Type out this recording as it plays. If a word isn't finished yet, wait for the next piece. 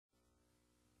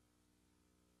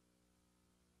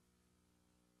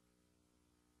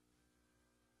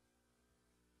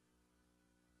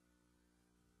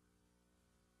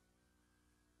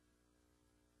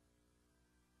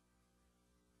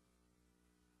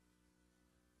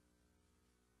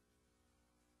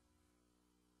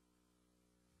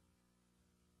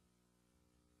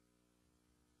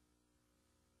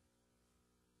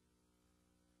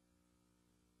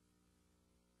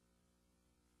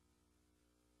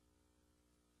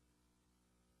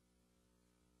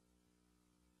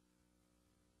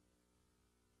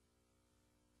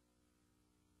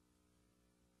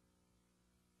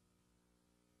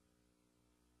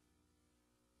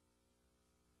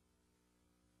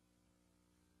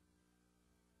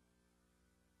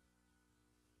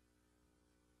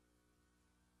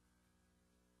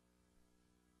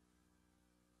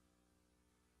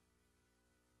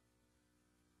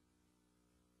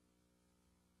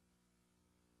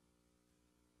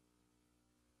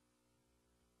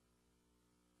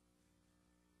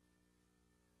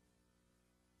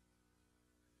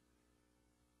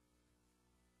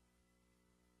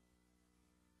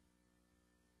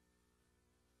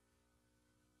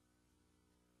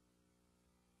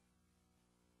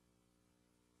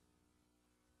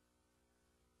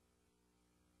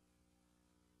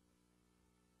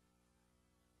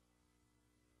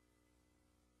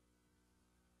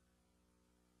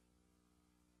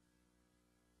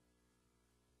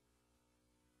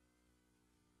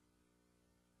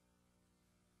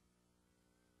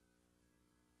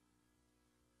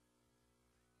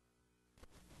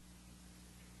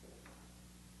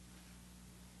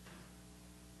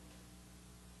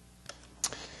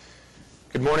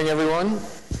Good morning, everyone.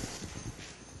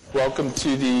 Welcome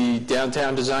to the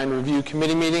Downtown Design Review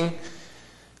Committee meeting.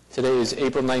 Today is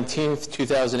April 19th,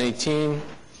 2018.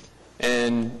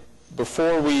 And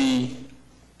before we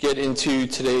get into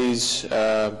today's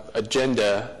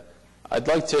agenda, I'd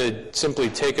like to simply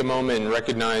take a moment and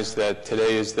recognize that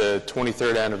today is the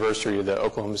 23rd anniversary of the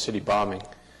Oklahoma City bombing.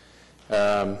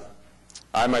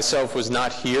 I myself was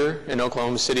not here in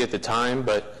Oklahoma City at the time,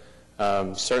 but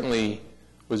certainly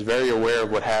was very aware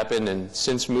of what happened, and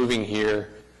since moving here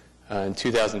in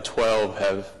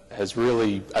 2012, I've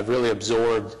really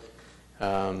absorbed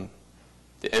the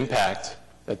impact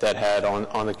that had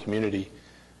on the community.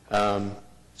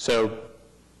 So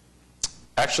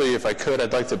actually, if I could,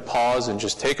 I'd like to pause and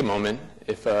just take a moment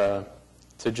to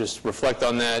just reflect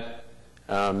on that,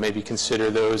 maybe consider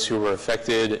those who were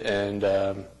affected,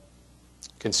 and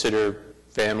consider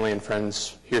family and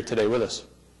friends here today with us.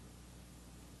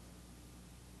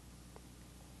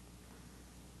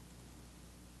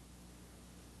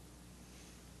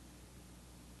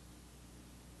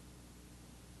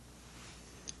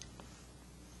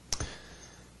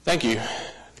 Thank you.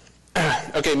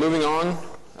 Okay, moving on.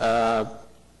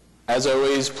 As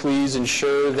always, please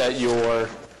ensure that your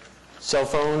cell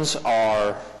phones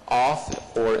are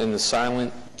off or in the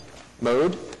silent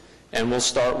mode, and we'll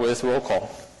start with roll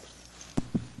call.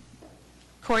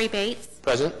 Corey Bates.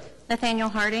 Present. Nathaniel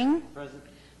Harding. Present.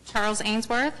 Charles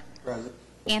Ainsworth. Present.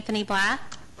 Anthony Black.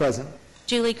 Present.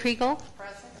 Julie Kriegel.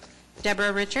 Present.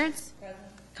 Deborah Richards. Present.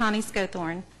 Connie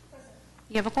Scothorn.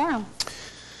 You have a quorum.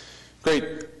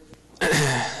 Great.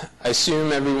 I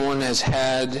assume everyone has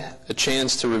had a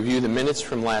chance to review the minutes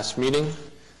from last meeting.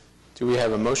 Do we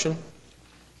have a motion?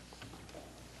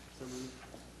 So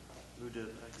moved to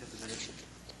accept the minutes.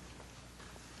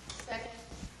 Second.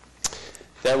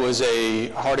 That was a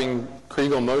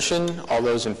Harding-Kriegel motion. All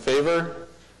those in favor?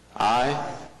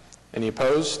 Aye. Any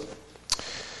opposed?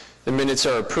 The minutes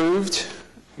are approved.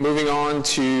 Moving on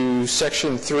to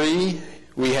Section 3,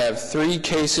 we have 3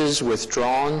 cases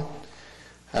withdrawn.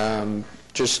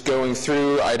 Just going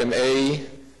through item A,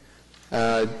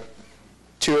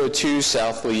 202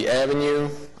 South Lee Avenue,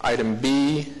 item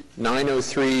B,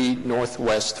 903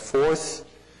 Northwest 4th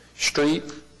Street,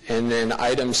 and then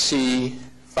item C,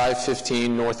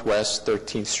 515 Northwest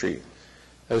 13th Street.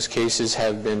 Those cases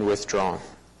have been withdrawn.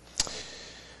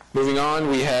 Moving on,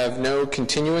 we have no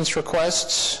continuance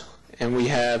requests, and we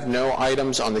have no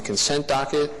items on the consent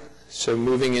docket. So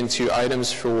moving into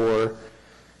items for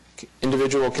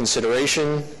individual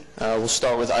consideration, we'll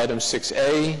start with item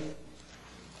 6A,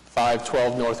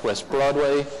 512 Northwest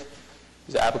Broadway.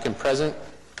 Is the applicant present?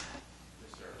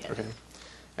 Yes, sir. Okay.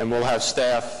 And we'll have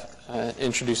staff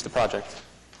introduce the project.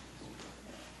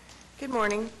 Good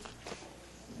morning.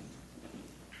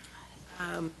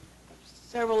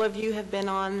 Several of you have been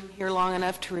on here long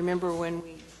enough to remember when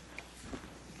we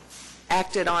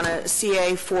acted on a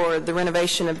CA for the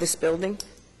renovation of this building.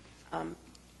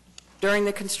 During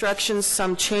the construction,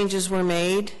 some changes were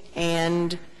made,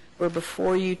 and we're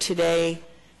before you today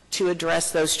to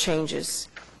address those changes.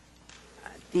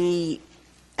 The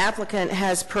applicant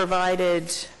has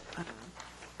provided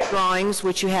drawings,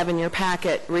 which you have in your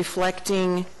packet,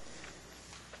 reflecting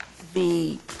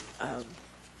the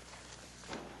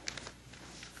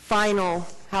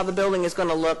how the building is going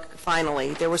to look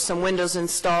finally. There were some windows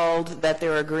installed that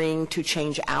they're agreeing to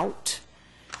change out.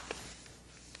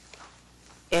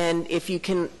 And if you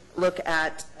can look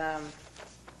at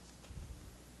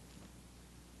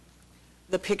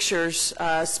the pictures,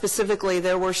 specifically,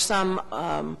 there were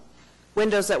some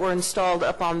windows that were installed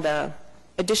up on the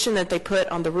addition that they put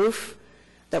on the roof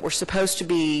that were supposed to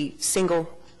be single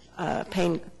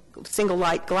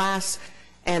light glass,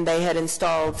 and they had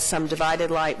installed some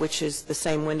divided light, which is the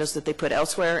same windows that they put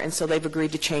elsewhere, and so they've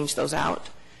agreed to change those out.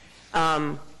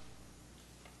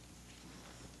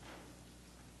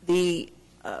 The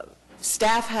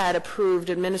staff had approved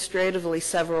administratively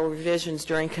several revisions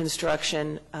during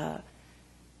construction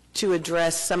to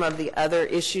address some of the other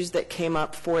issues that came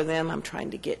up for them. I'm trying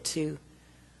to get to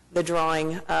the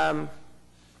drawing. The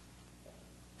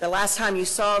last time you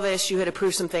saw this, you had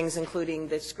approved some things, including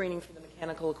the screening for the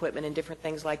mechanical equipment and different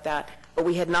things like that, but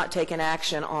we had not taken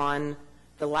action on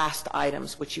the last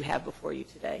items, which you have before you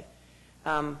today.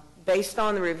 Based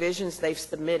on the revisions they've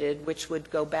submitted, which would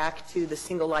go back to the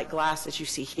single light glass as you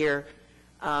see here,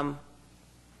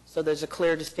 so there's a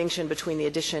clear distinction between the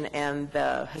addition and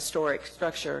the historic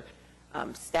structure,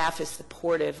 staff is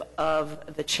supportive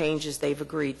of the changes they've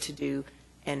agreed to do,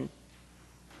 and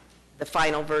the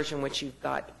final version which you've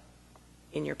got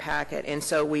in your packet. And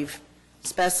so we've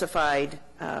specified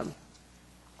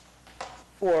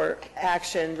for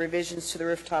action, revisions to the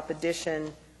rooftop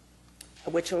addition,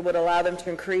 which would allow them to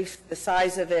increase the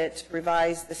size of it,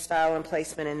 revise the style and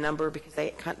placement and number, because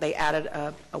they added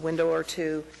a window or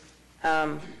two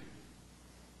on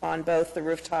both the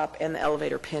rooftop and the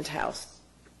elevator penthouse.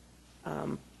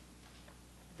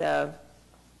 The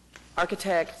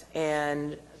architect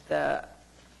and the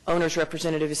owner's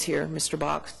representative is here, Mr.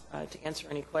 Box, to answer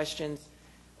any questions.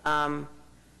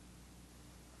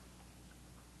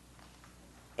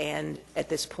 And at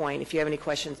this point, if you have any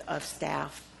questions of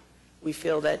staff, we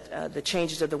feel that the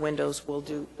changes of the windows will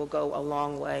go a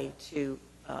long way to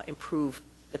improve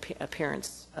the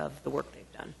appearance of the work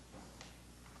they've done.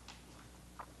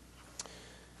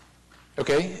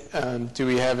 Okay, do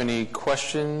we have any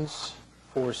questions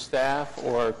for staff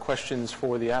or questions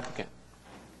for the applicant?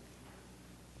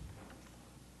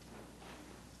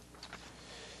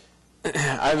 I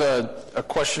have a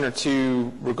question or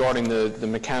two regarding the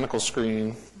mechanical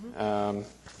screening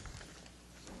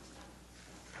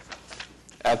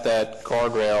at that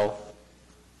guardrail.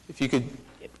 If you could...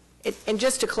 And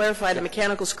just to clarify, the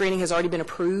mechanical screening has already been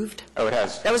approved. Oh, it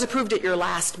has? That was approved at your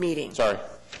last meeting. Sorry.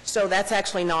 So that's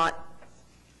actually not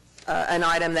an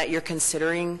item that you're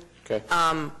considering. Okay.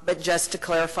 But just to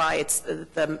clarify, it's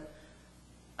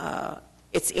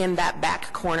it's in that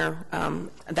back corner,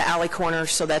 the alley corner,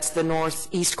 so that's the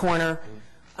northeast corner.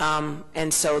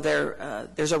 And so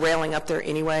there's a railing up there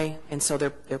anyway, and so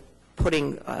they're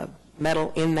putting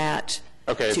metal in that.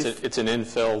 Okay, it's an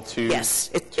infill to... Yes,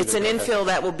 it's an infill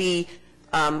that will be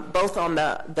both on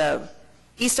the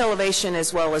east elevation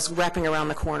as well as wrapping around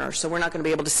the corner, so we're not going to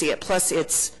be able to see it. Plus,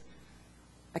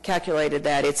 I calculated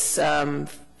that it's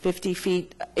 50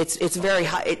 feet. It's very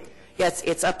high. Yes,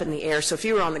 it's up in the air, so if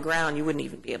you were on the ground, you wouldn't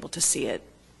even be able to see it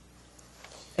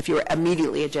if you were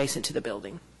immediately adjacent to the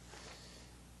building.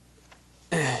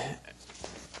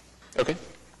 Okay.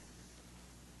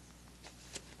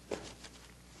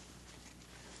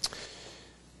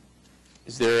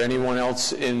 Is there anyone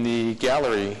else in the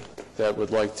gallery that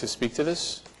would like to speak to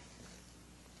this?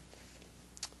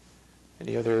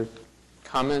 Any other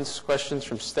comments, questions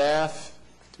from staff?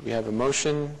 Do we have a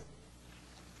motion?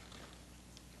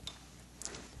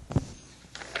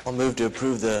 I'll move to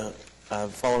approve the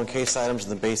following case items on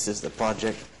the basis the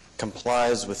project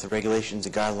complies with the regulations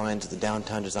and guidelines of the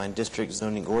Downtown Design District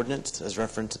zoning ordinance as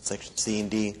referenced in section C and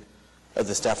D of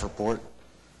the staff report.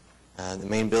 The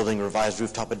main building revised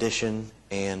rooftop addition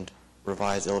and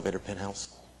revised elevator penthouse.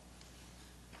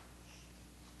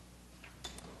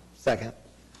 Second.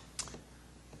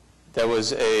 That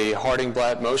was a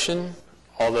Harding-Blatt motion.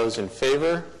 All those in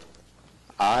favor?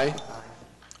 Aye.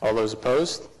 All those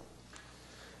opposed?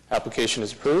 Application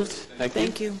is approved. Thank you.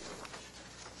 Thank you.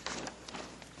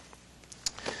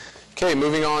 Okay,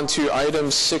 moving on to item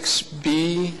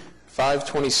 6B,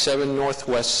 527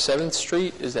 Northwest 7th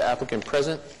Street. Is the applicant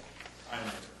present?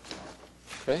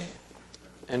 Okay.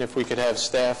 And if we could have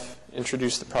staff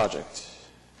introduce the project.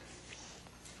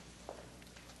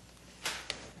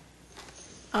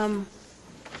 The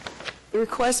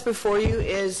request before you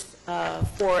is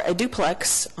for a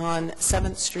duplex on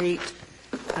 7th Street.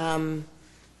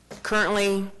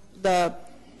 Currently, the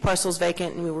parcel's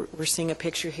vacant, and we're seeing a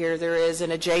picture here. There is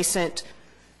an adjacent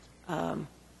home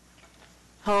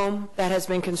that has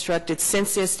been constructed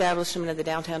since the establishment of the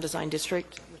Downtown Design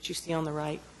District, which you see on the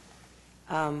right.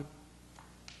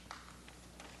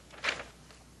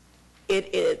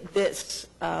 This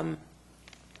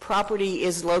property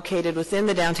is located within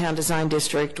the Downtown Design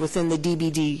District, within the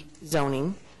DBD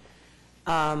zoning.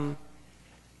 And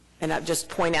I'll just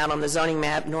point out on the zoning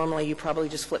map, normally you probably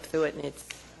just flip through it, and it's,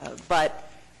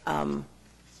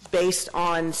 based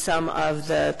on some of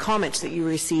the comments that you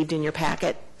received in your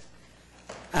packet,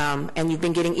 and you've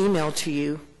been getting emailed to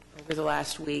you over the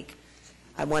last week,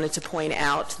 I wanted to point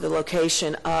out the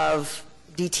location of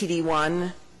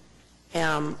DTD1,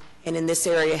 and in this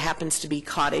area happens to be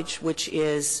Cottage, which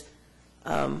is,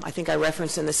 I think I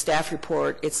referenced in the staff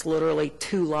report, it's literally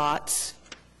 2 lots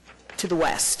to the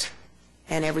west,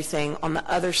 and everything on the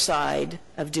other side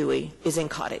of Dewey is in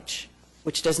Cottage,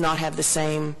 which does not have the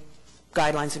same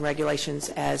guidelines and regulations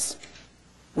as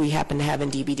we happen to have in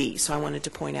DBD. So I wanted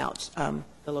to point out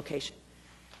the location.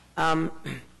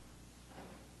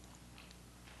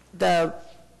 The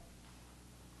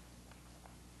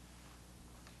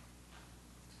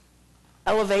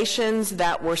elevations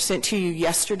that were sent to you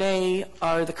yesterday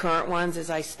are the current ones. As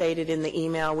I stated in the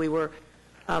email, we were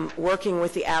working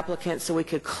with the applicant so we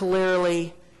could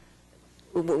clearly,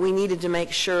 we needed to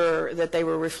make sure that they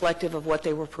were reflective of what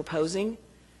they were proposing.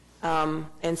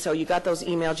 And so you got those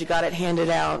emailed, you got it handed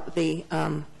out. The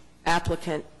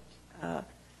applicant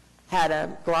had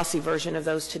a glossy version of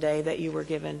those today that you were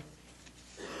given.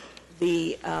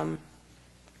 In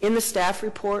the staff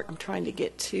report, I'm trying to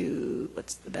get to,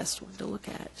 what's the best one to look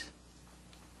at?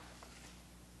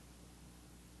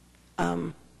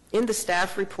 In the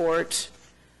staff report,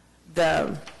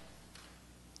 the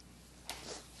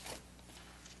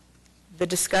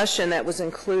discussion that was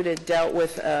included dealt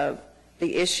with the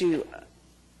issue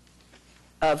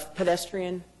of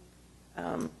pedestrian.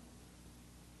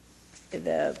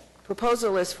 The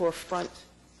proposal is for front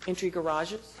entry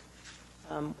garages.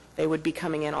 They would be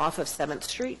coming in off of 7th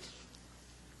Street.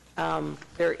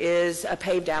 There is a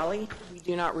paved alley. We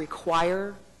do not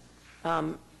require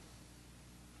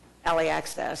alley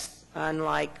access,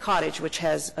 unlike Cottage, which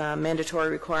has a mandatory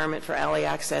requirement for alley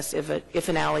access if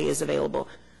an alley is available.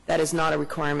 That is not a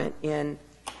requirement in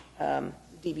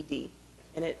DBD,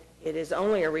 and it is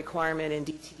only a requirement in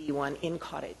DTD1 in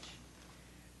Cottage.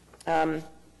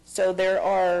 So there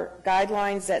are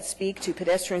guidelines that speak to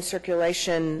pedestrian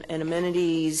circulation and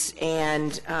amenities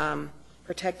and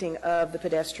protecting of the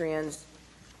pedestrians.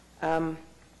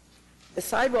 The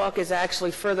sidewalk is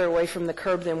actually further away from the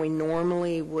curb than we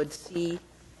normally would see,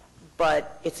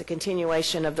 but it's a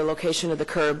continuation of the location of the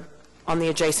curb on the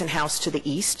adjacent house to the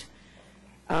east.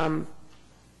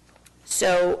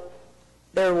 So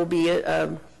there will be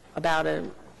about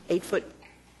an 8-foot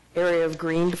area of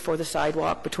green for the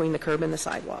sidewalk, between the curb and the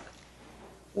sidewalk.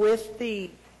 With the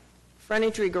front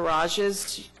entry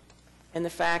garages and the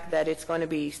fact that it's going to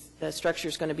be, the structure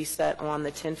is going to be set on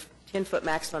the 10-foot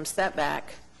maximum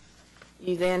setback,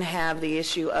 you then have the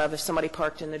issue of if somebody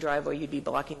parked in the driveway, you'd be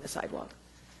blocking the sidewalk.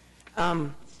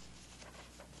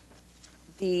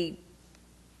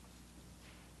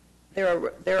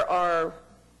 There are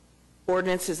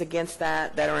ordinances against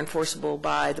that are enforceable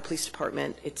by the police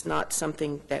department. It's not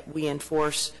something that we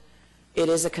enforce. It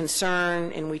is a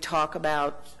concern, and we talk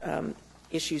about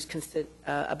issues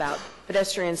about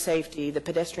pedestrian safety, the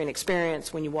pedestrian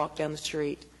experience when you walk down the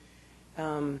street.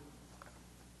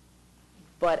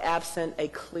 But absent a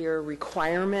clear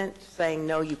requirement saying,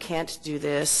 no, you can't do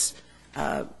this,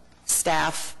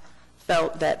 staff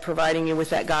felt that providing you with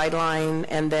that guideline,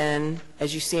 and then,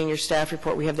 as you see in your staff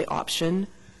report, we have the option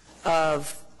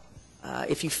of,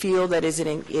 if you feel that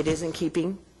it is in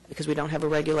keeping, because we don't have a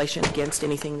regulation against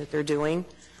anything that they're doing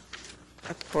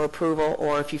for approval,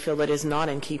 or if you feel that it is not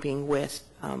in keeping with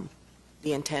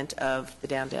the intent of the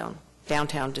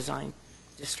downtown design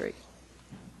district.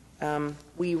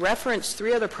 We referenced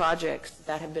 3 other projects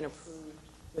that have been approved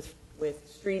with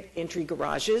street entry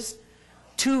garages.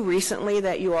 2 recently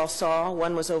that you all saw.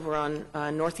 One was over on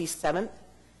Northeast 7th,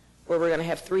 where we're going to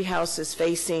have 3 houses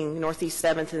facing Northeast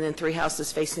 7th and then 3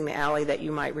 houses facing the alley that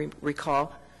you might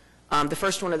recall. The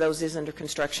first one of those is under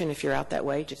construction, if you're out that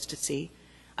way, just to see.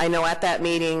 I know at that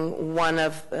meeting, one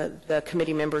of the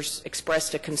committee members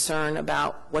expressed a concern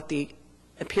about what the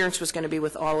appearance was going to be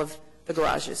with all of the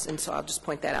garages, and so I'll just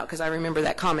point that out, because I remember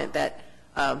that comment that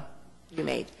you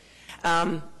made.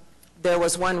 There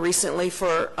was one recently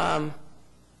for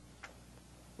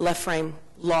left frame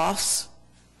lofts,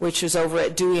 which is over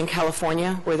at Dewey in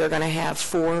California, where they're going to have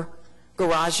 4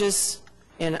 garages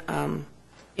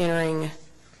entering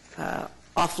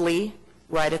off Lee,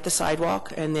 right at the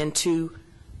sidewalk, and then 2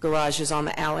 garages on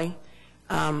the alley.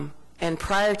 And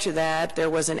prior to that,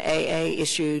 there was an AA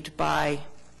issued by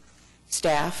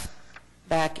staff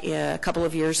back a couple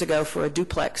of years ago for a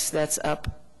duplex that's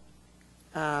up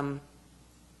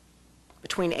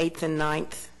between 8th and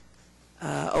 9th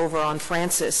over on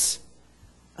Francis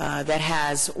that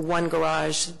has 1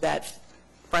 garage that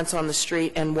fronts on the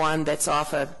street and 1 that's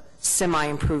off a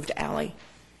semi-improved alley.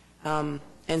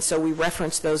 And so we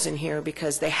referenced those in here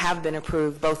because they have been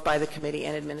approved both by the committee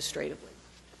and administratively,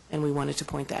 and we wanted to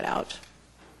point that out.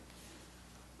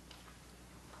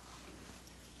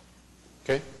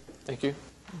 Okay, thank you.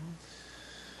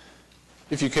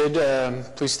 If you could,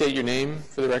 please state your name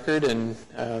for the record, and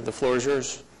the floor is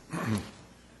yours.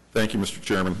 Thank you, Mr.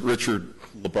 Chairman. Richard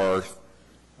Labarth.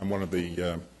 I'm one of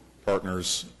the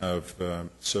partners of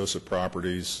Sosa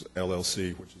Properties,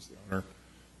 LLC, which is the owner.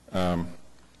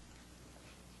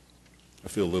 I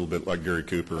feel a little bit like Gary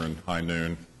Cooper in High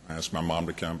Noon. I asked my mom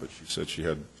to come, but she said she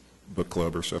had book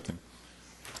club or something.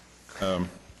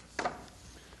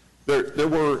 There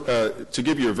were, to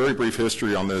give you a very brief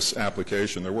history on this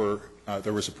application, there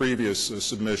was a previous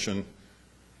submission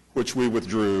which we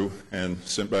withdrew and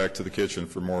sent back to the kitchen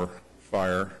for more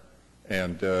fire.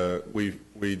 And we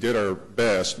did our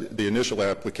best. The initial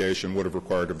application would have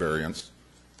required a variance.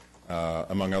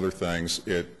 Among other things,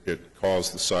 it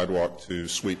caused the sidewalk to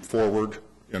sweep forward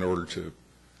in order to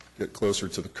get closer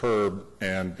to the curb,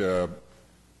 and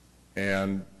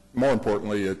more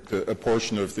importantly, a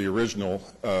portion of the original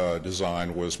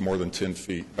design was more than 10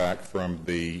 feet back from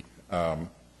the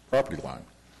property line,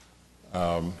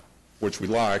 which we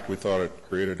liked. We thought it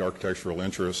created architectural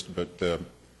interest, but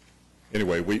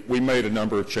anyway, we made a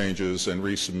number of changes and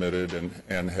resubmitted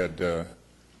and had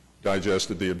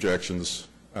digested the objections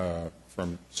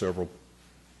from several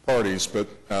parties. But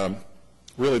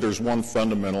really there's one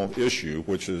fundamental issue,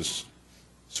 which is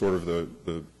sort of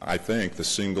I think, the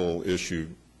single issue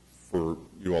for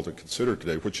you all to consider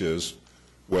today, which is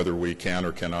whether we can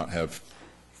or cannot have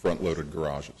front-loaded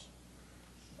garages.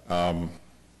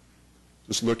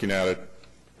 Just looking at it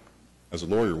as a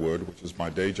lawyer would, which is my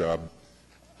day job,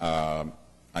 I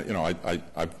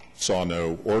saw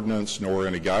no ordinance nor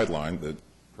any guideline that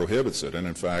prohibits it. And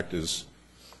in fact, as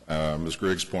Ms.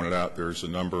 Griggs pointed out, there's a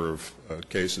number of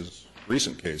cases,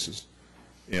 recent cases,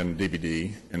 in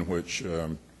DBD in which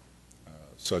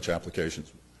such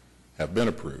applications have been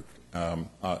approved.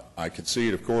 I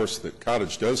concede, of course, that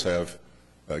Cottage does have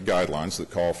guidelines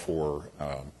that call for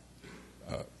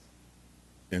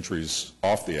entries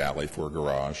off the alley for a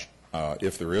garage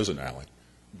if there is an alley.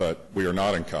 But we are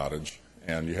not in Cottage,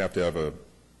 and you have to have a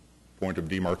point of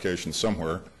demarcation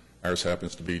somewhere. Ours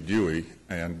happens to be Dewey,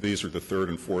 and these are the third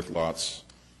and fourth lots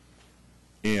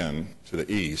in to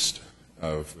the east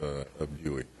of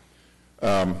Dewey.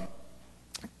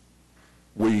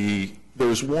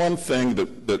 There's one thing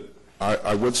that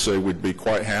I would say we'd be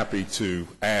quite happy to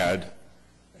add,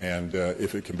 and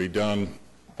if it can be done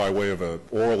by way of an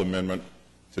oral amendment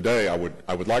today,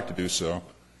 I would like to do so,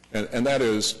 and that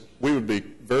is we would be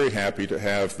very happy to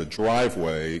have the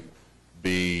driveway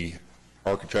be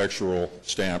architectural,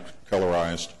 stamped,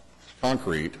 colorized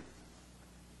concrete,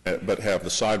 but have the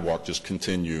sidewalk just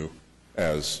continue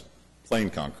as plain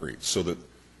concrete, so that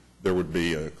there would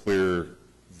be a clear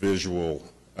visual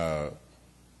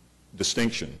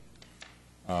distinction.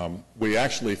 We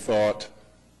actually thought,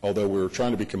 although we were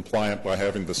trying to be compliant by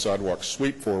having the sidewalk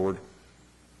sweep forward,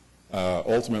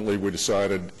 ultimately we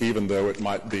decided, even though it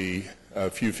might be a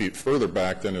few feet further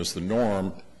back than is the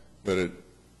norm, that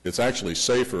it's actually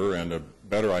safer and a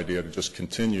better idea to just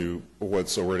continue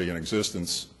what's already in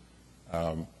existence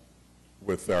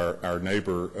with our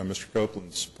neighbor, Mr.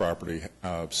 Copeland's property.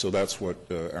 So that's what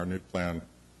our new plan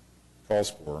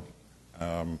calls for.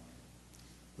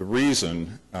 The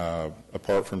reason,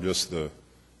 apart from just the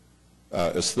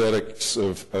aesthetics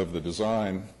of the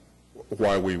design,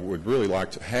 why we would really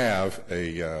like to have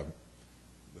the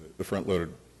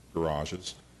front-loaded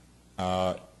garages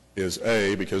is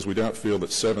A, because we don't feel that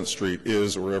 7th Street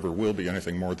is or ever will be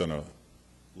anything more than a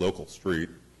local street,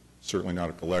 certainly not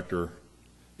a collector.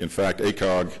 In fact,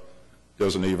 ACOG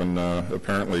doesn't even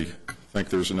apparently think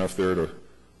there's enough there to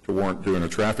warrant doing a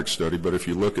traffic study, but if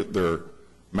you look at their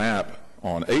map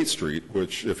on 8th Street,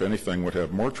 which, if anything, would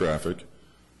have more traffic,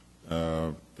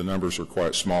 the numbers are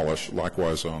quite smallish,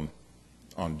 likewise on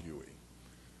Dewey.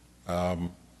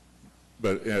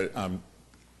 But I'm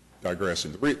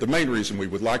digressing. The main reason we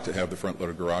would like to have the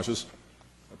front-loaded garages,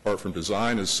 apart from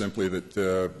design, is simply that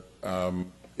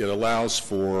it allows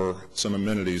for some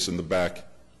amenities in the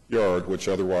backyard, which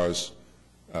otherwise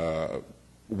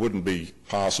wouldn't be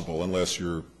possible unless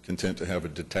you're content to have a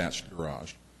detached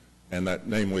garage. And that,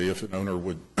 namely, if an owner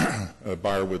would, a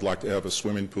buyer would like to have a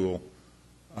swimming pool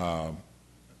or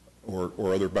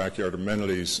other backyard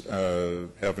amenities,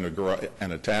 having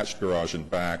an attached garage in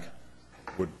back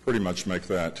would pretty much make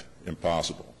that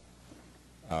impossible.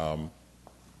 So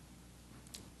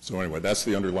anyway, that's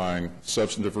the underlying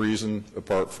substantive reason,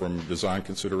 apart from design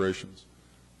considerations.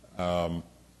 And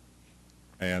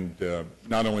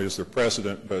not only is there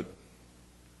precedent, but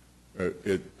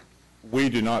we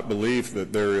do not believe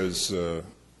that there's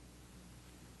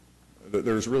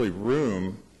really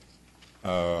room,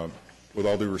 with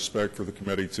all due respect for the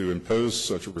committee, to impose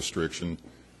such a restriction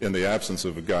in the absence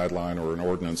of a guideline or an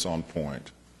ordinance on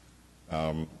point.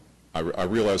 I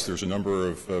realize there's a number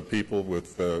of people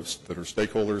with, that are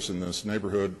stakeholders in this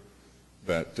neighborhood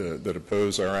that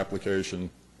oppose our application,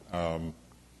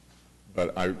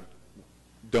 but I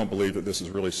don't believe that this is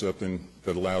really something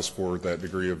that allows for that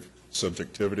degree of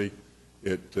subjectivity.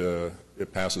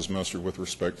 It passes muster with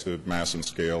respect to mass and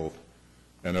scale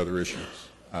and other issues.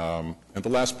 And the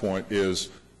last point is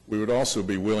we would also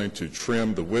be willing to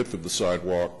trim the width of the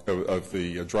sidewalk, of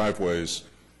the driveways.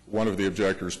 One of the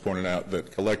objectors pointed out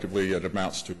that collectively it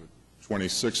amounts to a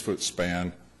 26-foot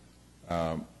span.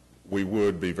 We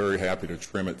would be very happy to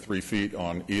trim it 3 feet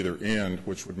on either end,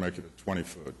 which would make it a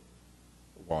 20-foot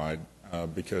wide,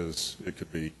 because it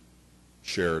could be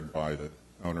shared by the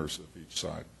owners of each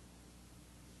side.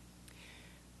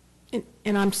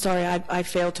 And I'm sorry, I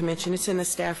failed to mention, it's in the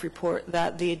staff report,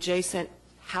 that the adjacent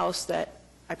house that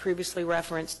I previously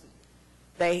referenced,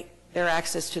 their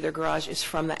access to their garage is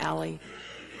from the alley.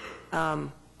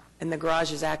 And the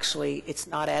garage is actually, it's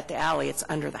not at the alley, it's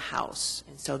under the house.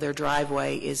 And so their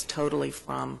driveway is totally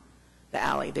from the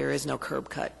alley. There is no curb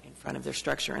cut in front of their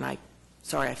structure, and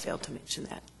sorry I failed to mention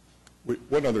that.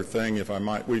 One other thing, if I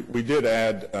might, we did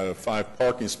add 5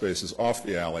 parking spaces off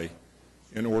the alley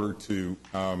in order to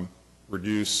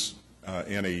reduce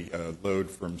any load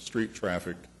from street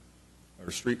traffic or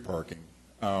street parking.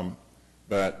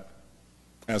 But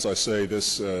as I say,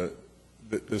 this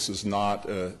is not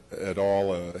at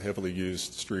all a heavily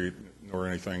used street nor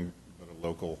anything but a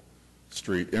local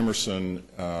street. Emerson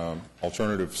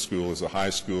Alternative School is a high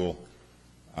school.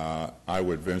 I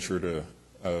would venture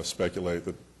to speculate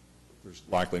that there's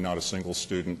likely not a single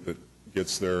student that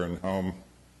gets there and home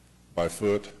by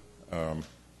foot.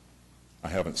 I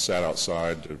haven't sat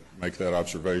outside to make that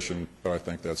observation, but I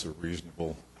think that's a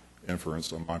reasonable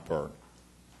inference on my part.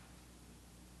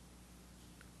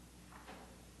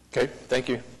 Okay, thank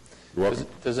you. You're welcome.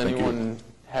 Does Thank you. anyone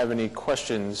have any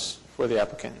questions for the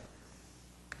applicant?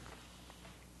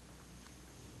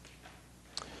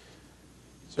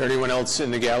 Is there anyone else in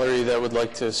the gallery that would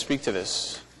like to speak to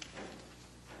this?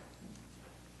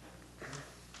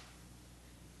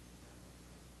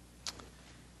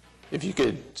 If you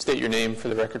could state your name for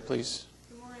the record, please.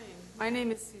 Good morning. My name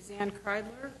is Suzanne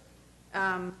Kreidler.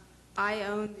 I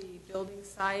own the building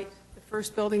site, the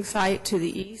first building site to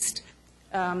the east.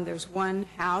 There's one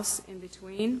house in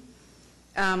between.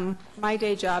 My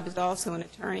day job is also an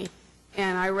attorney,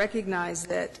 and I recognize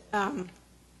that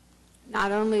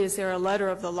not only is there a letter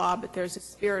of the law, but there's a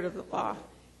spirit of the law.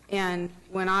 And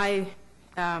when I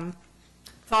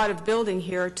thought of building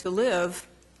here to live,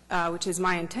 which is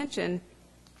my intention,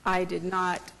 I did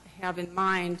not have in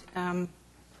mind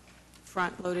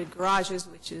front-loaded garages,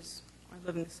 which is, I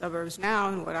live in the suburbs now,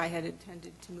 and what I had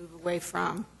intended to move away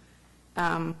from.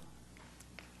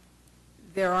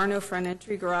 There are no front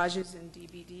entry garages in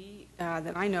DBD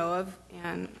that I know of,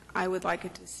 and I would like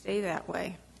it to stay that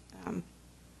way. I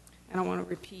don't want to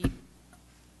repeat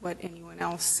what anyone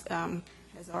else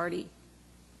has already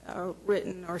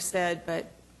written or said,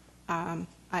 but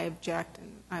I object,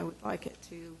 and I would like it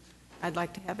to, I'd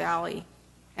like to have alley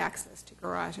access to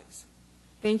garages.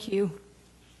 Thank you.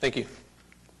 Thank you.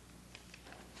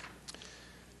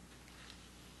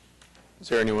 Is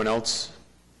there anyone else?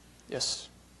 Yes.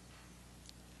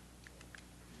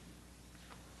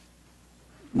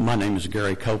 My name is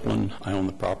Gary Copeland. I own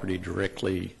the property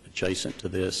directly adjacent to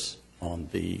this on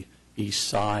the east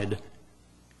side.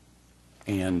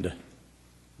 And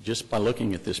just by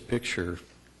looking at this picture,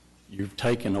 you've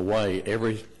taken away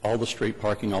all the street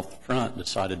parking off the front,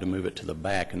 decided to move it to the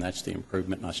back, and that's the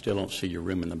improvement, and I still don't see your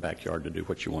room in the backyard to do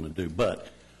what you want to do. But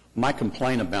my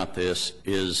complaint about this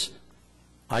is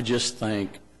I just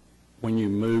think when you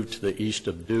move to the east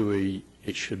of Dewey,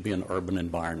 it should be an urban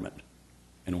environment.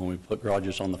 And when we put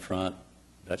garages on the front,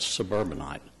 that's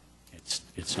suburbanite.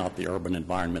 It's not the urban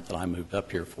environment that I moved up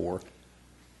here for.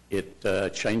 It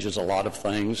changes a lot of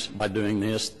things by doing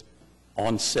this.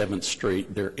 On 7th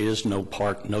Street, there is no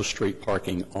street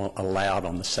parking allowed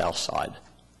on the south side.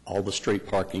 All the street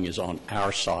parking is on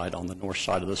our side, on the north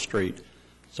side of the street.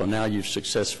 So now you've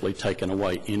successfully taken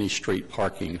away any street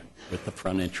parking with the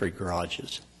front entry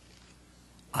garages.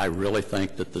 I really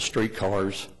think that the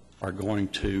streetcars are going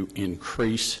to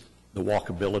increase the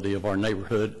walkability of our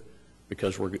neighborhood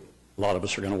because a lot of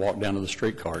us are going to walk down to the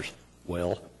streetcars.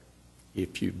 Well,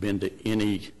 if you've been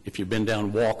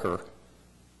down Walker,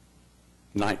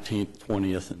 19th,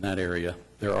 20th, in that area,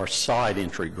 there are side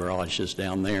entry garages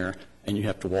down there, and you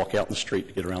have to walk out in the street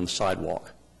to get around the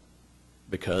sidewalk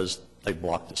because they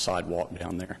blocked the sidewalk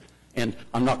down there. And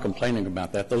I'm not complaining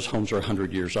about that. Those homes are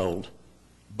 100 years old.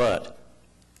 But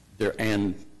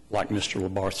and like Mr.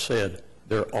 LaBarth said,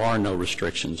 there are no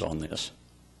restrictions on this.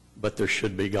 But there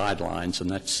should be guidelines, and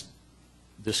that's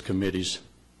this committee's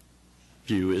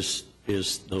view is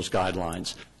those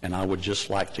guidelines. And I would just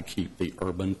like to keep the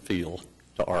urban feel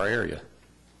to our area.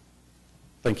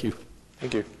 Thank you.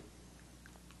 Thank you.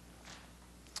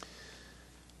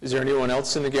 Is there anyone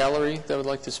else in the gallery that would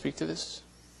like to speak to this?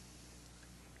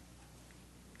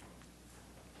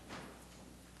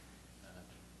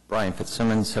 Brian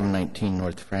Fitzsimmons, 719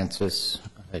 North Francis.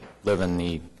 I live in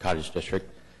the Cottage District.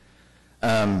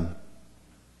 Not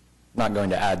going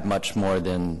to add much more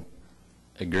than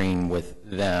agreeing with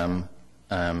them.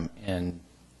 And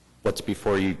what's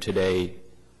before you today,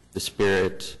 the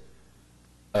spirit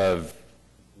of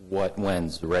what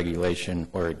wins, the regulation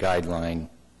or a guideline.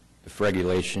 If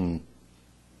regulation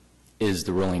is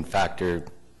the ruling factor,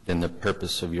 then the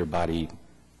purpose of your body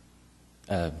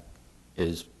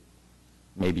is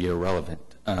maybe irrelevant,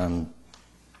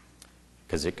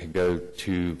 because it could go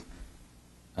to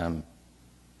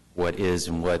what is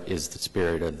and what is the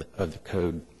spirit of the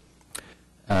code.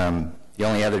 The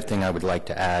only other thing I would like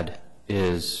to add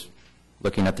is,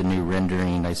 looking at the new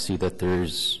rendering, I see that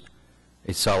there's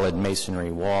a solid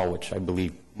masonry wall, which I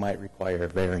believe might require a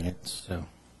variance, so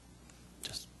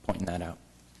just pointing that out.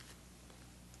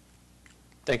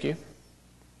 Thank you.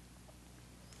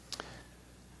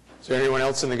 Is there anyone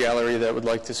else in the gallery that would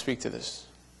like to speak to this?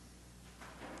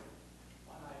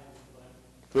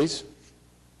 Please.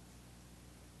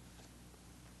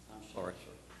 I'm sorry,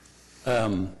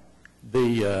 sir.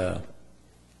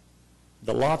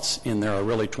 The lots in there are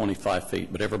really 25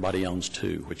 feet, but everybody owns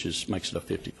 2, which makes it a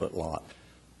 50-foot lot.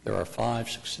 There are 5,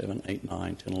 6, 7, 8,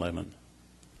 9, 10, 11.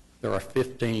 There are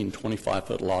 15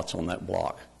 25-foot lots on that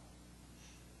block.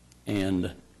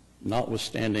 And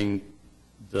notwithstanding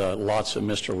the lots that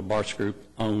Mr. Labart's group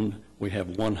owned, we have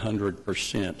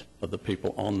 100% of the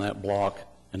people on that block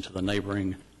and to the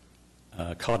neighboring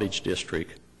cottage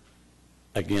district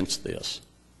against this.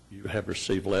 You have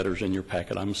received letters in your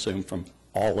packet, I'm assuming, from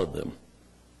all of them.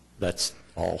 That's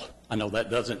all. I know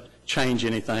that doesn't change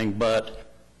anything,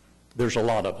 but there's a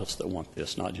lot of us that want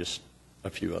this, not just a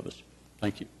few of us.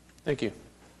 Thank you. Thank you.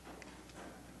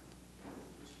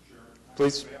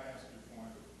 Please. May I ask you a point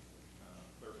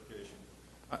of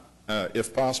clarification?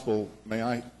 If possible, may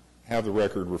I have the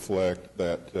record reflect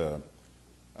that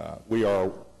we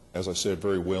are, as I said,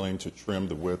 very willing to trim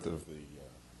the width of the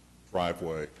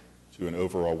driveway to an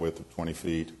overall width of 20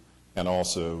 feet, and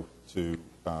also to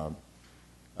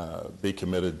be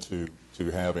committed to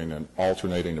having an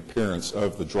alternating appearance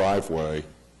of the driveway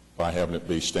by having it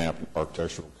be stamped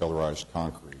architectural colorized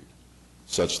concrete,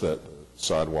 such that the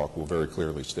sidewalk will very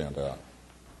clearly stand out.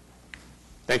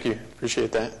 Thank you.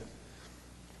 Appreciate that.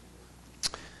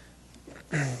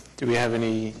 Do we have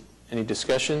any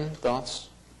discussion, thoughts?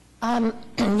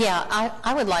 Yeah,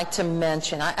 I would like to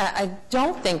mention, I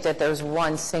don't think that there's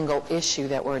one single issue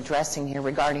that we're addressing here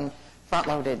regarding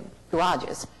front-loaded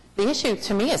garages. The issue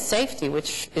to me is safety,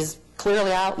 which is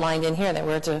clearly outlined in here, that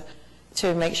we're to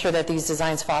make sure that these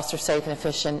designs foster safe and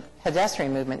efficient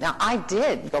pedestrian movement. Now, I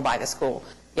did go by the school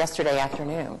yesterday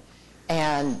afternoon,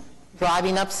 and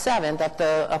driving up 7th,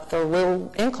 up the little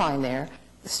incline there,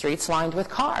 the street's lined with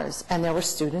cars, and there were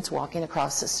students walking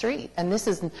across the street. And this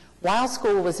is while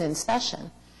school was in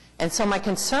session. And so my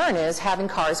concern is having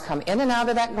cars come in and out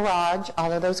of that garage,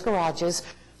 all of those garages,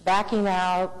 backing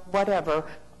out, whatever,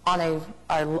 on an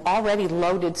already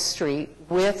loaded street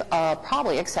with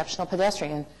probably exceptional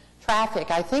pedestrian traffic.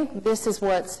 I think this is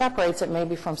what separates it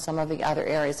maybe from some of the other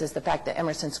areas, is the fact that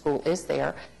Emerson School is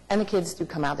there, and the kids do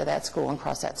come out of that school and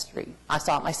cross that street. I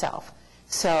saw it myself.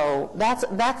 So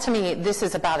that to me, this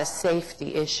is about a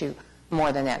safety issue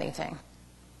more than anything.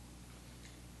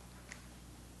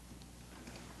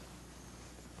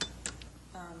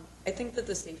 I think that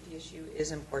the safety issue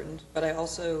is important, but I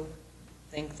also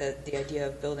think that the idea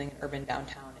of building an urban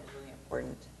downtown is really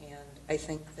important. And I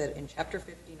think that in Chapter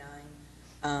 59,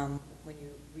 when you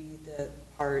read the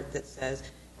part that says,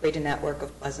 create a network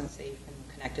of pleasant, safe, and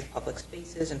connected public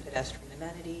spaces and pedestrian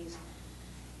amenities,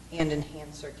 and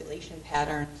enhance circulation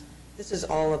patterns, this is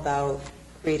all about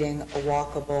creating a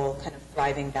walkable, kind of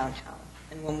thriving downtown.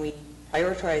 And when we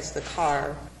prioritize the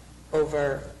car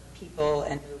over people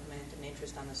and movement and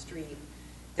interest on the street,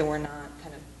 then we're not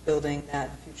kind of building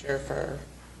that future for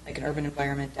like an urban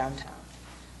environment downtown.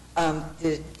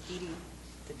 The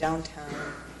downtown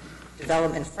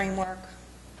development framework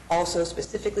also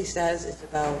specifically says it's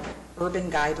about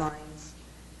urban guidelines.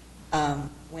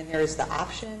 When there is the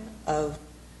option of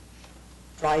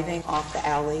driving off the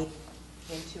alley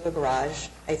into a garage,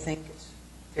 I think it's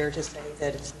fair to say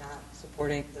that it's not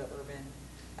supporting the urban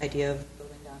idea of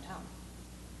building downtown.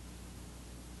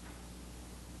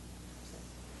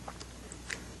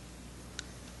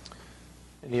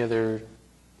 Any other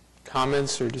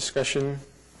comments or discussion?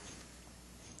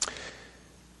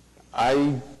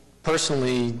 I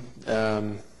personally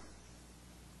don't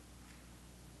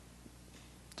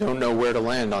know where to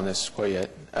land on this quite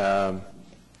yet.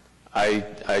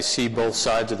 I see both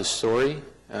sides of the story.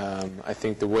 I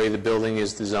think the way the building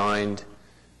is designed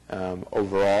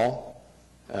overall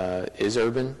is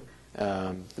urban.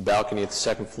 The balcony at the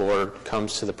second floor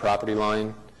comes to the property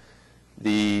line.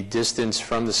 The distance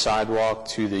from the sidewalk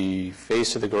to the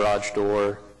face of the garage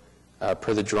door,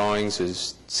 per the drawings,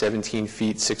 is 17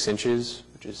 feet 6 inches,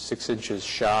 which is 6 inches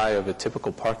shy of a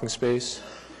typical parking space.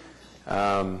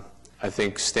 I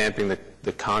think stamping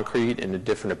the concrete in a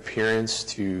different appearance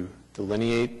to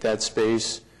delineate that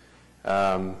space,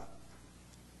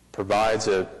 provides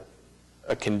a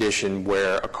condition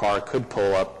where a car could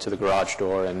pull up to the garage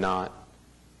door and not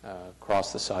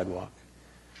cross the sidewalk.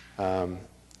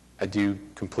 I do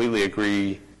completely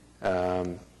agree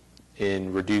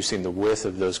in reducing the width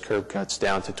of those curb cuts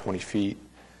down to 20 feet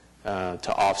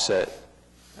to offset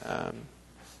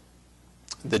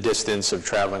the distance of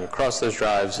traveling across those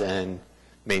drives and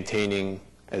maintaining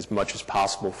as much as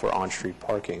possible for on-street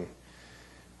parking.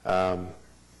 And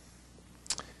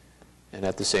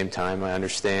at the same time, I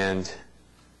understand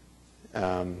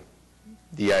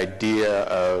the idea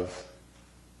of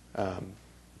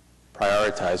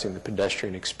prioritizing the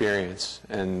pedestrian experience,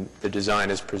 and the design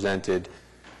as presented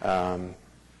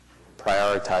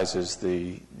prioritizes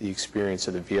the experience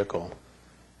of the vehicle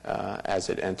as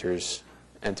it enters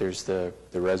the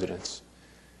residence.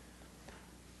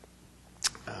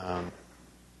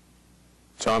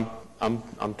 So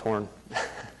I'm torn.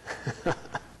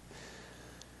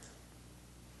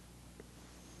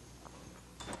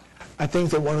 I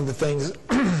think that one of the things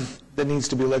that needs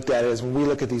to be looked at is when we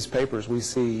look at these papers, we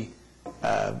see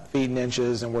feet and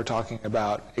inches, and we're talking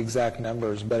about exact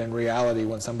numbers. But in reality,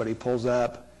 when somebody pulls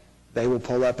up, they will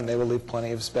pull up and they will leave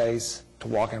plenty of space to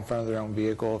walk in front of their own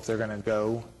vehicle if they're going to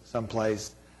go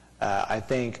someplace. I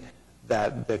think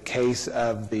that the case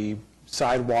of the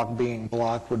sidewalk being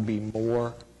blocked would be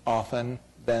more often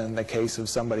than the case of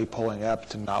somebody pulling up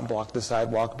to not block the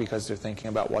sidewalk because they're thinking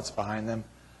about what's behind them.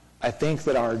 I think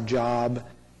that our job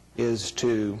is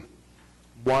to,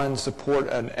 one, support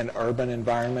an urban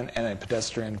environment and a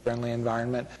pedestrian-friendly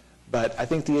environment, but I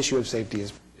think the issue of safety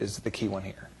is the key one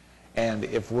here. And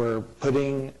if we're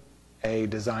putting a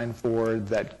design forward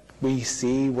that we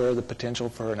see where the potential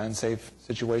for an unsafe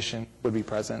situation would be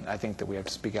present, I think that we have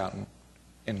to speak out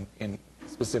in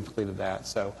specifically to that.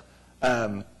 So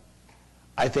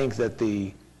I think that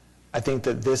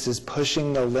this is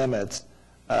pushing the limits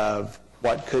of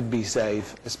what could be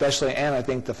safe, especially, and I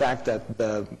think the fact that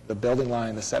the building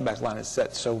line, the setback line is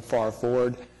set so far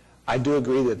forward. I do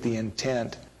agree that the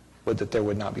intent would that there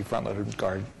would not be front-loaded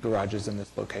garages in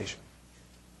this location.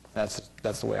 That's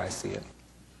the way I see it.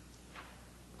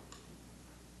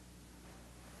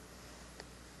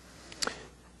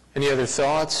 Any other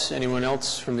thoughts? Anyone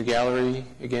else from the gallery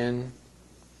again?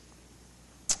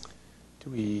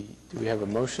 Do we have a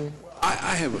motion?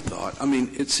 I have a thought. I mean,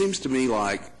 it seems to me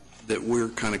like that we're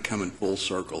kind of coming full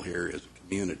circle here as a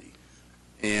community.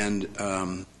 And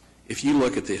if you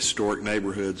look at the historic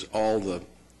neighborhoods, all the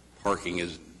parking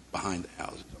is behind the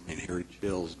houses. I mean, Heritage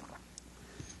Hills.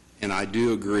 And I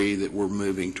do agree that we're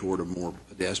moving toward a more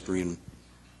pedestrian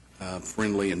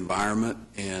friendly environment.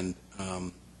 And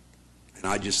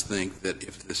I just think that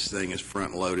if this thing is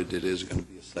front loaded, it is going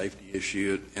to be a safety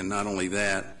issue. And not only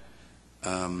that,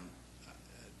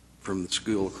 from the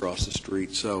school across the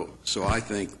street. So I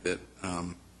think that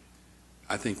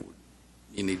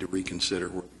you need to reconsider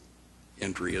where the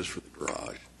entry is for the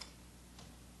garage.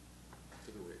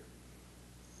 To the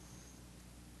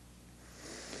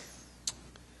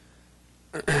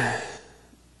rear.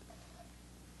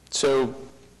 So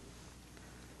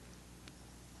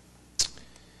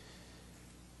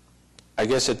I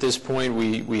guess at this point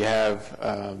we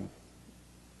have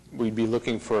we'd be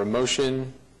looking for a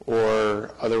motion,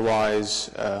 or otherwise,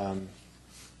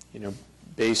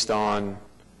 based on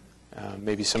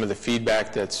maybe some of the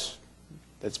feedback that's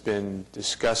been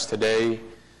discussed today,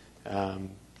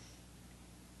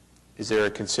 is there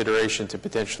a consideration to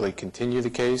potentially continue the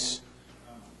case?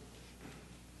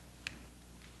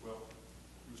 Well,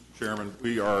 Mr. Chairman,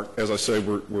 we are, as I say,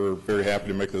 we're very happy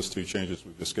to make those two changes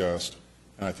we've discussed,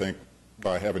 and I think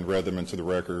by having read them into the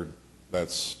record,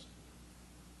 that's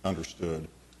understood,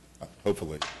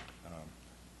 hopefully.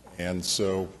 And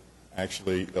so,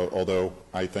 actually, although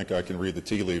I think I can read the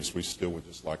tea leaves, we still would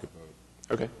just like a vote.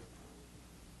 Okay.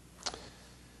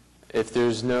 If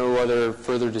there's no other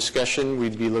further discussion,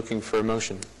 we'd be looking for a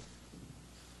motion.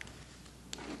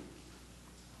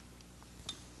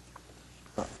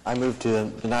 I move to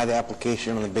deny the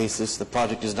application on the basis the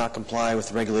project does not comply with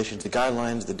the regulations and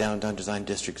guidelines of the Downtown Design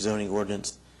District zoning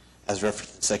ordinance as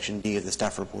referenced in Section D of the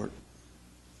staff report.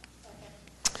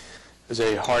 There's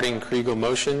a Harding-Kriegel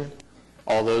motion.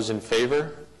 All those in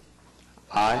favor?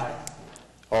 Aye.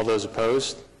 All those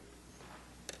opposed?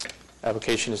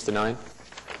 Application is denied.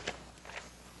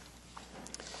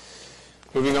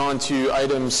 Moving on to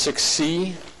item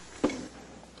 6C,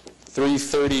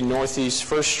 330 Northeast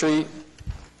 1st Street.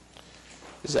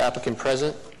 Is the applicant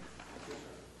present?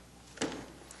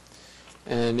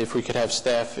 And if we could have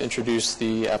staff introduce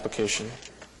the application.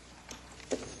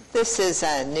 This is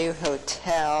a new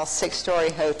hotel,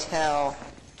 6-story hotel,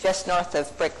 just north of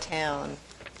Bricktown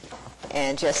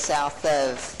and just south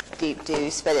of Deep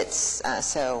Deuce, but it's,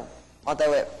 so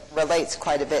although it relates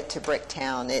quite a bit to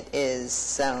Bricktown, it is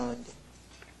zoned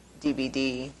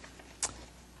DBD.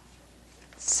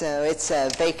 So it's a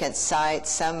vacant site.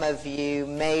 Some of you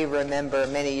may remember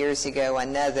many years ago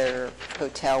another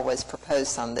hotel was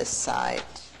proposed on this site,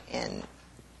 and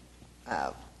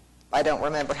I don't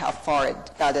remember how far it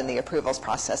got in the approvals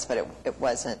process, but it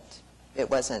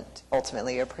wasn't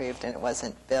ultimately approved and it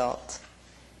wasn't built.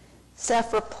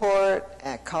 Staff report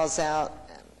calls out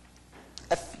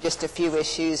just a few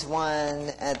issues.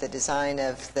 One, the design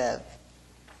of the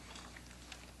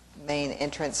main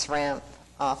entrance ramp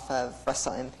off of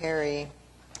Russell M. Perry,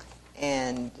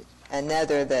 and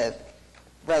another, the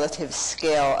relative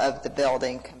scale of the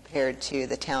building compared to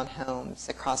the townhomes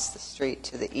across the street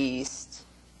to the east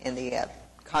and the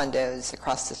condos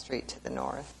across the street to the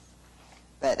north.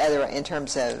 But other, in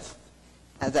terms of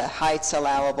the heights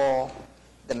allowable,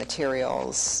 the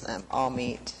materials all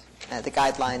meet the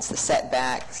guidelines, the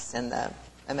setbacks, and the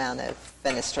amount of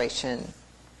fenestration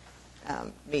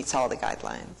meets all the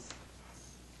guidelines.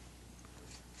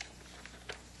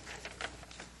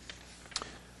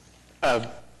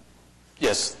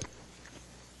 Yes.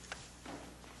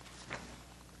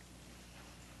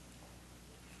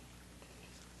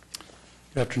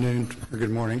 Good afternoon, or good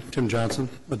morning. Tim Johnson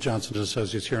with Johnson &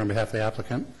 Associates here on behalf of the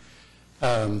applicant.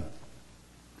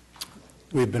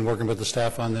 We've been working with the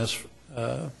staff on this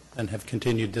and have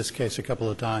continued this case a couple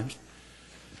of times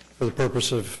for the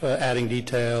purpose of adding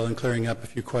detail and clearing up a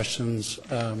few questions.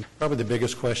 Probably the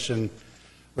biggest question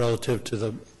relative to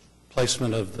the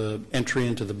placement of the entry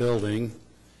into the building.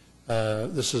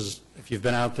 This is, if you've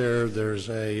been out there, there's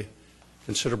a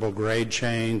considerable grade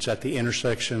change at the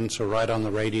intersection, so right on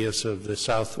the radius of the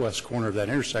southwest corner of that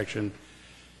intersection,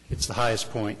 it's the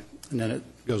highest point, and then it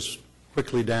goes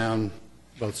quickly down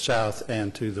both south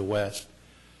and to the west.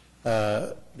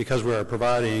 Because we are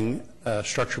providing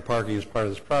structured parking as part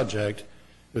of this project, it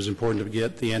was important to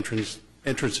get the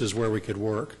entrances where we could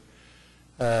work.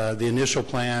 The initial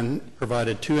plan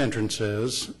provided 2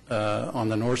 entrances on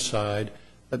the north side,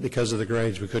 but because of the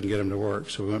grades, we couldn't get them to work,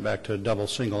 so we went back to a double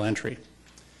single entry.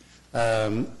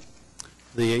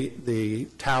 The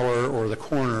tower or the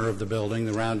corner of the building,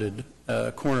 the rounded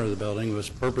corner of the building, was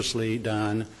purposely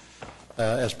done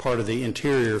as part of the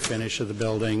interior finish of the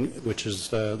building, which is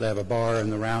they have a bar in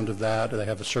the round of that, they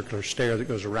have a circular stair that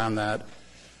goes around that,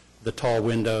 the tall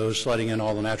windows letting in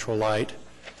all the natural light,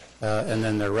 and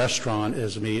then their restaurant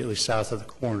is immediately south of the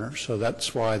corner. So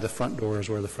that's why the front door is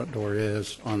where the front door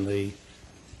is on the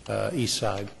east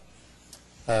side.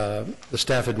 The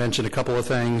staff had mentioned a couple of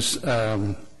things.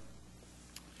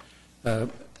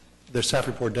 The staff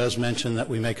report does mention that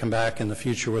we may come back in the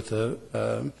future with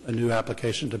a new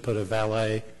application to put a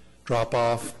valet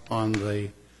drop-off on the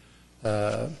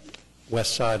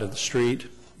west side of the street,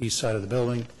 east side of the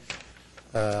building.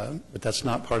 But that's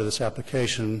not part of this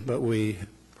application, but we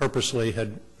purposely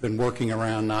had been working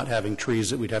around not having trees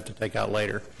that we'd have to take out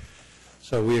later.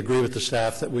 So we agree with the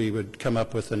staff that we would come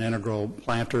up with an integral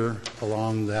planter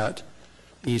along that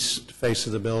east face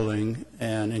of the building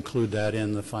and include that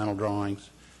in the final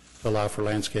drawings to allow for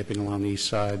landscaping along the east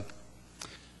side.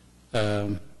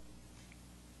 And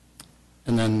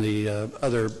then the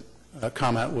other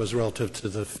comment was relative to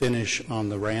the finish on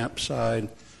the ramp side.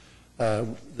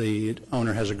 The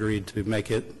owner has agreed to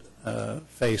make it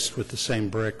faced with the same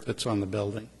brick that's on the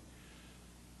building.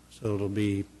 So it'll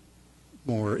be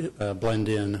more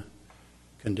blend-in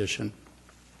condition.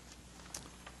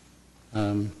 I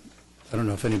don't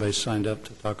know if anybody's signed up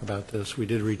to talk about this. We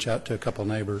did reach out to a couple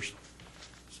neighbors,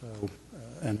 so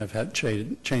and have had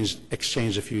exchanged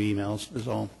a few emails is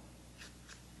all.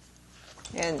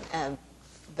 And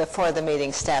before the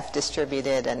meeting, staff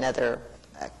distributed another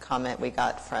comment we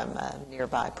got from a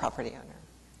nearby property owner.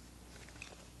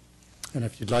 And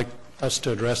if you'd like us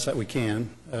to address that, we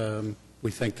can. We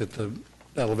think that the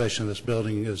elevation of this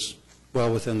building is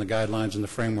well within the guidelines and the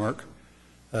framework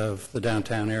of the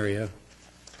downtown area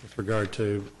with regard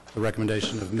to the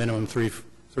recommendation of minimum three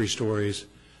stories.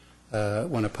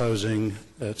 When opposing,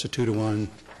 it's a 2-to-1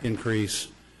 increase.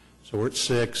 So we're at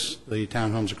 6. The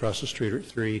townhomes across the street are at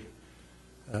 3,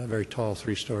 very tall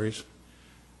 3 stories.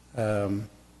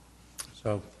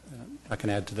 So I can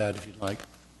add to that if you'd like.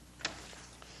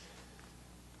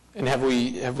 And have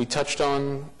we touched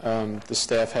on, the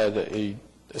staff had a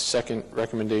second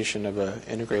recommendation of an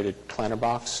integrated planter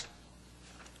box?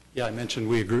 Yeah, I mentioned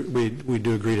we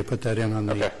do agree to put that in on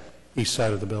the east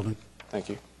side of the building. Thank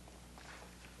you.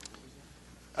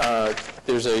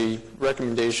 There's a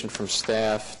recommendation from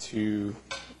staff to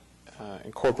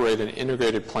incorporate an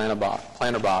integrated planter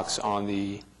box on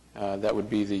the, that would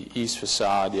be the east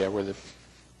facade, yeah, where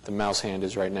the mouse hand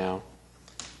is right now,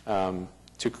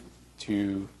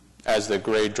 to as the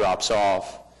grade drops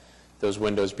off, those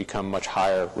windows become much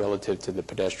higher relative to the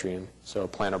pedestrian. So a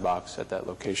planter box at that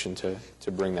location to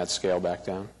bring that scale back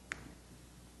down.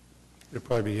 It'd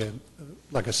probably be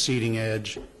like a seating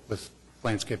edge with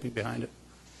landscaping behind it.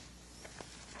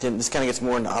 Tim, this kind of gets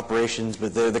more into operations,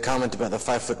 but the comment about the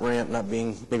 5-foot ramp not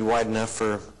being maybe wide enough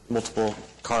for multiple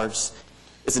cars,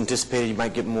 it's anticipated you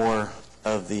might get more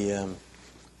of the,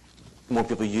 more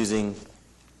people using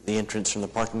the entrance from the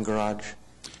parking garage.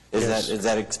 Yes. Is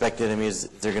that expected? I mean, is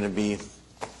there going to be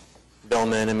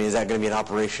bellmen? I mean, is that going to be an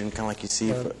operation kind of like you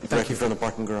see directly from the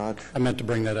parking garage? I meant to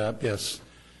bring that up, yes.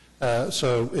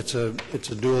 So it's a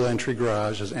dual entry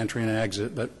garage, there's entry and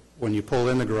exit, but when you pull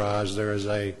in the garage, there is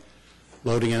a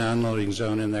loading and unloading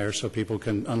zone in there so people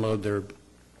can unload their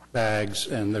bags,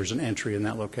 and there's an entry in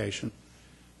that location.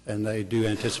 And they do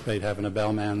anticipate having a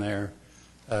bellman there.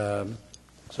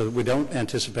 So we don't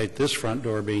anticipate this front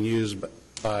door being used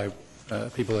by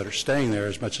people that are staying there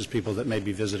as much as people that may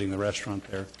be visiting the restaurant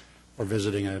there or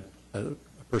visiting a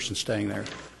person staying there.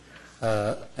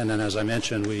 And then, as I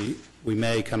mentioned, we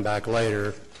may come back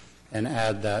later and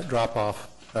add that drop-off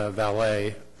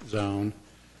valet zone,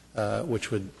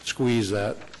 which would squeeze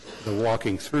the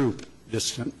walking through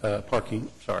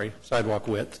sidewalk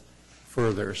width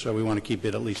further. So we want to keep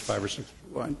it at least 5 or 6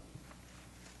 feet wide.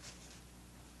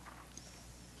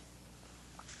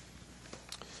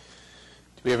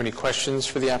 Do we have any questions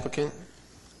for the applicant?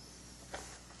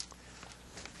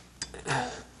 I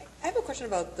have a question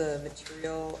about the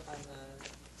material on the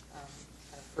kind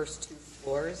of first 2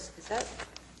 floors. Is that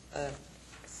a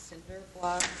cinder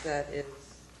block that is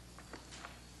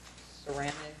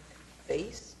ceramic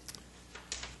based?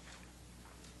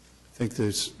 I think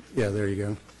there's, yeah, there you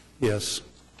go. Yes.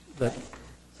 That,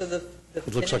 so the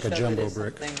it looks like a jumbo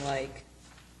brick. Something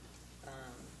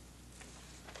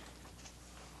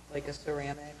like a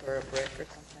ceramic or a brick or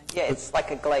something? Yeah, it's like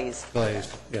a glaze.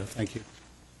 Glazed, yeah, thank you.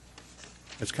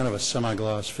 It's kind of a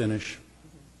semi-gloss finish.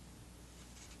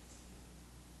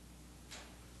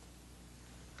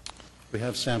 We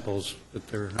have samples, but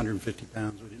they're 150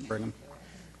 pounds. We didn't bring them.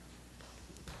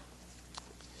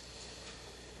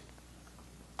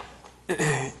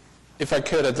 If I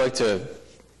could, I'd like to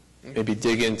maybe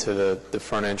dig into the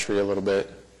front entry a little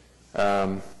bit.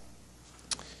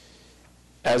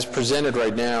 As presented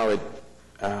right now,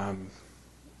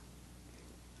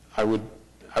 I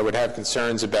would have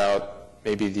concerns about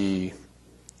maybe the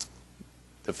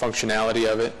functionality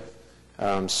of it,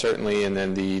 certainly, and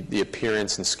then the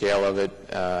appearance and scale of it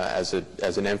as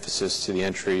an emphasis to the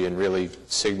entry and really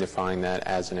signifying that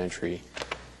as an entry.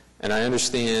 And I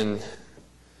understand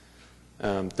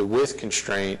the width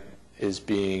constraint is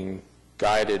being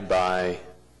guided by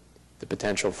the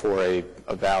potential for a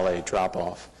valet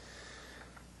drop-off.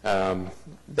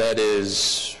 That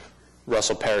is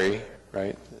Russell Perry,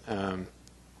 right?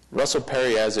 Russell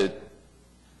Perry, as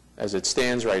it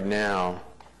stands right now,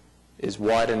 is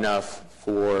wide enough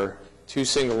for 2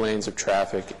 single lanes of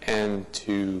traffic and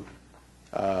 2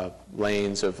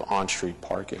 lanes of on-street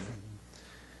parking.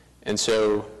 And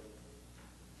so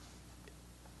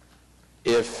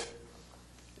if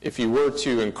you were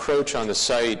to encroach on the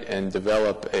site and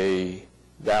develop a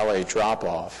valet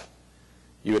drop-off,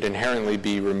 you would inherently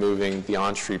be removing the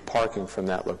on-street parking from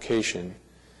that location,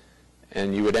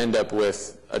 and you would end up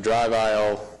with a drive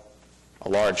aisle, a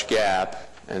large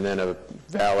gap, and then a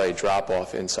valet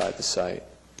drop-off inside the site.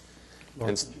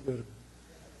 And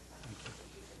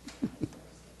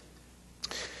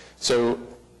so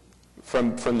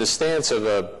from the stance of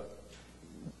a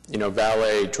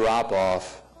valet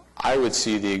drop-off, I would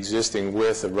see the existing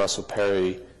width of Russell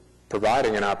Perry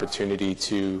providing an opportunity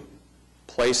to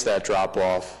place that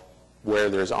drop-off where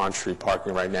there's on-street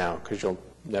parking right now, because you'll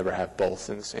never have both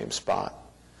in the same spot.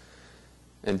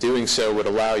 And doing so would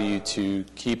allow you to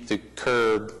keep the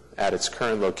curb at its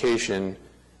current location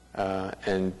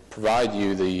and provide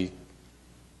you the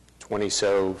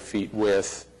 20-so feet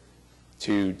width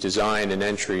to design an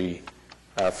entry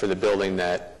for the building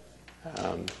that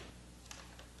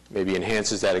maybe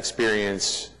enhances that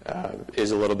experience,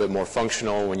 is a little bit more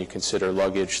functional when you consider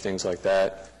luggage, things like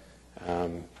that,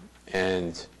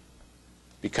 and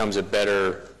becomes a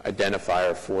better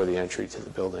identifier for the entry to the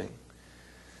building.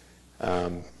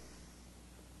 Can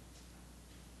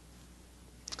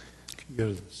you go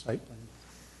to the site plan?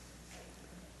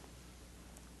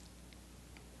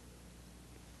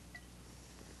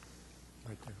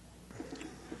 Right there.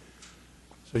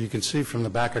 So you can see from the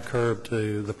back of curb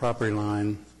to the property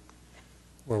line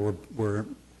where we're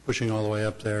pushing all the way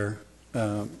up there,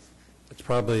 it's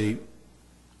probably,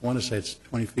 I want to say it's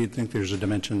 20 feet. I think there's a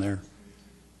dimension there.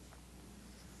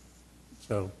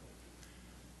 So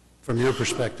from your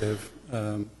perspective,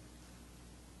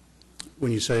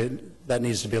 when you say that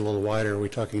needs to be a little wider, are we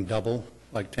talking double,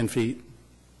 like 10 feet?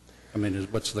 I mean,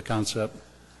 what's the concept?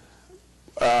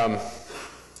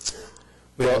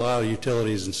 We have a lot of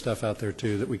utilities and stuff out there,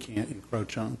 too, that we can't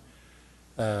encroach on.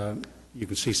 You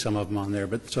can see some of them on there,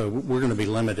 but so we're going to be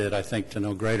limited, I think, to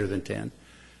no greater than 10.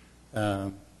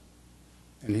 And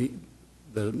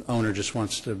the owner just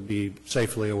wants to be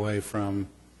safely away from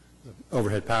the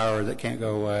overhead power that can't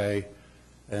go away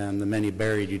and the many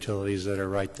buried utilities that are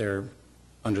right there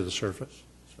under the surface.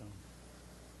 So.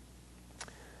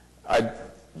 I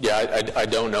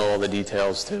don't know all the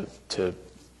details to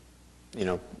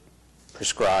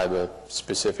prescribe a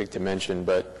specific dimension,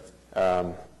 but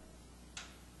I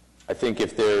think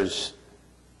if there's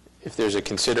a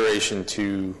consideration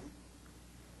to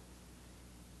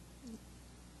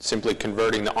simply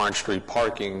converting the on-street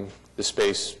parking, the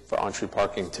space for on-street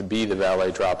parking to be the valet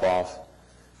drop-off,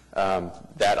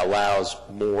 that allows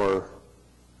more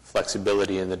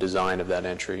flexibility in the design of that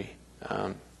entry.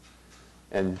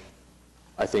 And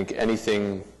I think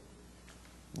anything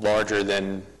larger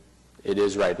than it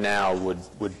is right now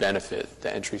would benefit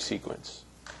the entry sequence.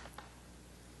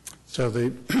 So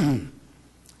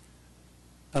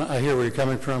I hear where you're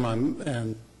coming from,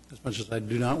 and as much as I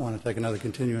do not want to take another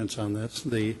continuance on this,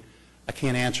 I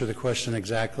can't answer the question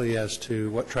exactly as to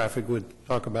what traffic would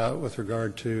talk about with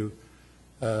regard to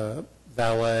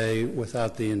valet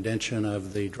without the indention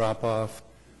of the drop-off.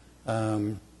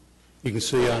 You can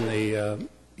see on the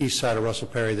east side of Russell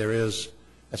Perry there is,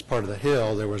 as part of the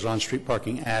hill, there was on-street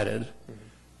parking added,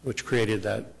 which created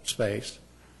that space.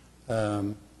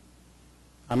 I'm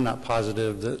not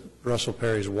positive that Russell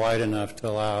Perry is wide enough to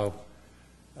allow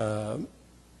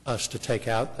us to take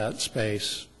out that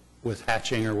space with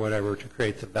hatching or whatever to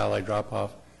create the valet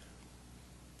drop-off.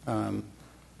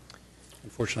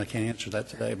 Unfortunately, I can't answer that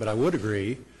today, but I would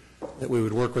agree that we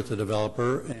would work with the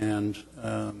developer and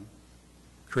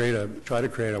try to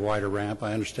create a wider ramp.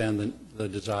 I understand the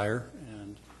desire,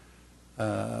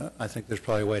 and I think there's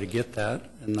probably a way to get that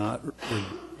and not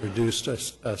reduce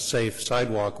a safe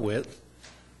sidewalk width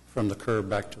from the curb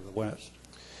back to the west.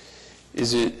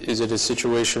 Is it a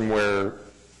situation where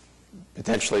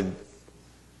potentially,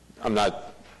 I'm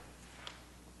not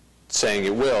saying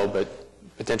it will, but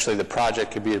potentially the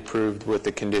project could be approved with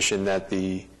the condition that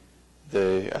the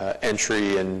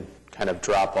entry and kind of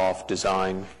drop-off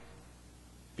design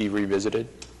be revisited?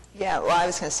 Yeah, well, I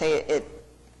was going to say it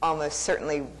almost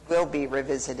certainly will be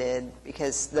revisited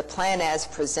because the plan as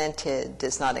presented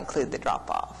does not include the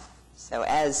drop-off. So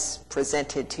as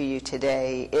presented to you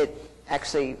today, it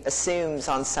actually assumes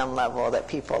on some level that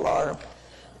people are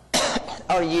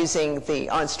using the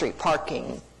on-street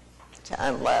parking to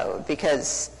unload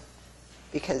because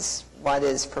what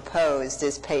is proposed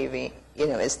is paving,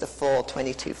 is the full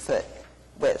 22-foot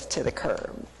width to the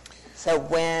curb. So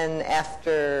when,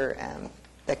 after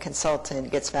the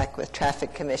consultant gets back with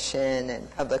Traffic Commission and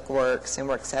Public Works and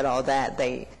works out all that,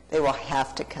 they will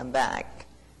have to come back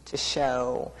to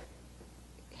show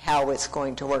how it's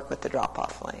going to work with the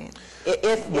drop-off lane,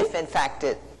 if in fact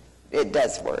it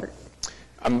does work.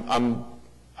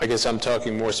 I guess I'm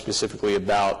talking more specifically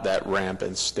about that ramp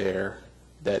and stair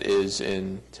that is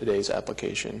in today's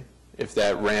application. If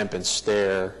that ramp and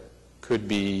stair could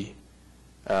be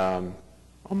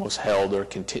almost held or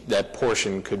that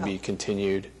portion could be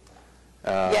continued.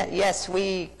 Yes,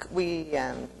 we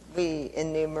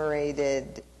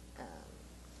enumerated.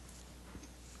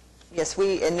 Yes,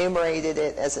 we enumerated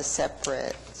it as a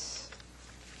separate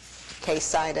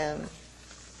case item,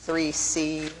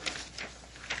 3C.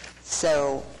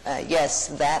 So, yes,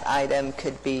 that item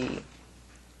could be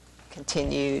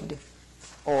continued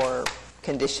or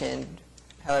conditioned,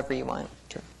 however you want.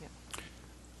 Sure. Yeah.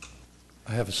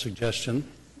 I have a suggestion.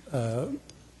 I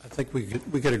think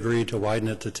we could agree to widen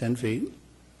it to 10 feet,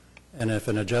 and if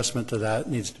an adjustment to that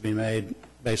needs to be made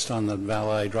based on the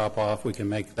valet drop-off, we can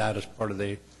make that as part of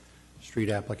the street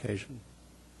application.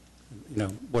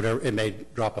 Whatever, it may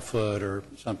drop a foot or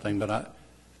something, but I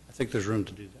think there's room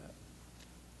to do that,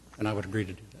 and I would agree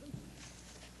to do that.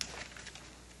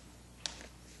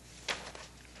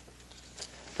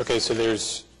 Okay, so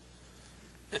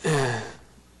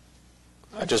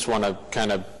I just want to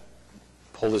kind of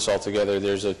pull this all together.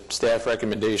 There's a staff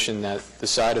recommendation that the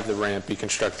side of the ramp be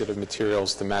constructed of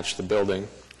materials to match the building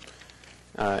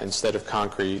instead of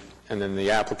concrete, and then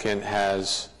the applicant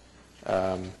has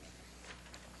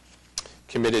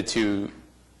committed to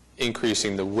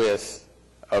increasing the width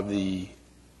of the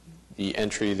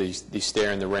entry, the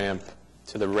stair and the ramp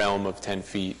to the realm of 10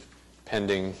 feet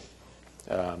pending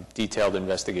detailed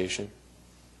investigation.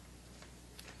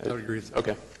 I would agree with that.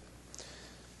 Okay.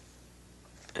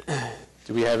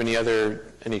 Do we have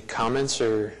any comments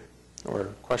or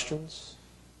questions?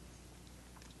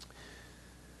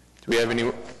 Do we have any?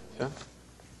 Yeah?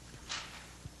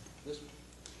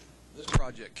 This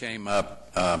project came up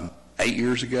 8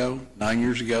 years ago, 9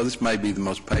 years ago. This may be the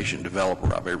most patient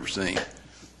developer I've ever seen.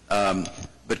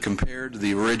 But compared to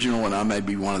the original, and I may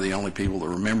be one of the only people that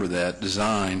remember that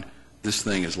design, this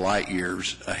thing is light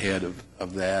years ahead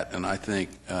of that. And I think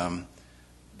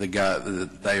they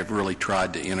have really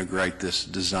tried to integrate this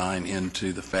design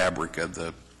into the fabric of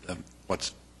the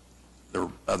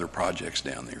other projects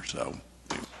down there. So.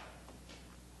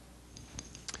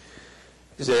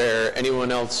 Is there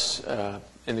anyone else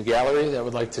in the gallery that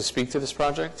would like to speak to this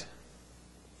project?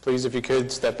 Please, if you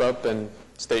could, step up and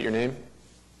state your name.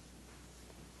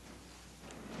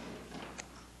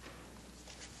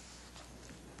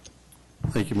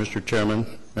 Thank you, Mr.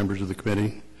 Chairman, members of the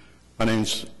committee. My name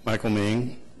is Michael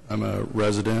Ming. I'm a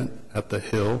resident at the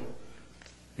Hill,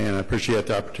 and I appreciate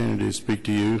the opportunity to speak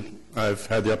to you. I've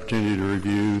had the opportunity to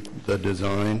review the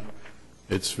design.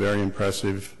 It's very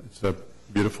impressive. It's a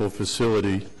beautiful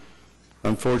facility.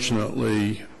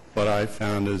 Unfortunately, what I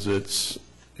found is it's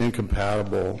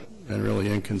incompatible and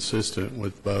really inconsistent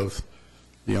with both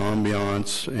the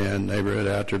ambiance and neighborhood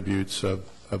attributes of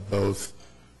both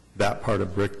that part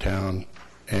of Bricktown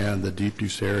and the Deep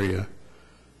Deuce area.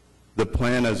 The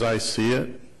plan, as I see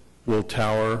it, will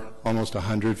tower almost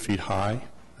 100 feet high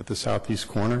at the southeast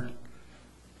corner.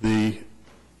 The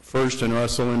First and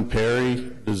Russell and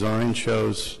Perry design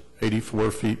shows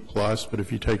 84 feet plus, but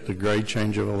if you take the grade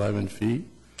change of 11 feet,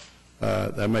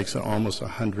 that makes it almost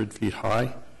 100 feet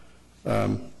high.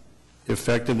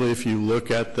 Effectively, if you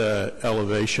look at the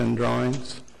elevation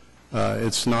drawings,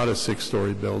 it's not a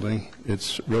 6-story building.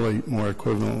 It's really more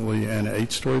equivalently an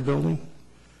 8-story building.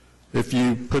 If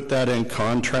you put that in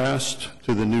contrast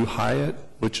to the new Hyatt,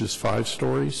 which is 5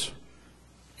 stories,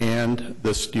 and the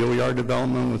Steelyard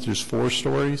development, which is 4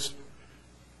 stories,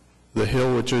 the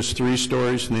Hill, which is 3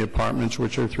 stories, and the apartments,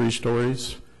 which are 3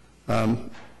 stories,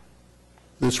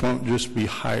 this won't just be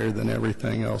higher than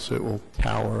everything else. It will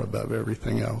tower above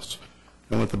everything else.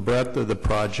 And with the breadth of the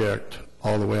project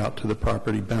all the way out to the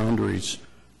property boundaries,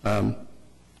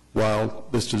 while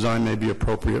this design may be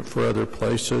appropriate for other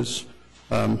places,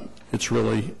 it's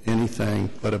really anything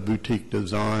but a boutique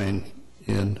design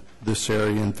in this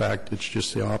area. In fact, it's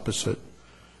just the opposite.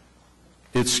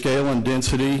 Its scale and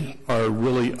density are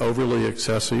really overly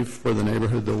excessive for the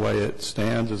neighborhood the way it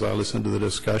stands, as I listen to the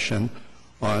discussion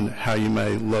on how you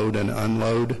may load and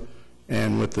unload.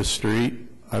 And with the street,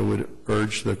 I would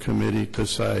urge the committee to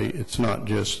say it's not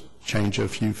just change a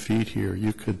few feet here.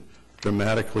 You could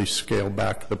dramatically scale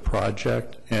back the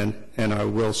project. And I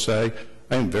will say,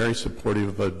 I am very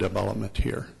supportive of development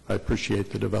here. I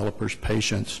appreciate the developer's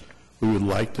patience. We would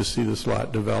like to see this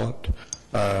lot developed,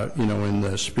 in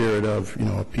the spirit of,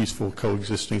 a peaceful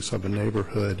coexistence of a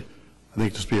neighborhood. I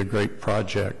think this would be a great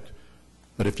project.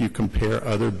 But if you compare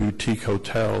other boutique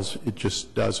hotels, it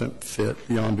just doesn't fit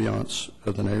the ambiance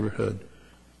of the neighborhood.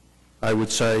 I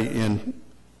would say in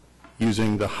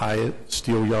using the Hyatt,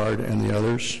 Steelyard, and the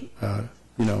others,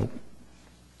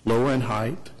 lower in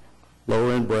height,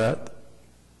 lower in breadth,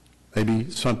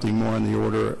 maybe something more in the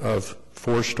order of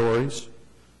 4 stories,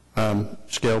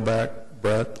 scale back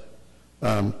breadth,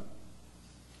 and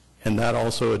that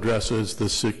also addresses the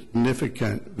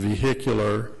significant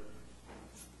vehicular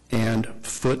and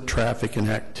foot traffic and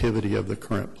activity of the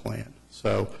current plan.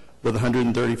 So with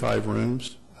 135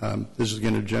 rooms, this is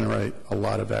going to generate a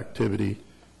lot of activity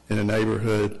in a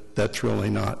neighborhood that's really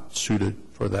not suited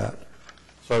for that.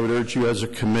 So I would urge you as a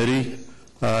committee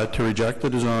to reject the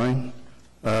design,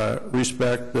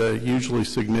 respect the hugely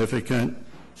significant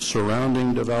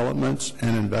surrounding developments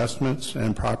and investments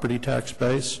and property tax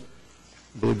base.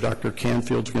 I believe Dr.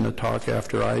 Canfield's going to talk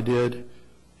after I did.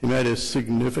 He made a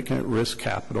significant risk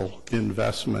capital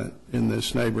investment in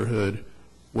this neighborhood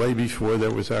way before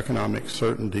there was economic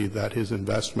certainty that his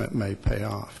investment may pay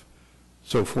off.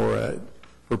 So for a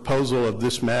proposal of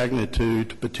this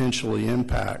magnitude to potentially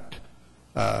impact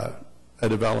a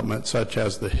development such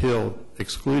as the Hill,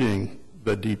 excluding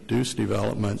the Deep Deuce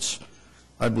developments,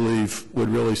 I believe would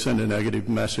really send a negative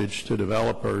message to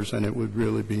developers, and it would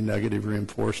really be negative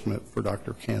reinforcement for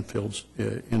Dr. Canfield's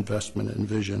investment and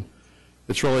vision.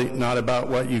 It's really not about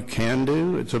what you can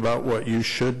do, it's about what you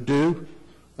should do.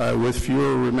 With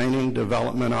fewer remaining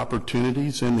development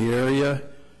opportunities in the area,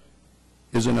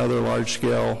 is another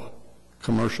large-scale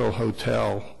commercial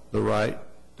hotel the right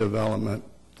development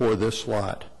for this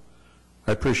lot?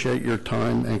 I appreciate your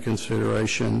time and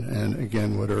consideration, and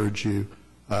again would urge you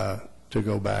to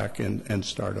go back and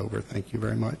start over. Thank you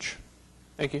very much.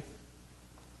 Thank you.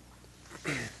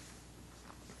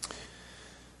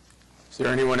 Is there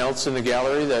anyone else in the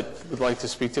gallery that would like to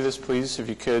speak to this? Please, if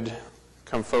you could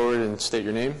come forward and state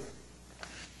your name.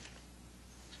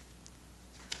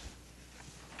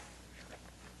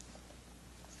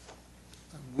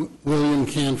 William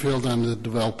Canfield, I'm the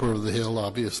developer of the Hill,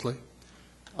 obviously.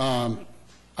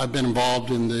 I've been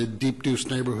involved in the Deep Deuce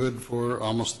neighborhood for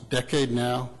almost a decade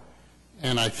now,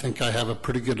 and I think I have a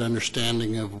pretty good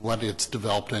understanding of what it's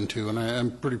developed into, and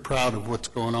I'm pretty proud of what's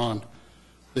going on.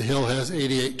 The Hill has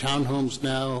 88 townhomes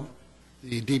now.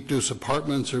 The Deep Deuce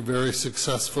apartments are very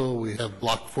successful. We have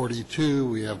Block 42,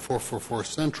 we have 444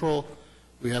 Central,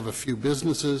 we have a few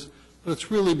businesses, but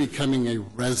it's really becoming a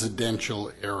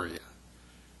residential area.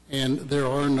 And there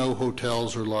are no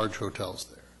hotels or large hotels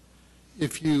there.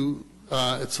 If you,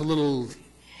 it's a little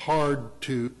hard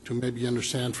to maybe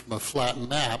understand from a flat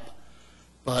map,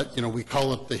 but we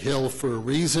call it the Hill for a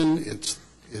reason.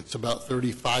 It's about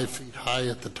 35 feet high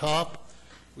at the top.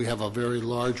 We have a very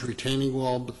large retaining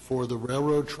wall before the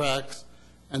railroad tracks,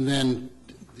 and then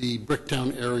the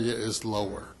Bricktown area is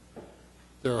lower.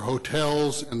 There are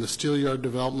hotels in the Steelyard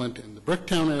development in the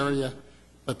Bricktown area,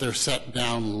 but they're set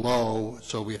down low,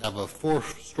 so we have a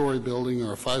 4-story building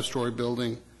or a 5-story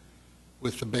building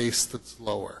with the base that's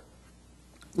lower.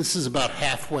 This is about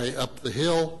halfway up the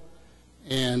hill,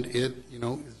 and it's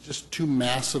just too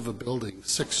massive a building.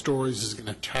 6 stories is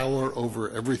going to tower over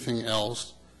everything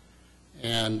else,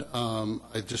 and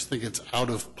I just think it's out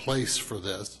of place for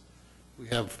this. We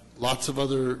have lots of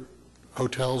other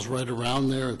hotels right around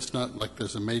there. It's not like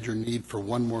there's a major need for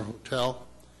one more hotel.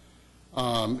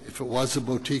 If it was a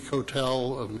boutique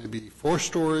hotel of maybe 4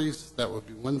 stories, that would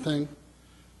be one thing.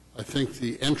 I think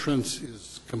the entrance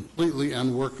is completely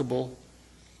unworkable.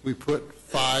 We put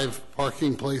 5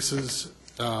 parking places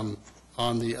on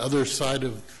the other side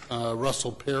of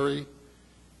Russell Perry,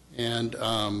 and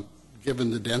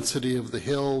given the density of the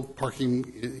hill,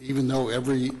 parking, even though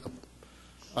every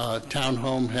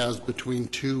townhome has between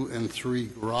 2 and 3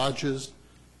 garages,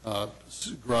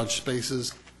 garage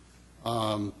spaces,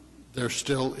 there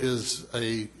still is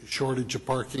a shortage of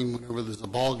parking whenever there's a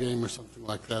ball game or something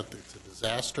like that. It's a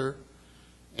disaster.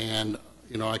 And,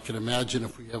 I can imagine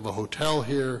if we have a hotel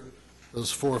here,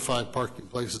 those 4 or 5 parking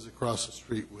places across the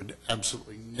street would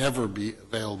absolutely never be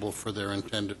available for their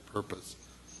intended purpose,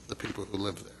 the people who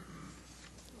live there.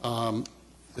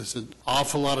 There's an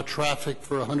awful lot of traffic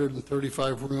for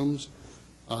 135 rooms.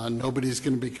 Nobody's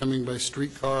going to be coming by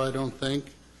streetcar, I don't think.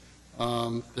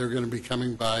 They're going to be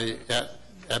coming by,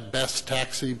 at best,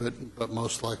 taxi, but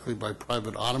most likely by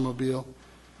private automobile.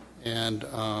 And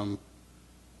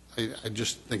I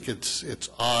just think it's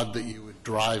odd that you would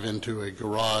drive into a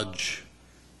garage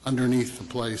underneath the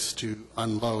place to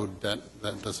unload. That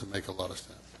doesn't make a lot of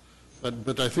sense.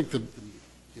 But I think that,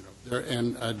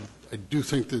 and I do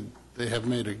think that they have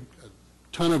made a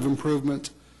ton of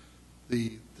improvement.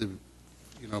 The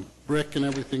brick and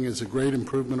everything is a great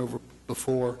improvement over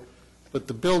before, but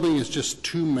the building is just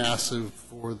too massive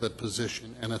for the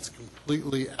position, and it's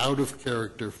completely out of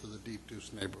character for the Deep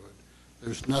Deuce neighborhood.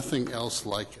 There's nothing else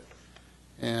like it.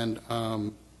 And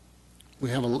we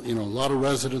have a lot of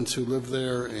residents who live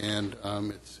there, and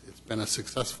it's been a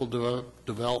successful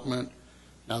development.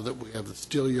 Now that we have the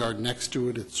Steelyard next to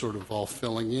it, it's sort of all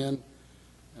filling in,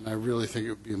 and I really think it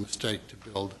would be a mistake to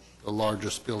build the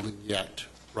largest building yet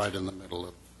right in the middle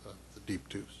of the Deep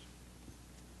Deuce.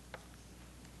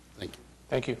 Thank you.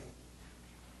 Thank you.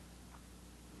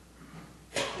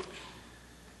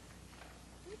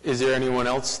 Is there anyone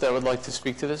else that would like to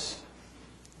speak to this?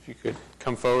 If you could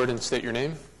come forward and state your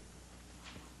name.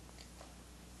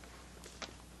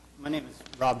 My name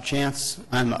is Rob Chance.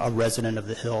 I'm a resident of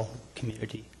the Hill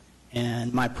community,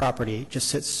 and my property just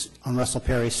sits on Russell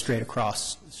Perry straight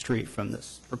across the street from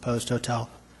this proposed hotel.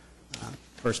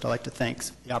 First, I'd like to thank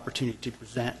the opportunity to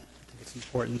present. I think it's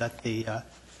important that the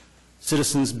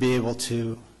citizens be able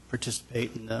to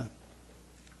participate in the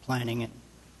planning, and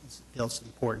it feels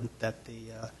important that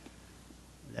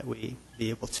that we be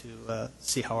able to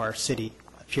see how our city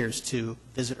appears to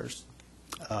visitors.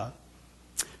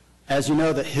 As you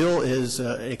know, the Hill is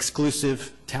an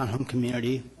exclusive townhome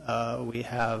community. We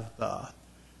have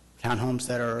townhomes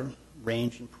that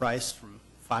range in price from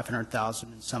 $500,000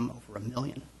 and some over $1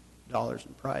 million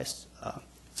in price.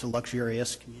 It's a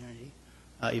luxurious community.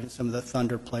 Even some of the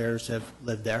Thunder players have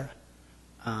lived there.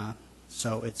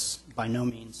 So it's by no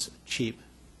means cheap.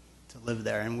 to live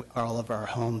there, and all of our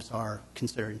homes are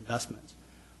considered investments.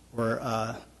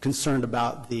 We're concerned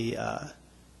about the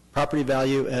property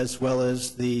value as well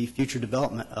as the future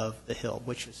development of the Hill,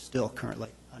 which is still currently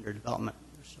under development.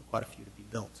 There's still quite a few to be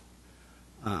built.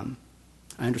 I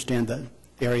understand the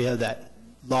area, that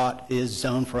lot is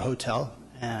zoned for a hotel,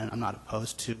 and I'm not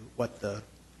opposed to what the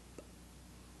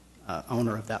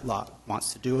owner of that lot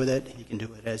wants to do with it. He can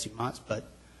do it as he wants, but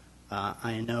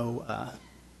I know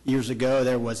years ago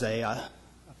there was a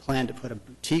plan to put a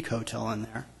boutique hotel in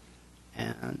there,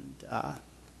 and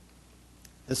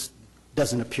this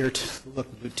doesn't appear to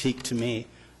look boutique to me.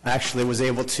 I actually was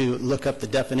able to look up the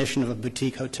definition of a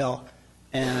boutique hotel,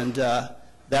 and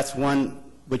that's one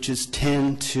which is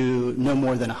 10 to no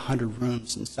more than 100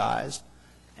 rooms in size.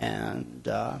 And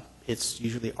it's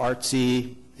usually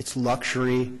artsy, it's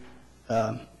luxury,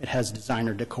 it has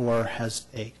designer decor, has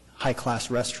a high-class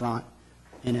restaurant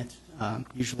in it.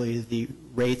 Usually the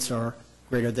rates are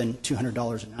greater than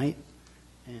 $200 a night,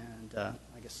 and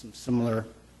I guess some similar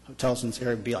hotels in this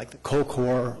area would be like the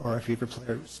Colcor, or if you've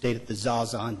ever stayed at the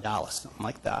Zaza in Dallas, something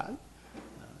like that.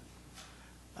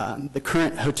 The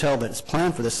current hotel that is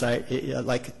planned for the site,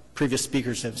 like previous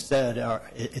speakers have said,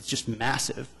 it's just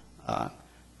massive.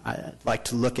 I'd like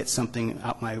to look at something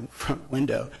out my front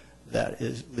window that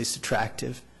is at least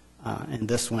attractive, and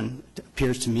this one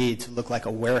appears to me to look like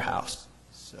a warehouse.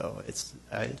 So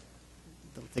I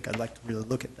don't think I'd like to really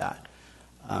look at that.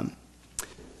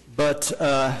 But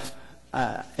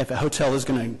if a hotel is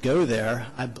going to go there,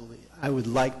 I would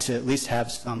like to at least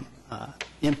have some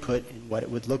input in what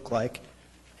it would look like,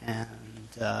 and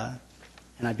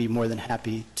I'd be more than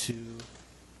happy to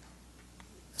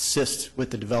assist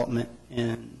with the development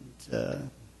and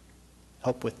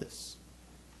help with this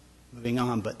moving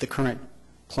on. But the current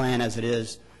plan as it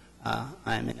is,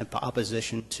 I'm in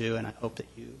opposition to, and I hope that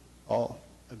you all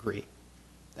agree.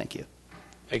 Thank you.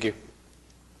 Thank you.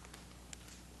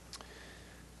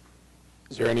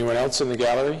 Is there anyone else in the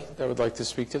gallery that would like to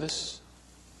speak to this?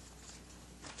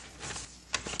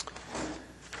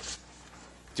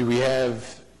 Do we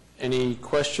have any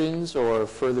questions or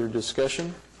further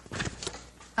discussion?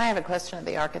 I have a question of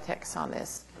the architects on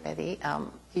this committee.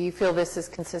 Do you feel this is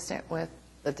consistent with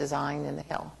the design in the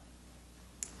Hill?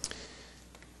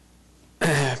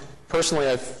 Personally,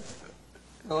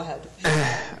 Go ahead.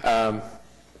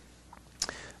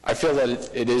 I feel that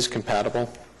it is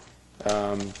compatible.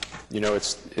 You know,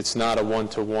 it's not a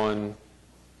one-to-one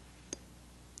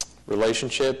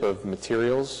relationship of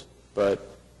materials, but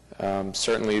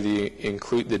certainly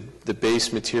the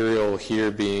base material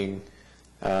here being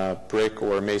brick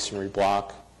or masonry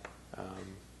block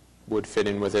would fit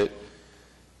in with it.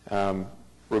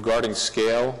 Regarding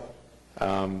scale,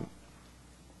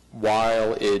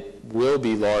 while it will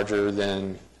be larger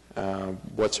than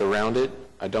what's around it,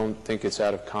 I don't think it's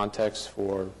out of context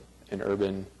for an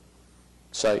urban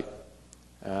site.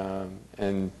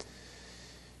 And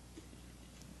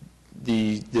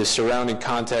the surrounding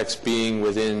context being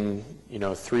within,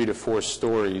 3 to 4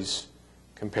 stories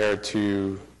compared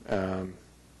to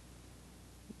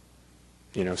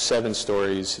 7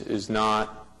 stories is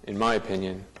not, in my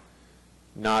opinion,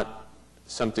 not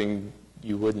something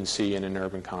you wouldn't see in an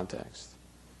urban context.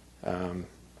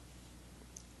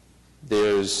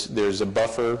 There's a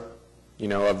buffer,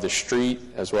 of the street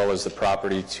as well as the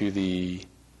property to the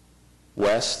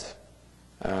west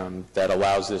that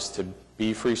allows this to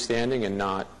be freestanding and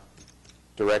not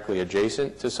directly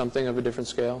adjacent to something of a different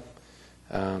scale.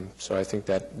 So I think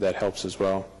that helps as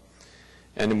well.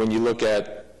 And when you look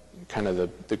at kind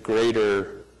of the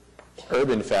greater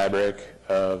urban fabric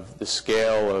of the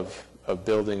scale of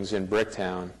buildings in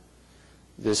Bricktown,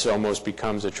 this almost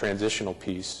becomes a transitional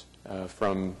piece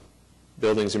from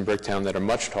buildings in Bricktown that are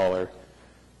much taller,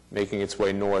 making its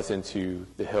way north into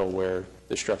the Hill where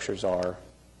the structures are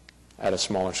at a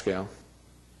smaller scale.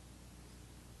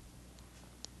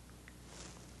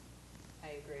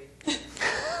 I agree.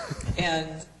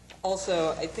 And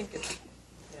also, I think it's,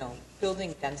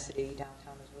 building density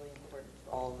downtown is really important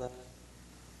for all the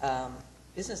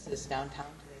businesses downtown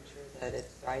to make sure that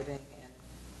it's thriving. And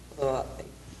although I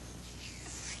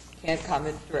can't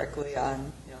comment directly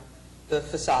on, the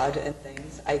facade and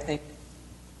things, I think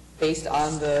based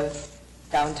on the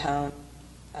downtown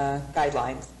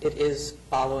guidelines, it is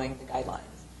following the guidelines.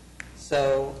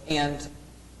 So, and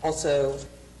also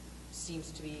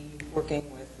seems to be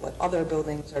working with what other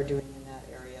buildings are doing in that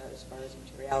area as far as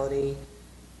materiality.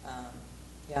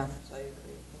 Yeah, so I agree.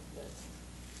 I think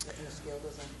that the scale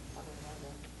doesn't bother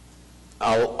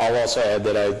me. I'll also add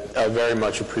that I very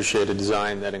much appreciate a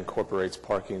design that incorporates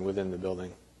parking within the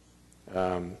building.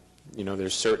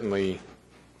 There's certainly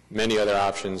many other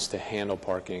options to handle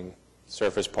parking,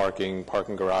 surface parking,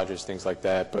 parking garages, things like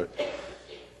that, but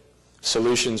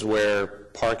solutions where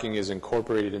parking is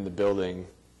incorporated in the building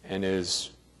and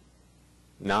is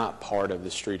not part of the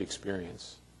street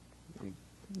experience.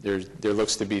 There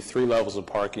looks to be 3 levels of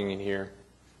parking in here.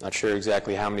 Not sure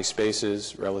exactly how many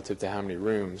spaces relative to how many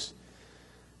rooms,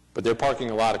 but they're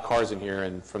parking a lot of cars in here,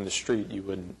 and from the street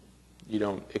you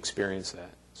don't experience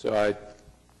that. So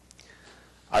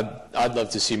I'd love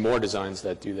to see more designs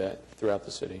that do that throughout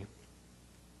the city.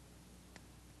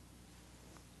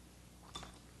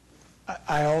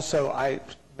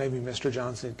 Maybe Mr.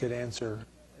 Johnson could answer.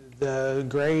 The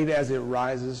grade as it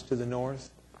rises to the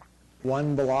north,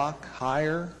 1 block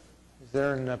higher, is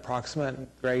there an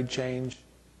approximate grade change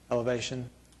elevation?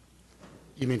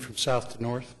 You mean from south to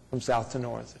north? From south to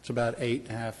north. It's about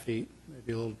 8.5 feet,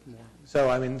 maybe a little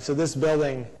more. So this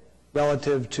building,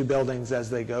 relative to buildings as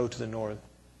they go to the north,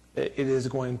 it is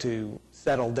going to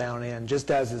settle down in,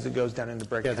 just as it goes down into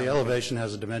Bricktown. Yeah, the elevation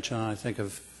has a dimension, I think,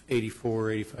 of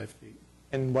 84, 85 feet.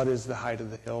 And what is the height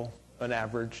of the hill, an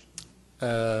average?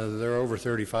 They're over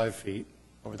 35 feet.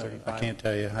 Over 35? I can't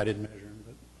tell you. I didn't measure them.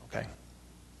 But. Okay.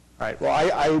 All right.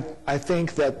 Well, I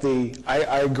think that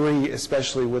I agree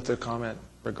especially with the comment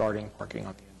regarding parking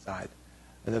on the inside.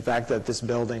 And the fact that this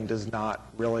building does not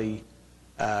really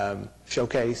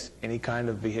showcase any kind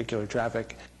of vehicular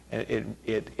traffic.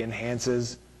 It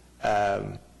enhances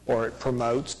or it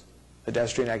promotes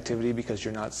pedestrian activity because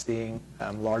you're not seeing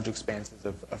large expanses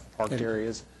of parked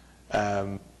areas.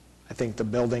 I think the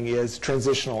building is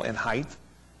transitional in height.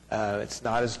 It's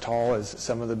not as tall as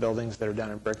some of the buildings that are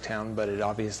down in Bricktown, but it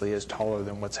obviously is taller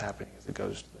than what's happening as it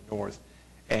goes to the north.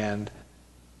 And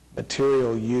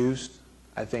material use,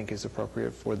 I think, is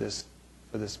appropriate for this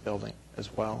building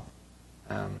as well.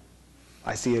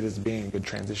 I see it as being a good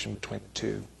transition between the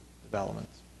two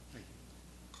developments.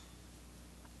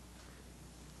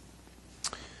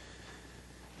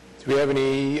 Do we have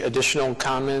any additional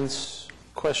comments,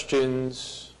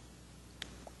 questions?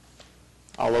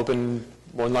 I'll open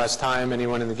one last time.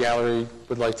 Anyone in the gallery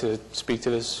would like to speak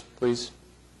to this, please?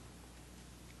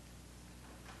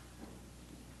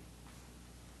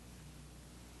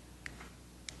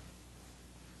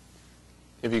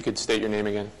 If you could state your name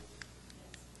again.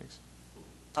 Thanks.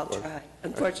 I'll try.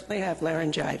 Unfortunately, I have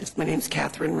laryngitis. My name's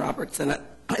Catherine Robertson.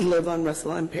 I live on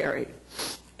Russell and Perry.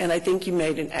 And I think you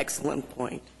made an excellent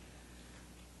point.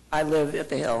 I live at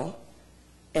the Hill.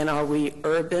 And are we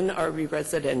urban or are we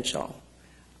residential?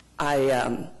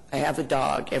 I have a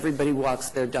dog. Everybody walks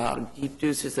their dog. Deep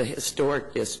Deuce is a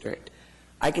historic district.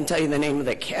 I can tell you the name of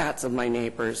the cats of my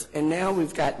neighbors. And now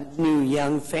we've got new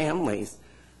young families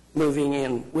moving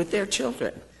in with their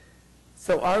children.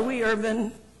 So are we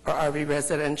urban or are we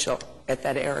residential at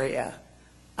that area?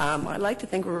 I like to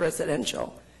think we're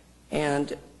residential.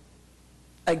 And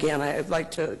again, I'd like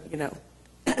to,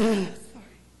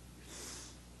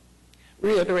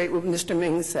 reiterate what Mr.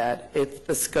 Ming said. It's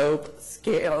the scope,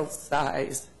 scale,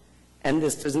 size, and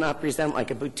this does not present like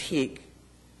a boutique.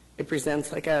 It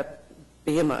presents like a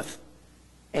behemoth.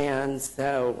 And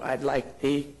so I'd like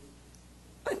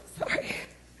I'm sorry.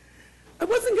 I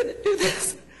wasn't going to do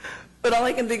this. But all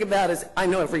I can think about is I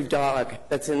know every dog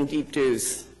that's in Deep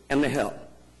Deuce and the Hill.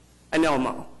 I know them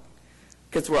all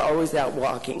because we're always out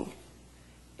walking.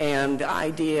 And the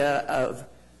idea of,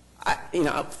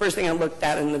 first thing I looked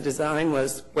at in the design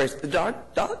was, where's the dog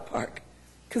park?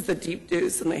 Because the Deep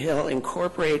Deuce and the Hill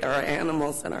incorporate our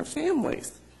animals and our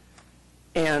families.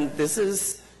 And this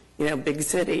is, big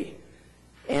city.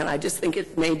 And I just think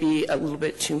it may be a little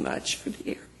bit too much for the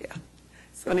area.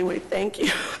 So anyway, thank you.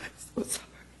 I'm so sorry.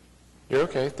 You're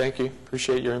okay. Thank you.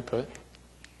 Appreciate your input.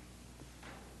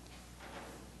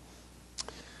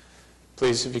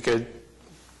 Please, if you could.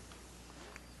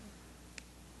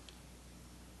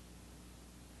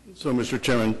 So, Mr.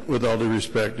 Chairman, with all due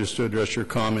respect, just to address your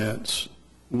comments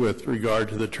with regard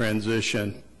to the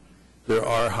transition, there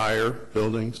are higher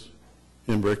buildings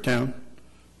in Bricktown.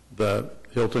 The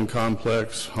Hilton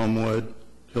Complex, Homewood,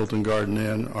 Hilton Garden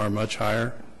Inn are much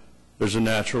higher. There's a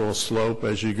natural slope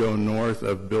as you go north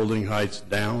of building heights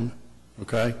down,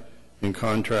 okay, in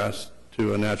contrast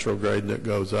to a natural grade that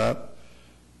goes up.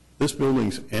 This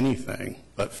building's anything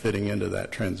but fitting into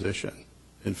that transition.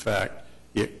 In fact,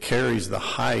 it carries the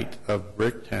height of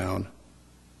Bricktown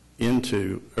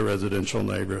into a residential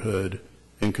neighborhood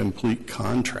in complete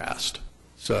contrast.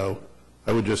 So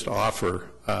I would just offer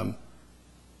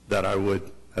that I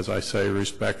would, as I say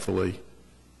respectfully,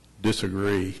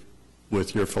 disagree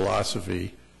with your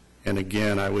philosophy. And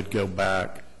again, I would go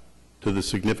back to the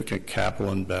significant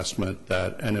capital investment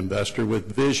that an investor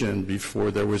with vision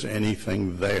before there was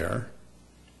anything there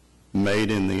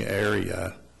made in the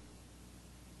area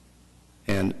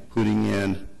and putting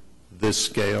in this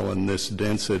scale and this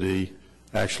density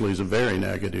actually is a very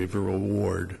negative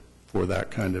reward for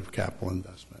that kind of capital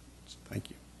investment. So thank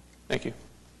you. Thank you.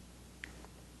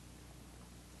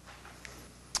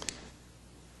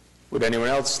 Would anyone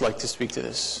else like to speak to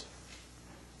this?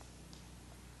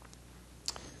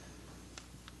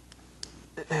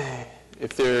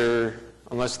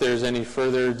 Unless there's any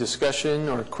further discussion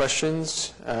or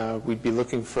questions, we'd be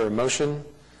looking for a motion.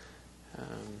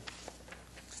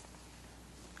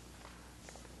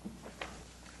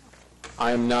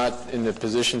 I am not in the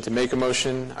position to make a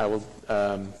motion. I will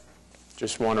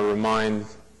just want to remind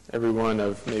everyone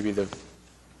of maybe the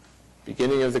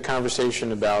beginning of the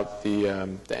conversation about the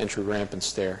entry ramp and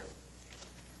stair.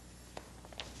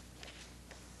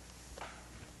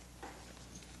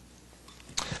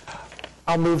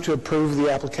 I'll move to approve the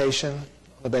application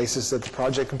on the basis that the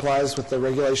project complies with the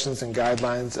regulations and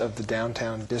guidelines of the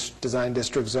Downtown Design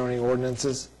District zoning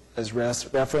ordinances as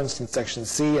referenced in Section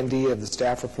C and D of the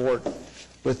staff report,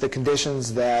 with the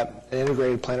conditions that an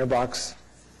integrated planter box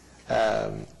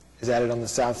is added on the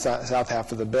south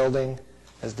half of the building,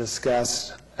 as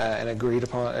discussed and agreed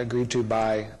to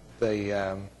by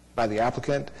the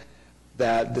applicant.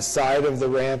 That the side of the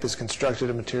ramp is constructed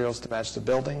of materials to match the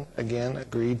building, again,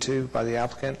 agreed to by the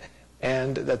applicant,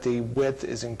 and that the width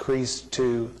is increased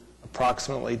to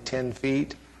approximately 10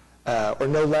 feet, or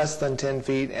no less than 10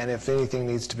 feet, and if anything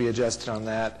needs to be adjusted on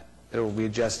that, it will be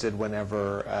adjusted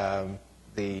whenever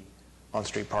the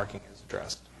on-street parking is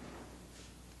addressed.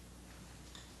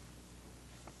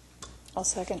 I'll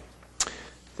second.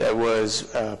 That was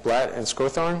Blatt and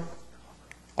Skowthorne.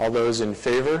 All those in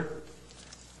favor?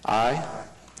 Aye.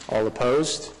 All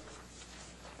opposed?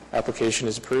 Application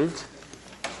is approved.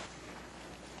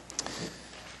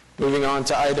 Moving on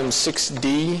to item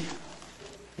 6D,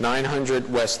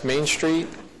 900 West Main Street.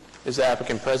 Is the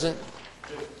applicant present?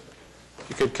 If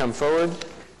you could come forward.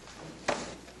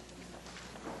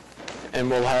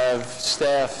 And we'll have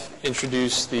staff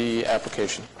introduce the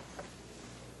application.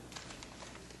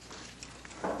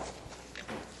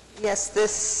 Yes,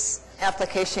 this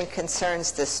application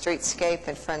concerns the streetscape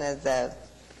in front of the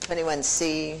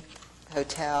 21C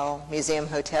Hotel, Museum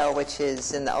Hotel, which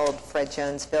is in the old Fred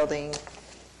Jones building.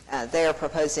 They are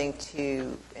proposing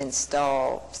to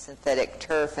install synthetic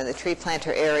turf in the tree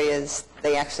planter areas.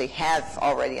 They actually have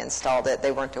already installed it.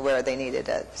 They weren't aware they needed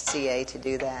a CA to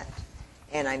do that.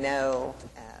 And I know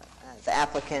the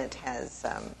applicant has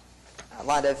a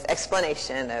lot of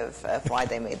explanation of why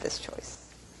they made this choice.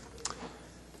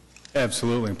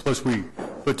 Absolutely. And plus, we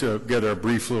put together a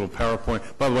brief little PowerPoint.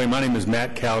 By the way, my name is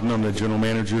Matt Cowden. I'm the general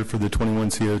manager for the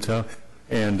 21C Hotel,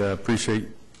 and appreciate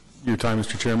your time,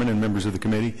 Mr. Chairman, and members of the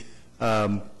committee.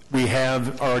 We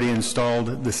have already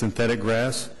installed the synthetic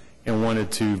grass and wanted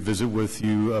to visit with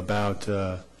you about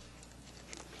our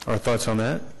thoughts on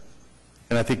that.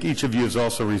 And I think each of you has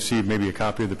also received maybe a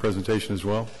copy of the presentation as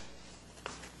well.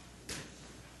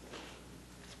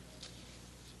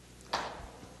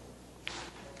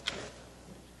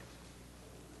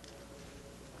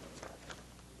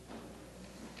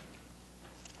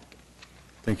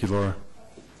 Thank you, Laura.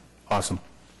 Awesome.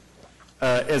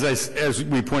 As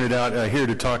we pointed out, here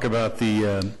to talk about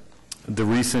the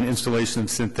recent installation of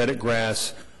synthetic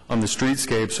grass on the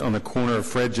streetscapes on the corner of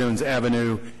Fred Jones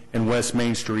Avenue and West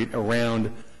Main Street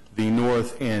around the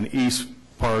north and east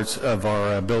parts of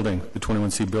our building, the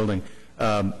 21C building.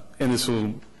 In this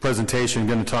little presentation, I'm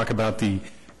going to talk about the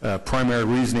primary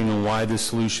reasoning on why this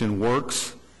solution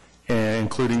works,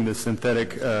 including the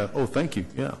synthetic, thank you,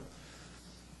 yeah.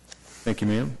 Thank you,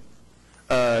 ma'am.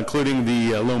 Including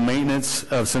the low maintenance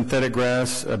of synthetic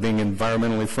grass, being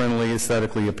environmentally friendly,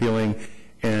 aesthetically appealing,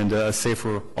 and a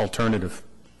safer alternative.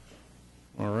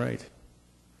 All right.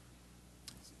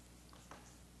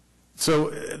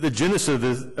 So the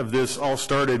genesis of this all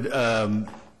started,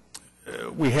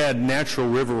 we had natural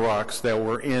river rocks that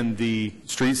were in the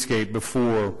streetscape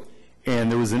before,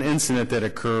 and there was an incident that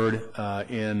occurred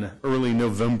in early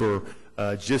November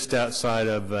just outside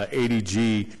of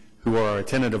ADG, who are a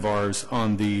tenant of ours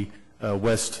on the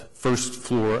west first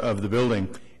floor of the building.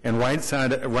 And right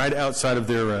outside of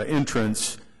their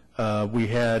entrance, we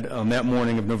had, on that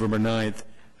morning of November 9th,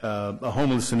 a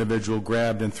homeless individual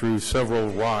grabbed and threw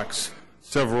several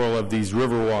of these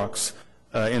river walks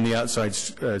in the outside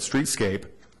streetscape,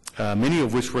 many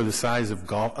of which were the size of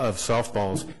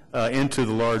softballs, into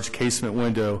the large casement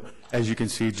window, as you can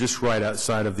see, just right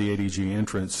outside of the ADG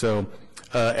entrance. So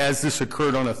as this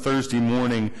occurred on a Thursday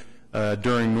morning,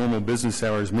 during normal business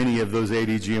hours, many of those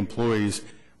ADG employees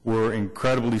were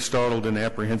incredibly startled and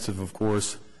apprehensive, of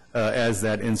course, as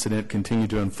that incident continued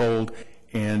to unfold.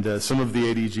 And some of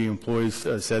the ADG employees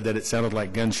said that it sounded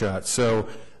like gunshots. So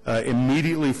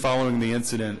immediately following the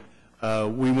incident,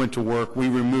 we went to work. We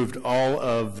removed all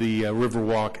of the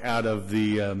Riverwalk out of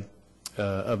the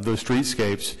of those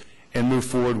streetscapes and moved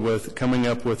forward with coming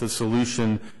up with a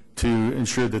solution to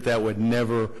ensure that that would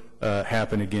never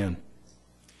happen again.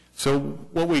 So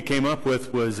what we came up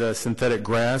with was synthetic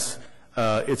grass.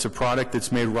 It's a product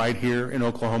that's made right here in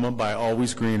Oklahoma by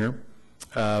Always Greener.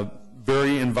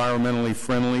 Very environmentally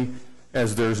friendly,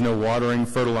 as there's no watering,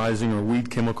 fertilizing, or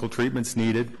weed chemical treatments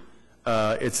needed.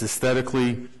 It's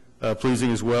aesthetically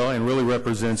pleasing as well, and really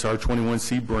represents our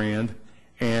 21C brand,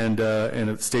 and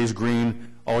it stays green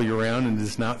all year round and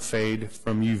does not fade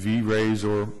from UV rays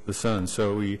or the sun.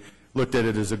 So we looked at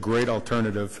it as a great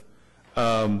alternative.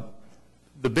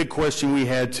 The big question we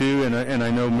had too, and I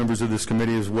know members of this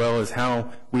committee as well, is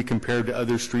how we compared to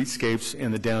other streetscapes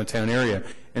in the downtown area.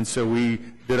 And so we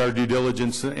did our due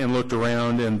diligence and looked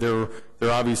around, and there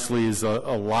obviously is a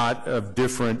lot of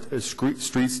different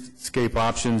streetscape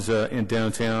options in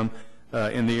downtown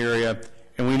in the area.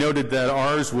 And we noted that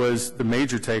ours was the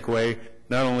major takeaway,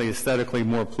 not only aesthetically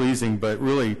more pleasing, but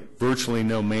really virtually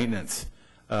no maintenance.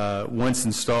 Once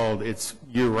installed, it's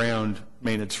year-round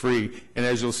maintenance-free. And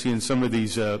as you'll see in some of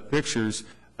these pictures,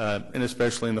 and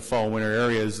especially in the fall-winter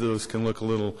areas, those can look a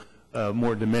little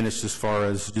more diminished as far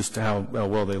as just how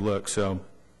well they look. So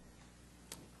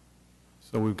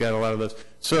we've got a lot of those.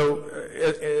 So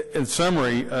in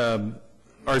summary,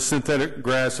 our synthetic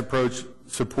grass approach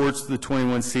supports the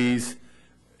 21Cs,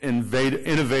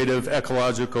 innovative,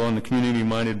 ecological, and the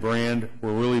community-minded brand.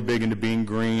 We're really big into being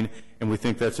green, and we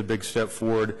think that's a big step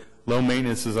forward. Low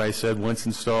maintenance, as I said, once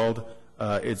installed,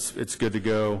 it's good to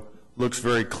go. Looks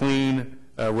very clean,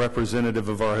 representative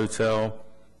of our hotel.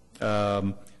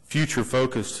 Future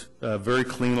focused, very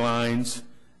clean lines,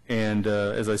 and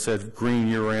as I said, green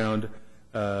year-round.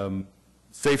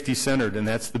 Safety centered, and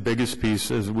that's the biggest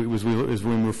piece as we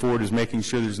move forward, is making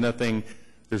sure there's no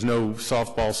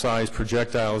softball-sized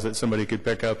projectiles that somebody could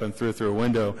pick up and throw through a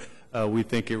window. We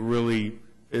think it really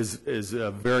is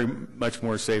very much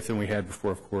more safe than we had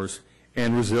before, of course,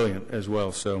 and resilient as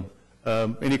well. So,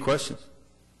 any questions?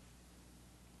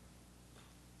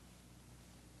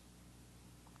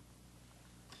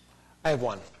 I have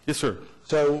one. Yes, sir.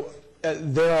 So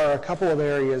there are a couple of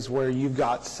areas where you've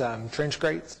got some trench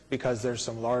grates because there's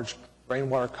some large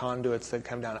rainwater conduits that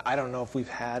come down. I don't know if we've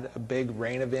had a big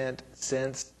rain event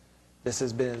since this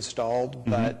has been installed,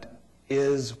 but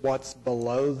is what's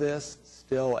below this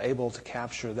still able to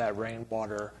capture that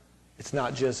rainwater? It's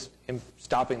not just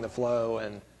stopping the flow,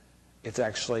 and it's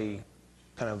actually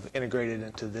kind of integrated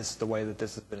into this, the way that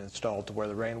this has been installed, to where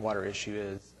the rainwater issue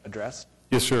is addressed?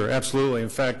 Yes, sir, absolutely. In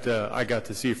fact, I got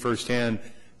to see firsthand,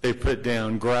 they put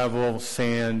down gravel,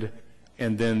 sand,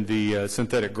 and then the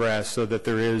synthetic grass, so that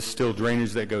there is still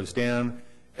drainage that goes down.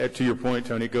 To your point,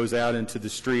 Tony, it goes out into the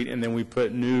street, and then we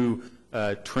put new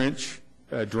trench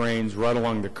drains right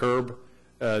along the curb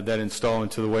that install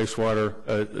into the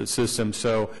wastewater system.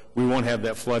 So we won't have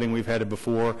that flooding. We've had it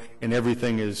before, and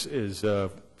everything is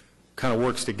kind of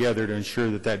works together to ensure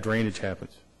that that drainage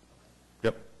happens.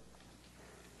 Yep.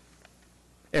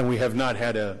 And we have not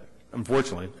had,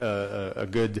 unfortunately, a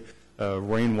good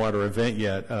rainwater event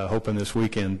yet, hoping this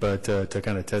weekend, but to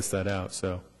kind of test that out.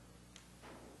 So,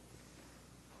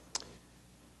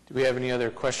 do we have any other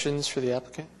questions for the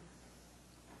applicant?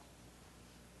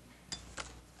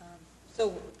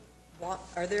 So,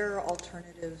 are there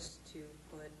alternatives to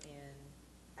put in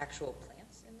actual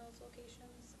plants in those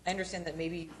locations? I understand that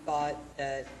maybe you thought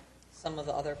that some of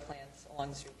the other plants along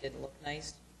the street didn't look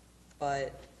nice,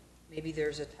 but maybe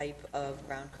there's a type of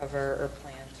ground cover or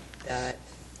plant that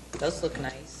does look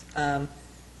nice, or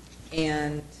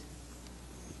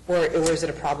is it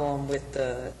a problem with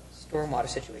the stormwater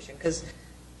situation? Because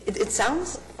it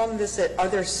sounds from this that, are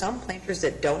there some planters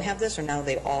that don't have this, or now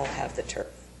they all have the turf?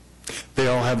 They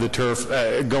all have the turf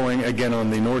going, again, on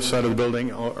the north side of the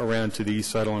building around to the east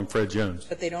side along Fred Jones.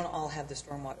 But they don't all have the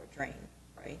stormwater drain,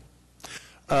 right?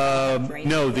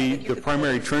 No, the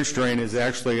primary trench drain is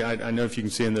actually, I don't know if you can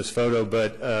see in this photo,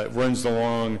 but runs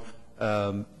along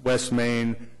West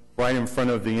Main, right in front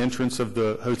of the entrance of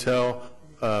the hotel,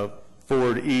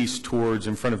 forward east towards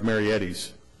in front of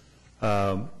Marietti's.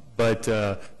 But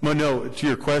no, to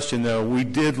your question, though, we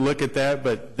did look at that,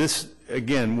 but this,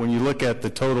 again, when you look at the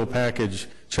total package,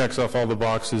 checks off all the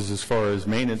boxes as far as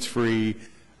maintenance-free,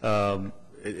 no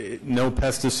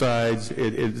pesticides,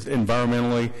 it's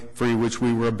environmentally free, which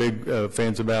we were big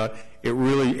fans about. It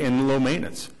really, and low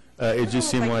maintenance. It just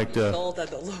seemed like sold at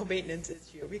the low maintenance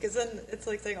issue, because then it's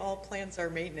like saying all plants are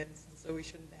maintenance, and so we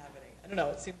shouldn't have don't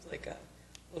know, it seems like a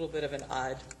little bit of an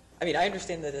odd, I mean, I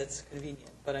understand that it's convenient,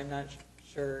 but I'm not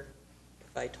sure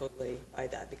if I totally buy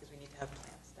that, because we need to have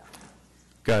plants down there.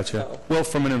 Gotcha. Well,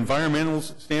 from an environmental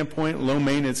standpoint, low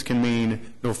maintenance can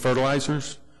mean no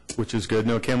fertilizers, which is good,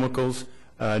 no chemicals,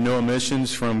 no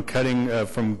emissions from cutting,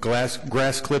 from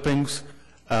grass clippings,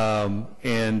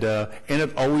 and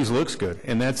it always looks good.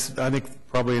 And that's, I think,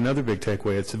 probably another big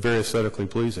takeaway. It's very aesthetically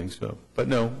pleasing. So, but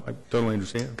no, I totally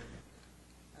understand.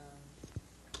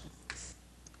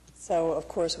 So, of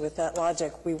course, with that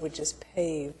logic, we would just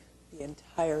pave the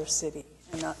entire city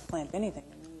and not plant anything,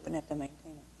 and we wouldn't have to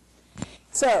maintain it.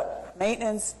 So,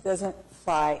 maintenance doesn't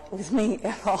fly with me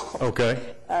at all. Okay.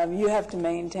 You have to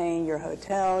maintain your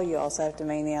hotel. You also have to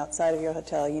maintain the outside of your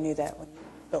hotel. You knew that when you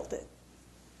built it.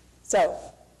 So,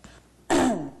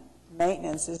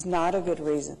 maintenance is not a good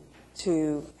reason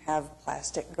to have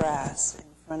plastic grass in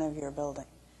front of your building.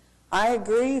 I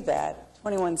agree that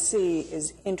 21C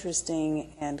is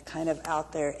interesting and kind of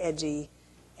out there, edgy,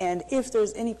 and if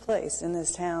there's any place in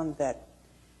this town that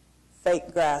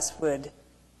fake grass would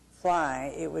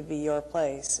fly, it would be your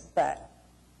place. But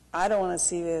I don't want to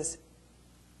see this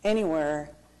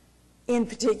anywhere. In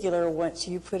particular, once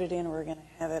you put it in, we're going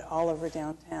to have it all over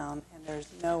downtown, and there's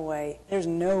no way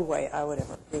I would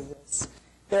ever approve this.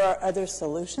 There are other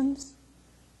solutions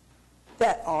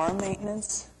that are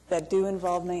maintenance, that do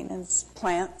involve maintenance.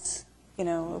 Plants, you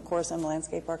know, of course, I'm a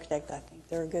landscape architect. I think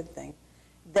they're a good thing.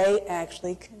 They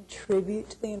actually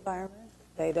contribute to the environment.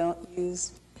 They don't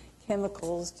use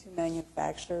chemicals to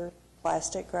manufacture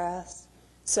plastic grass.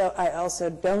 So I also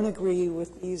don't agree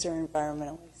with these are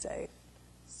environmentally safe.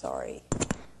 Sorry.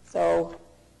 So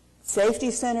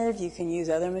safety-centered, you can use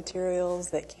other materials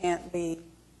that can't be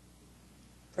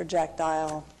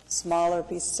projectile, smaller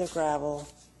pieces of gravel,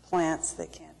 plants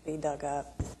that can't be dug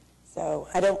up. So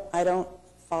I don't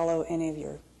follow any of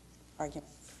your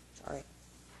arguments. Sorry.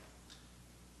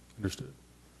 Understood.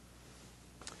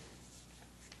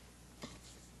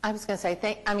 I was going to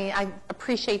say, I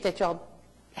appreciate that y'all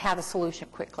had a solution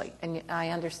quickly, and I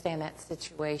understand that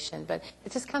situation, but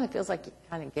it just kind of feels like you're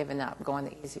kind of giving up, going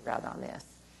the easy route on this.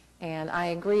 And I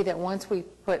agree that once we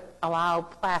allow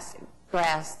plastic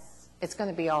grass, it's going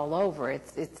to be all over.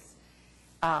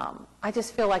 I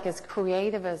just feel like as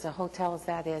creative as a hotel as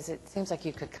that is, it seems like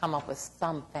you could come up with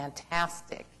some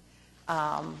fantastic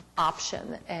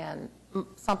option and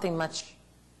something much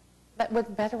that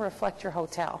would better reflect your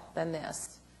hotel than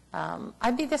this.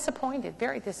 I'd be disappointed,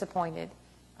 very disappointed,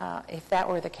 if that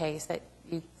were the case, that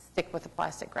you stick with the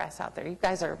plastic grass out there. You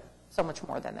guys are so much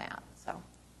more than that. So,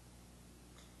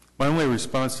 my only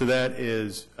response to that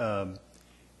is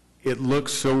it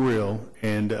looks so real,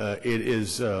 and it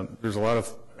is. There's a lot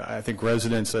of, I think,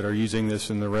 residents that are using this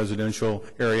in the residential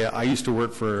area. I used to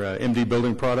work for MD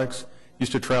Building Products.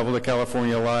 Used to travel to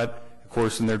California a lot. Of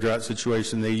course, in their drought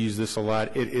situation, they use this a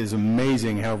lot. It is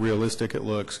amazing how realistic it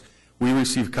looks. We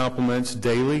receive compliments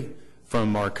daily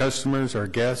from our customers, our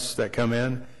guests that come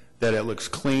in, that it looks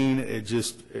clean,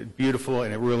 it's beautiful,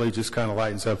 and it really just kind of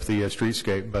lightens up the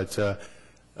streetscape. But so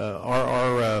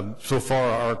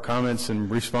far, our comments and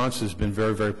response has been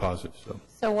very, very positive.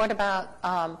 So what about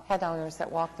pet owners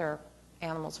that walk their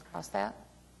animals across that?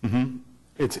 Mm-hmm.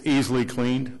 It's easily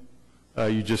cleaned.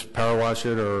 You just power wash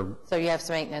it, or so you have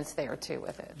some maintenance there too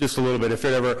with it. Just a little bit. If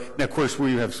it ever, now of course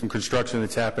we have some construction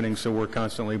that's happening, so we're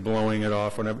constantly blowing it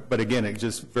off. Whenever, but again, it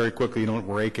just very quickly. You don't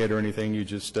rake it or anything. You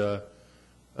just,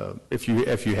 if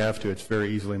you have to, it's very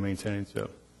easily maintained. So,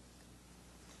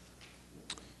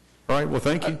 all right. Well,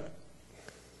 thank you.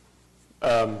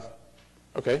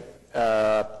 Okay.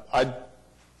 I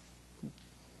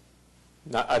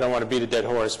don't want to beat a dead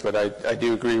horse, but I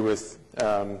do agree with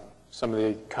some of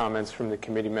the comments from the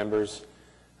committee members,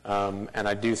 and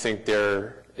I do think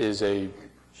there is a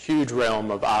huge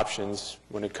realm of options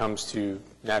when it comes to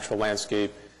natural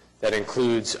landscape that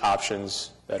includes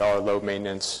options that are low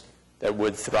maintenance, that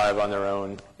would thrive on their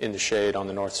own in the shade on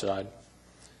the north side.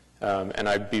 And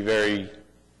I'd be very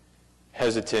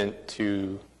hesitant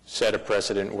to set a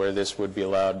precedent where this would be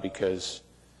allowed, because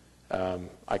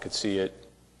I could see it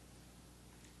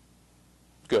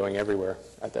going everywhere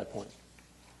at that point.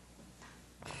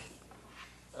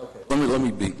 Okay. Let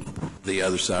me be the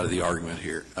other side of the argument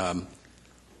here.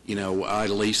 You know, I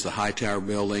lease the Hightower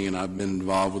building, and I've been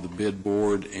involved with the bid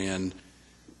board, and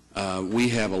we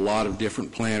have a lot of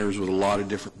different planters with a lot of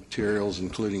different materials,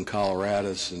 including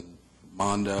Coloradus and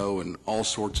Mondo and all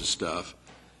sorts of stuff.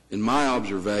 In my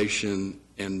observation,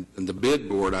 and the bid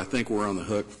board, I think we're on the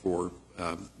hook for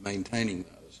maintaining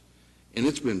those. And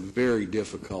it's been very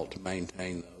difficult to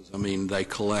maintain those. I mean, they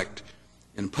collect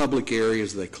in public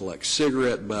areas, they collect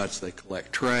cigarette butts, they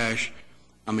collect trash.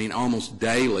 I mean, almost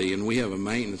daily, and we have a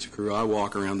maintenance crew. I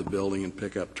walk around the building and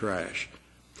pick up trash.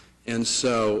 And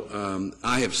so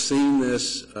I have seen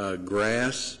this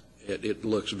grass. It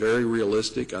looks very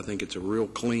realistic. I think it's a real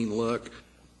clean look.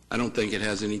 I don't think it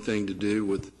has anything to do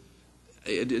with,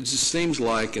 it just seems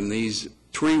like in these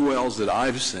tree wells that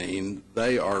I've seen,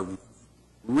 they are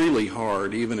really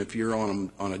hard, even if you're on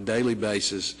them on a daily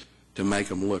basis, to make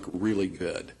them look really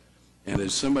good. And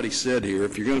as somebody said here,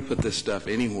 if you're going to put this stuff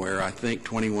anywhere, I think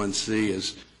 21C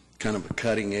is kind of a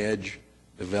cutting edge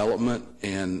development,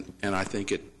 and I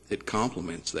think it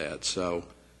complements that. So,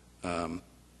 you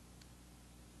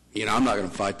know, I'm not going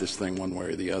to fight this thing one way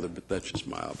or the other, but that's just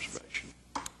my observation.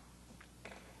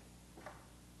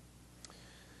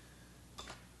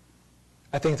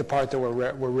 I think the part that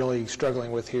we're really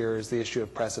struggling with here is the issue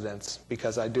of precedence,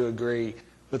 because I do agree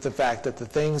with the fact that the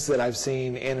things that I've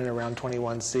seen in and around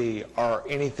 21C are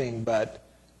anything but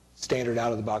standard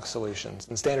out-of-the-box solutions.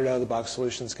 And standard out-of-the-box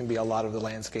solutions can be a lot of the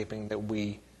landscaping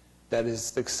that is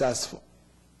successful.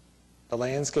 The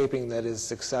landscaping that is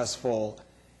successful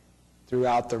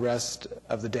throughout the rest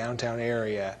of the downtown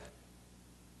area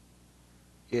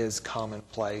is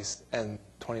commonplace, and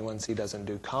 21C doesn't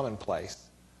do commonplace.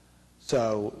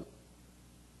 So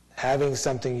having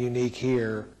something unique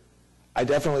here, I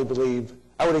definitely believe,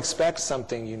 I would expect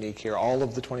something unique here. All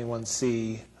of the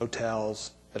 21C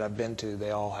hotels that I've been to,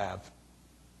 they all have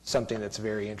something that's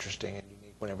very interesting and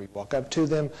unique whenever you walk up to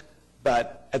them.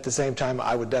 But at the same time,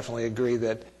 I would definitely agree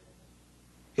that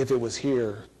if it was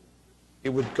here, it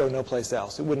would go no place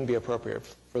else. It wouldn't be appropriate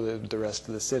for the rest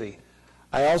of the city.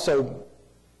 I also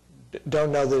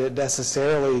don't know that it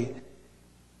necessarily,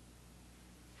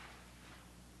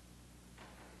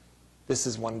 this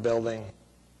is one building,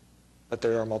 but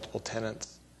there are multiple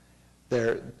tenants.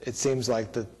 It seems like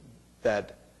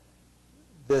that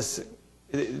this,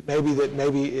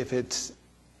 maybe if it's,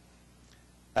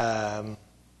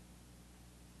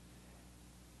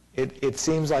 it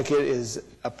seems like it is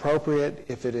appropriate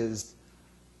if it is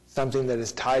something that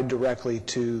is tied directly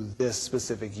to this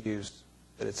specific use,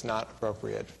 that it's not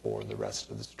appropriate for the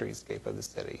rest of the streetscape of the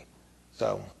city.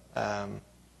 So that's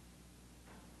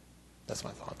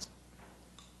my thoughts.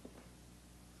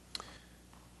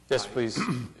 Yes, please.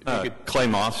 Clay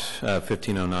Moss,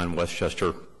 1509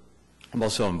 Westchester. I'm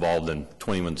also involved in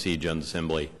 21C General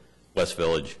Assembly, West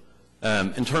Village.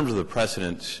 In terms of the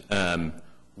precedents,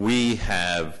 we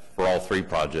have, for all three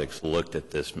projects, looked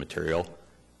at this material,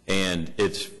 and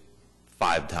it's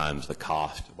 5 times the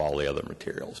cost of all the other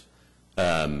materials.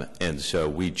 And so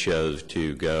we chose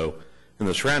to go in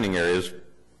the surrounding areas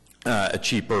a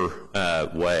cheaper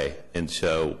way. And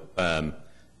so it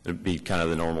would be kind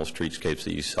of the normal streetscapes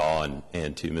that you saw,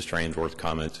 and to Mr. Ainsworth's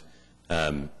comments,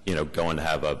 you know, going to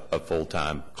have a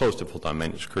full-time, close to full-time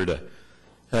maintenance crew to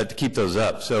keep those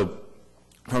up. So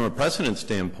from a precedent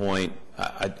standpoint,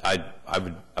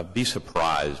 I'd be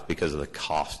surprised because of the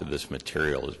cost of this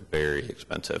material is very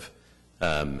expensive.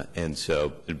 And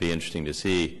so it'd be interesting to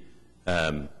see,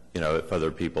 you know, if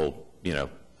other people, you know,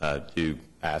 do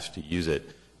ask to use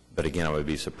it. But again, I would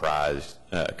be surprised.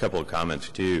 A couple of comments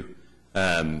too.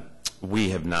 We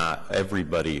have not,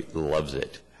 everybody loves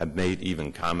it, have made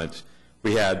even comments.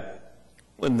 We had,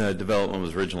 when the development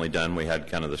was originally done, we had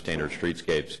kind of the standard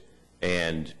streetscapes,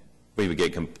 and we would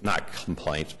get, not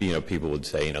complaints, but, you know, people would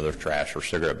say, you know, there's trash or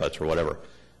cigarette butts or whatever.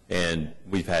 And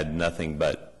we've had nothing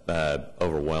but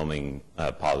overwhelming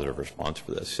positive response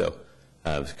for this. So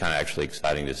it's kind of actually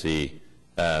exciting to see.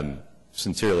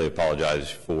 Sincerely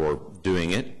apologize for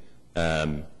doing it.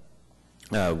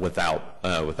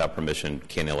 Without permission,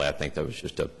 candidly, I think that was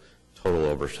just a total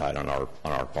oversight on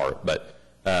our part. But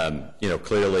you know,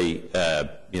 clearly,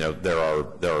 you know, there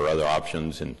are other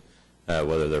options, and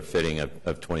whether they're fitting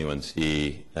of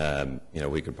 21C, you know,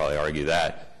 we could probably argue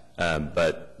that.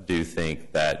 But do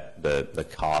think that the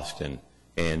cost and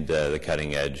the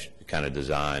cutting edge kind of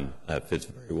design fits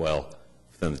very well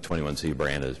within the 21C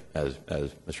brand, as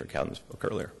Mr. Cowden spoke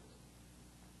earlier.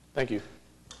 Thank you.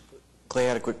 Clay, I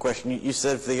had a quick question. You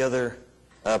said for the other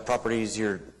properties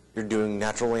you're doing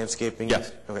natural landscaping?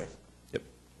 Yes. Okay.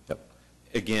 Yep.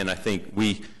 Again, I think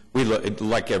we look,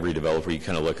 like every developer, you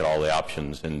kind of look at all the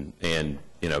options, and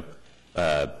you know,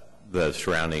 the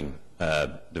surrounding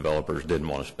developers didn't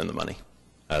want to spend the money,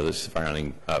 the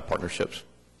surrounding partnerships.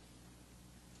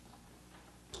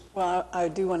 Well, I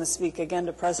do want to speak again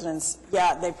to precedents.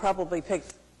 Yeah, they probably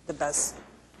picked the best.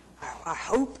 I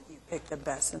hope you picked the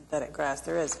best synthetic grass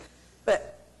there is.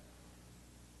 But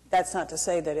that's not to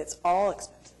say that it's all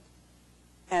expensive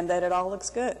and that it all looks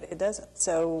good. It doesn't.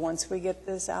 So once we get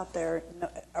this out there,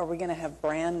 are we going to have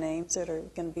brand names that are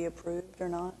going to be approved or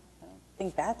not? I don't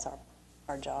think that's our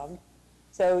our job.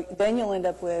 So then you'll end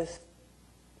up with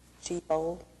cheap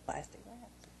old plastic grass.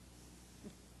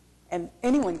 And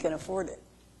anyone can afford it.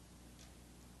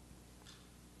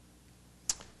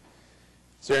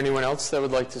 Is there anyone else that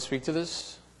would like to speak to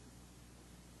this?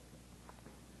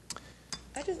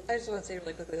 I just want to say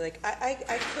really quickly, like,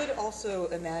 I could also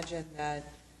imagine that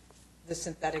the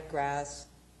synthetic grass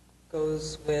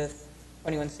goes with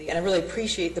 21C, and I really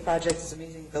appreciate the project. It's an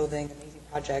amazing building, amazing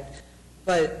project,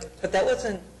 but that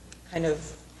wasn't kind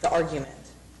of the argument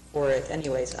for it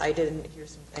anyways. I didn't hear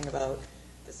something about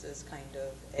this is kind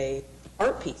of a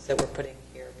art piece that we're putting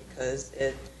here because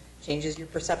it changes your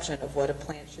perception of what a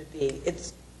plant should be.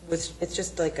 It's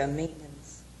just like a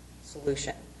maintenance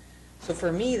solution. So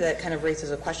for me, that kind of raises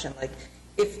a question, like,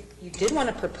 if you did want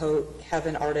to have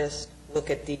an artist look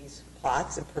at these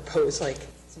plots and propose like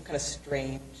some kind of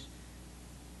strange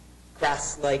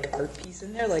grass-like art piece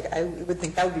in there, like, I would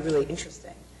think that would be really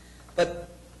interesting. But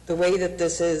the way that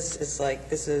this is like,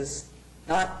 this is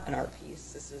not an art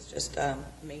piece. This is just a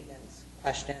maintenance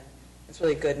question. It's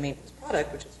really a good maintenance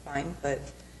product, which is fine, but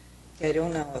yeah, I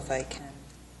don't know if I can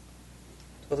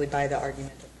totally buy the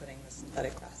argument of putting the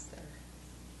synthetic grass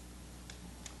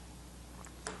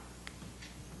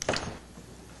there.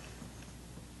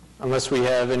 Unless we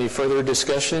have any further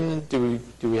discussion, do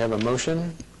we have a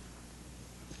motion?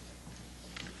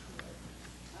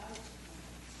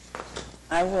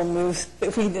 I will move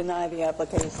that we deny the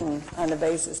application on the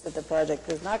basis that the project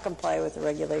does not comply with the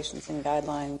regulations and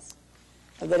guidelines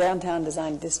of the Downtown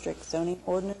Design District zoning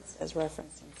ordinance as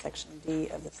referenced in Section D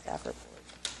of the staff report.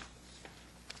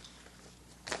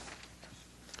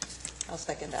 I'll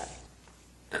second that.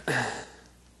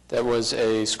 That was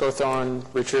a Skowthorne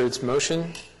Richards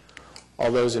motion.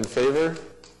 All those in favor?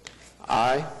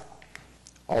 Aye.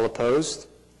 All opposed?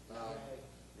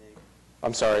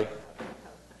 I'm sorry.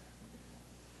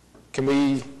 Can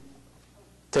we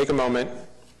take a moment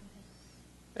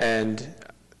and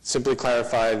simply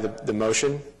clarify the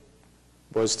motion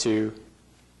was to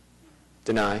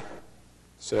deny?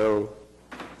 So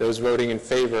those voting in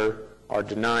favor are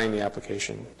denying the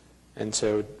application. And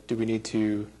so do we need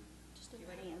to?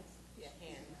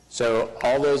 So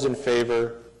all those in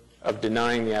favor of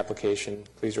denying the application,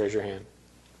 please raise your hand.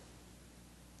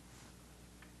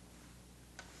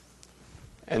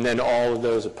 And then all of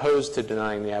those opposed to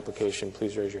denying the application,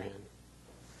 please raise your hand.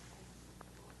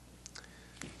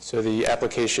 So the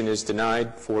application is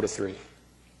denied 4-3.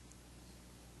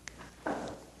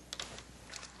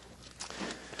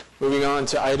 Moving on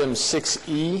to item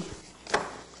 6E,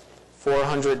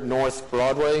 400 North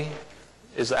Broadway.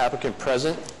 Is the applicant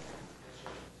present?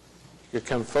 You could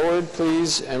come forward,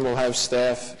 please, and we'll have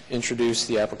staff introduce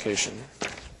the application.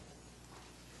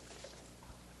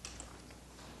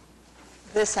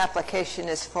 This application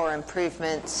is for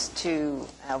improvements to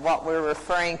what we're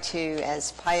referring to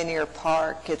as Pioneer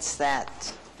Park. It's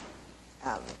that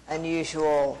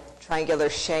unusual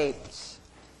triangular-shaped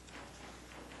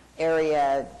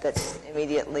area that's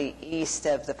immediately east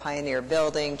of the Pioneer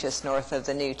Building, just north of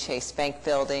the new Chase Bank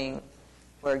Building,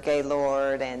 where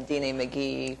Gaylord and Dean A.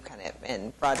 McGee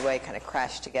and Broadway kind of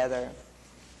crashed together.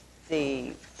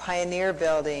 The Pioneer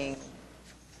Building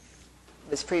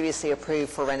was previously approved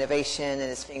for renovation and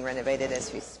is being renovated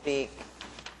as we speak.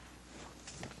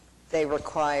 They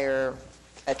require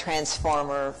a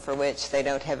transformer for which they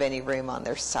don't have any room on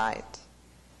their site.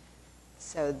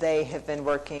 So they have been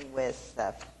working with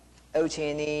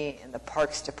OG&E and the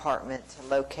Parks Department to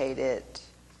locate it,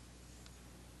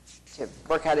 to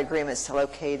work out agreements to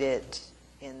locate it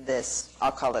in this,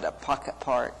 I'll call it a pocket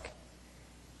park.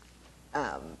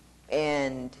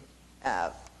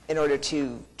 In order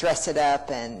to dress it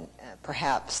up and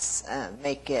perhaps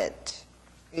make it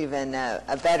even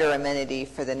a better amenity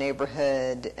for the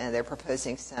neighborhood. They're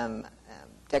proposing some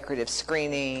decorative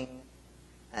screening,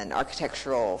 an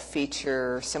architectural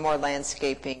feature, some more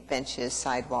landscaping, benches,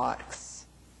 sidewalks.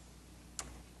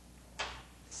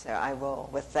 So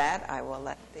with that, I will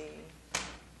let the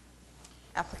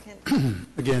applicant.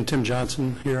 Again, Tim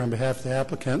Johnson here on behalf of the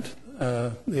applicant,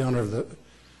 the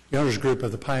owner's group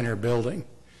of the Pioneer Building.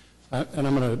 And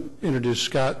I'm going to introduce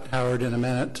Scott Howard in a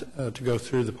minute to go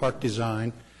through the park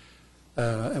design,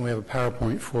 and we have a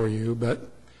PowerPoint for you, but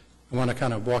I want to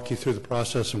kind of walk you through the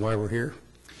process and why we're here.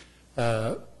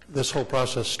 This whole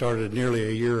process started nearly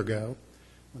a year ago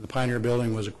when the Pioneer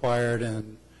Building was acquired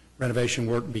and renovation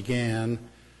work began.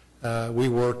 We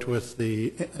worked with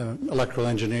the electrical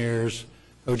engineers,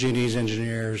 OG&E's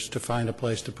engineers, to find a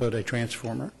place to put a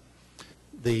transformer.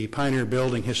 The Pioneer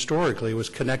Building historically was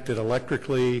connected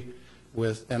electrically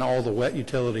and all the wet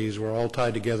utilities were all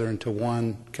tied together into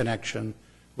one connection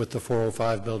with the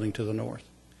 405 building to the north.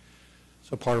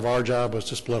 So part of our job was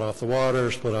to split off the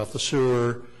water, split off the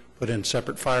sewer, put in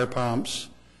separate fire pumps,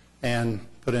 and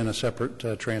put in a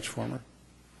separate transformer.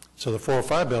 So the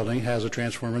 405 building has a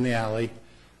transformer in the alley,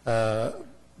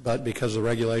 but because of the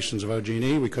regulations of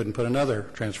OG&E, we couldn't put another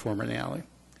transformer in the alley.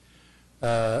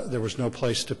 There was no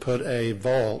place to put a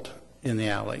vault in the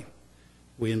alley.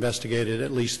 We investigated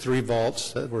at least 3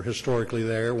 vaults that were historically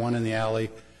there, one in the alley,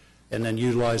 and then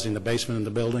utilizing the basement of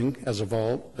the building as a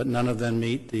vault, but none of them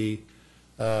meet the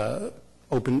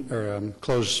open or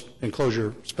closed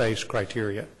enclosure space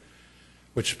criteria,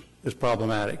 which is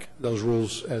problematic. Those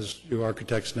rules, as you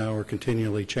architects know, are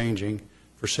continually changing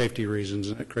for safety reasons,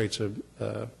 and it creates a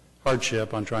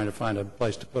hardship on trying to find a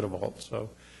place to put a vault. So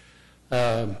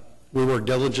we worked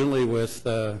diligently with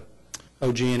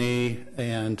OG&E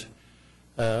and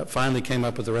finally came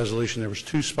up with a resolution. There was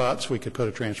 2 spots we could put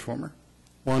a transformer.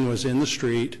 One was in the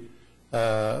street,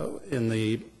 in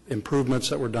the improvements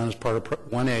that were done as part of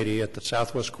 180 at the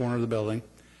southwest corner of the building.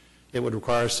 It would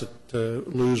require us to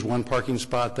lose 1 parking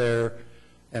spot there,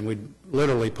 and we'd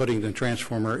literally putting the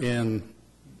transformer in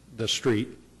the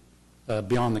street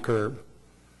beyond the curb.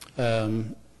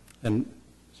 And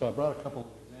so I brought a couple of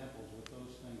examples of what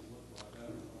those things look like. I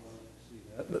don't know if you see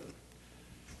that, but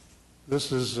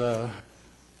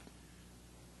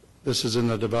this is in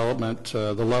the development,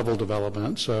 the level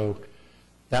development. So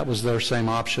that was their same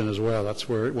option as well. That's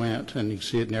where it went, and you can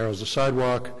see it narrows the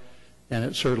sidewalk, and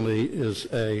it certainly is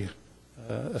a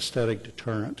aesthetic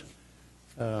deterrent.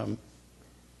 And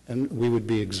we would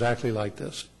be exactly like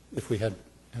this if we have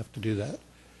to do that.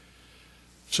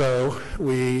 So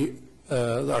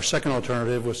our second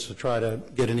alternative was to try to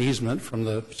get an easement from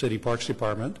the City Parks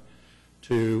Department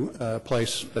to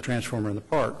place the transformer in the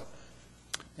park.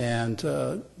 And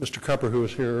Mr. Cupper, who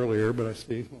was here earlier, but I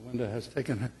see Melinda has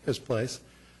taken his place,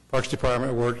 Parks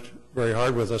Department worked very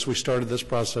hard with us. We started this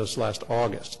process last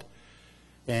August.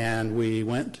 And we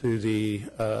went to the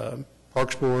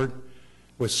Parks Board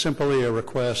with simply a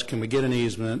request, can we get an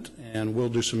easement, and we'll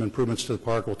do some improvements to the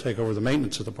park, we'll take over the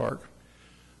maintenance of the park.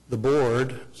 The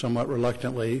board, somewhat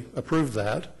reluctantly, approved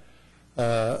that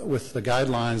with the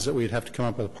guidelines that we'd have to come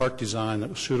up with a park design that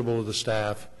was suitable to the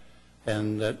staff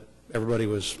and that everybody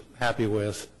was happy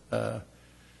with. And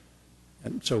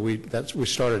so we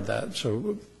started that.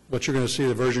 So what you're going to see,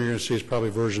 the version you're going to see is probably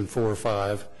version 4 or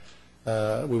 5.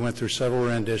 We went through several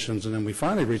renditions, and then we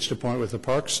finally reached a point with the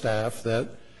park staff that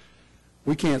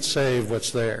we can't save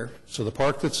what's there. So the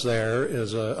park that's there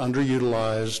is an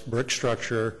underutilized brick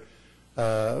structure.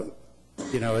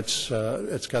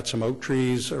 It's got some oak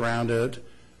trees around it,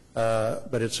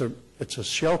 but it's a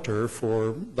shelter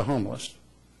for the homeless.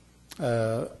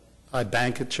 I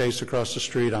bank at Chase across the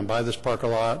street. I'm by this park a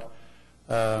lot.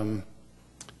 I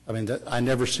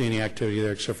never see any activity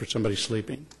there except for somebody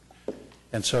sleeping.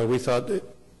 And so we thought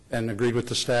and agreed with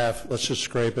the staff, let's just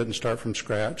scrape it and start from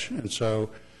scratch. And so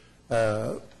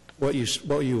what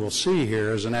you will see here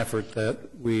is an effort that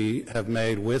we have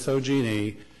made with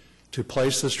OG&E to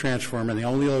place this transformer in the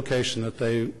only location that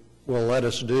they will let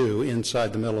us do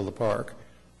inside the middle of the park.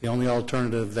 The only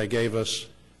alternative they gave us,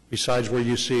 besides where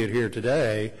you see it here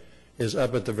today, is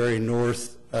up at the very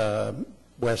north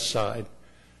west side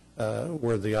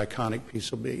where the iconic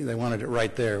piece will be. They wanted it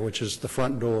right there, which is the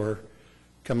front door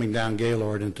coming down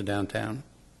Gaylord into downtown.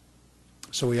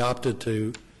 So we opted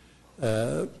to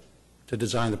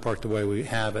design the park the way we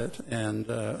have it, and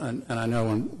I know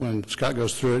when Scott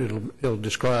goes through it, it'll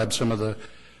describe some of the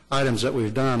items that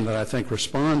we've done that I think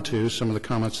respond to some of the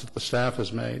comments that the staff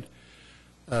has made.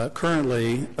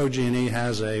 Currently, OG&E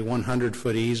has a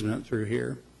 100-foot easement through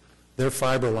here. Their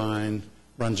fiber line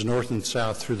runs north and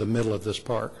south through the middle of this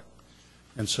park,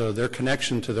 and so their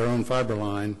connection to their own fiber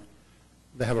line,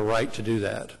 they have a right to do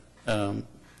that. And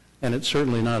it's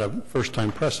certainly not a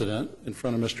first-time precedent. In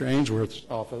front of Mr. Ainsworth's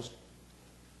office,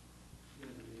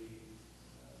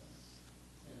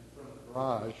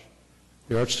 garage,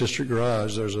 the Arts District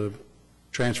garage, there's a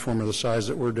transformer the size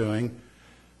that we're doing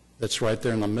that's right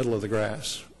there in the middle of the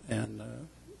grass. And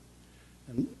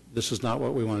this is not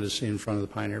what we wanted to see in front of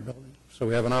the Pioneer Building. So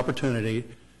we have an opportunity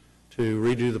to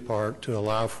redo the park to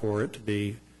allow for it to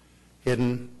be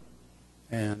hidden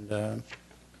and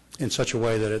in such a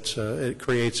way that it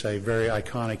creates a very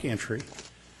iconic entry.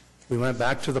 We went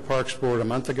back to the Parks Board a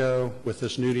month ago with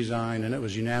this new design, and it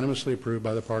was unanimously approved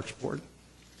by the Parks Board.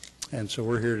 And so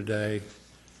we're here today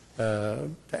to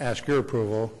ask your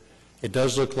approval. It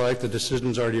does look like the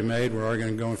decision's already made. We're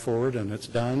already going forward, and it's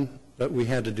done. But we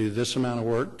had to do this amount of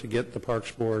work to get the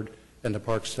Parks Board and the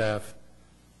park staff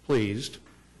pleased.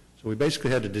 So we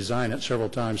basically had to design it several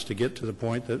times to get to the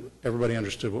point that everybody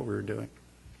understood what we were doing.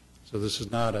 So this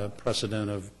is not a precedent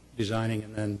of designing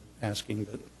and then asking,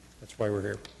 but that's why we're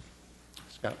here.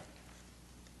 Scott.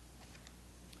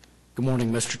 Good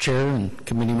morning, Mr. Chair and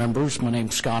committee members. My name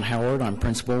is Scott Howard. I'm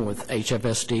principal with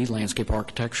HFSD Landscape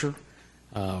Architecture.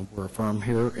 We're a firm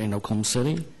here in Oklahoma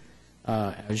City.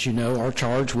 As you know, our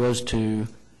charge was to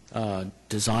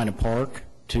design a park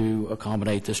to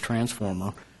accommodate this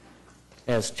transformer.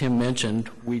 As Tim mentioned,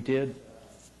 we did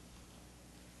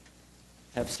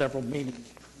have several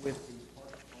meetings with the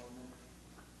park department,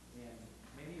 and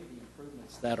many of the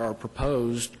improvements that are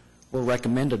proposed were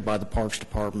recommended by the Parks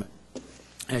Department.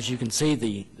 As you can see,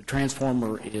 the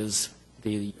transformer is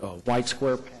the white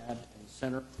square pad in the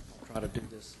center. I'll try to do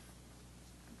this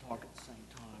and talk at the same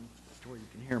time to where you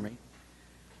can hear me.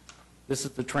 This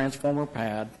is the transformer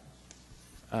pad.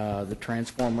 The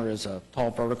transformer is a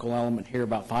tall vertical element here,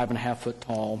 about 5.5 foot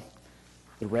tall.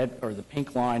 The red or the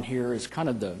pink line here is kind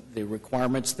of the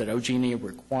requirements that OG&E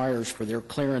requires for their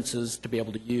clearances to be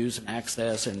able to use and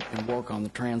access and work on the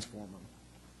transformer.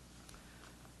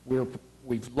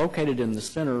 We've located in the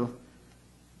center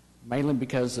mainly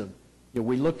because of,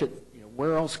 we looked at,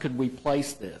 where else could we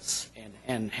place this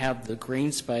and have the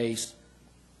green space,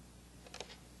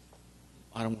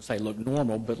 I don't want to say look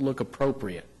normal, but look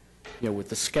appropriate. With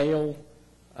the scale,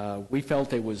 we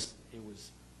felt it was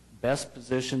best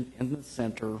positioned in the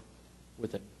center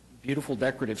with a beautiful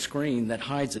decorative screen that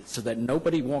hides it so that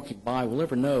nobody walking by will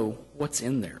ever know what's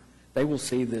in there. They will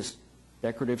see this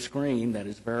decorative screen that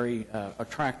is very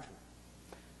attractive.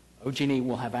 OG&E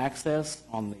will have access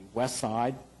on the west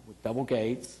side with double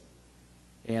gates,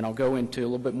 and I'll go into a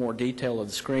little bit more detail of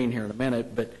the screen here in a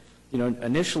minute, but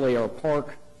initially our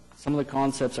park, some of the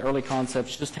concepts, early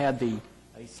concepts, just had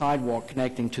a sidewalk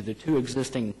connecting to the two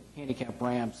existing handicap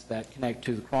ramps that connect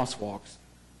to the crosswalks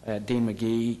at Dean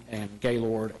McGee and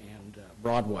Gaylord and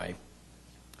Broadway.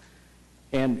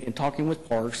 And in talking with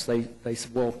Parks, they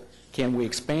said, well, can we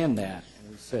expand that?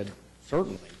 And we said,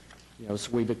 certainly.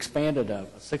 So we've expanded a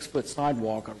 6-foot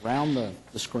sidewalk around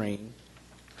the screen.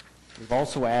 We've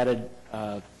also added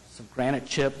some granite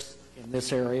chips in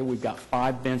this area. We've got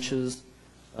 5 benches.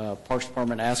 Parks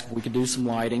Department asked if we could do some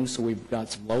lighting, so we've got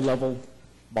some low-level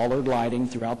bollard lighting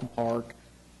throughout the park.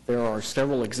 There are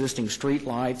several existing street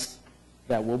lights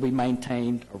that will be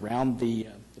maintained around the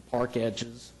park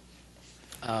edges.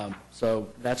 So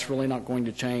that's really not going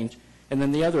to change. And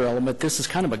then the other element, this is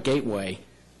kind of a gateway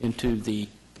into the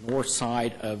north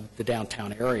side of the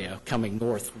downtown area coming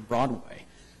north from Broadway.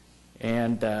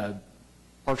 And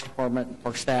Parks Department,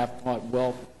 Park staff thought,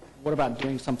 well, what about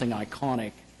doing something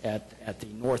iconic at the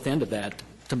north end of that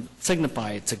to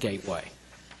signify it's a gateway?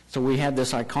 So we had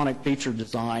this iconic feature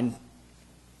design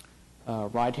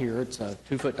right here. It's a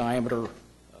 2-foot diameter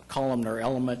columnar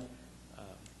element.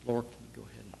 Laura, can you go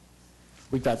ahead?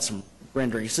 We've got some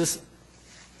renderings. That's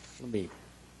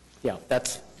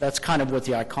kind of what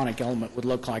the iconic element would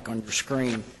look like on your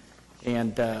screen.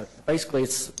 And basically,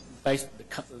 it's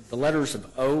the letters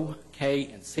of O, K,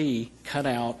 and C cut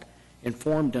out and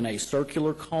formed in a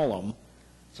circular column.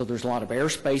 So there's a lot of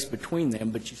airspace between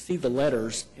them, but you see the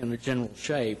letters in the general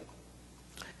shape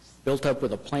built up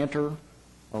with a planter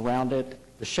around it.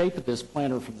 The shape of this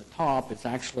planter from the top is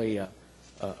actually a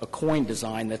coin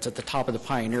design that's at the top of the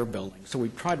Pioneer Building. So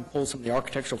we've tried to pull some of the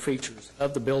architectural features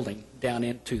of the building down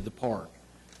into the park.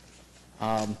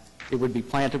 It would be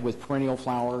planted with perennial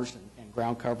flowers and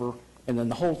ground cover, and then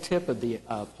the whole tip of the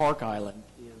park island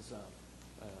is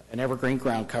an evergreen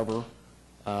ground cover,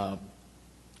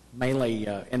 mainly,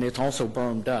 and it's also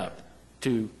bermed up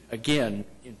to, again,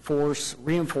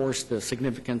 reinforce the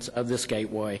significance of this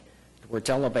gateway, where it's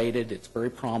elevated, it's very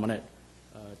prominent,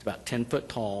 it's about 10 foot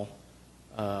tall,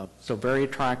 so very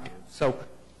attractive. So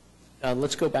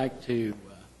let's go back to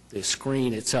the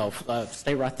screen itself.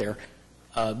 Stay right there.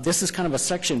 This is kind of a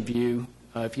section view.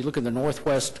 If you look at the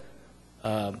northwest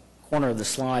corner of the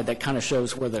slide, that kind of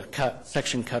shows where the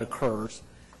section cut occurs.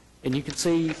 And you can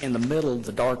see in the middle,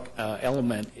 the dark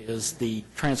element is the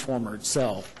transformer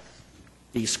itself.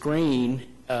 The screen,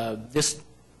 this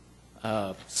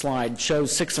slide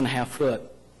shows 6.5 foot,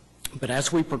 but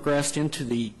as we progressed into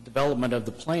the development of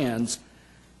the plans,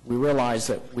 we realized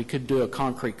that we could do a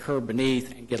concrete curb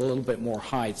beneath and get a little bit more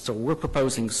height. So we're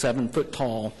proposing 7 foot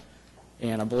tall,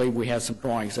 and I believe we have some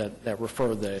drawings that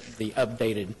refer the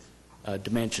updated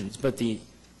dimensions. But the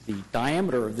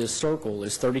diameter of this circle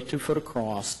is 32 foot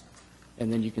across,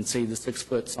 and then you can see the 6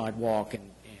 foot sidewalk and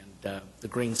the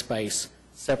green space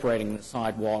separating the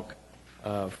sidewalk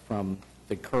from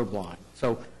the curb line.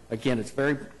 So again, it's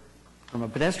from a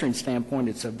pedestrian standpoint,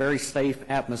 it's a very safe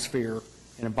atmosphere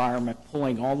and environment,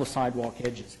 pulling all the sidewalk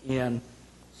edges in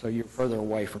so you're further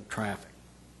away from traffic.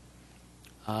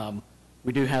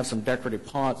 We do have some decorative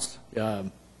pots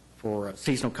for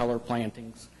seasonal color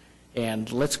plantings.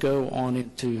 And let's go on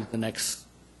into the next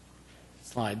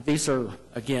slide. These are,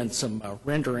 again, some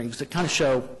renderings that kind of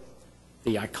show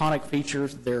the iconic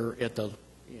features there at the,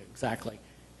 exactly.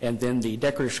 And then the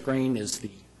decorative screen is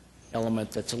the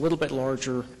element that's a little bit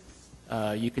larger.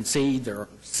 You can see there are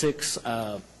 6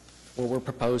 what we're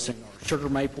proposing are sugar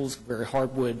maples, very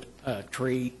hardwood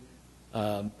tree,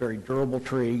 very durable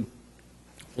tree,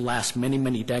 will last many,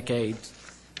 many decades,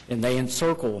 and they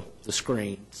encircle the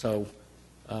screen, so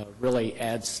really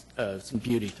adds some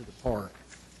beauty to the park.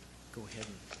 Go ahead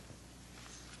and,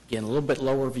 again, a little bit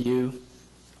lower view.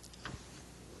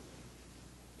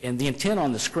 And the intent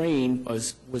on the screen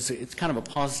was it's kind of a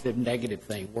positive negative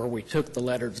thing, where we took the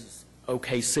letters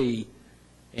OKC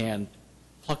and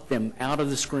plucked them out of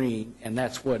the screen, and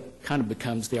that's what kind of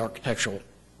becomes the architectural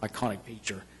iconic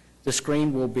feature. The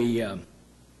screen will be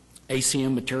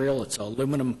ACM material. It's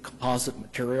aluminum composite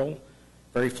material,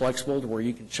 very flexible to where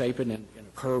you can shape it in a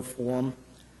curved form.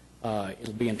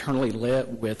 It'll be internally lit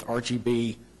with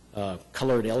RGB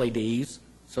colored LEDs,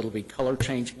 so it'll be color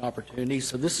changing opportunities.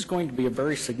 So this is going to be a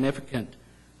very significant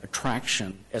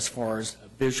attraction as far as a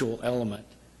visual element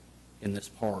in this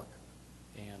park.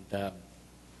 And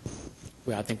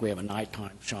I think we have a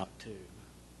nighttime shot too.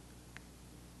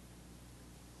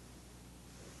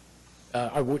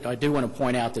 I do want to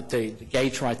point out that the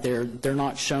gates right there, they're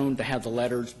not shown to have the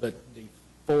letters, but the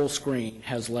full screen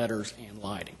has letters and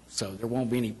lighting. So there won't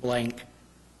be any blank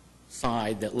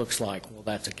side that looks like, well,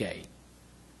 that's a gate.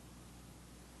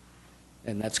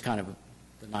 And that's kind of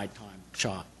the nighttime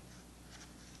shot.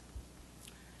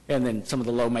 And then some of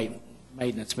the low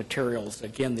maintenance materials.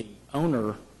 Again, the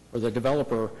owner or the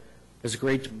developer has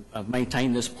agreed to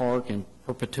maintain this park in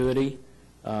perpetuity.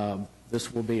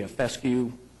 This will be a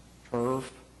fescue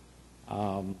turf.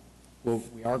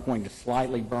 We are going to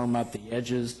slightly berm up the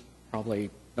edges, probably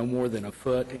no more than a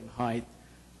foot in height,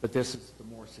 but this is the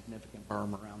more significant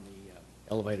berm around the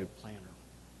elevated planter.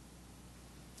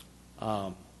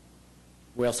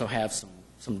 We also have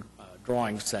some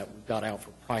drawings that we've got out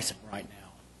for pricing right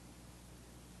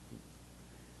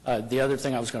now. The other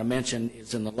thing I was going to mention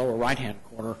is in the lower right-hand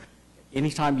corner,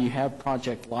 anytime you have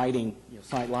project lighting,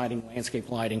 site lighting, landscape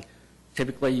lighting,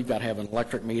 typically you've got to have an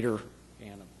electric meter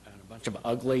and a bunch of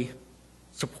ugly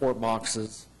support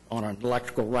boxes on an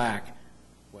electrical rack.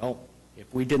 Well,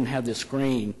 if we didn't have this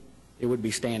screen, it would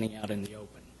be standing out in the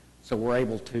open. So we're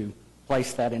able to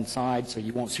place that inside so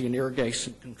you won't see an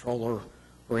irrigation controller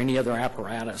or any other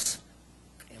apparatus.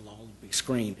 It'll all be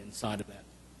screened inside of that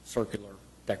circular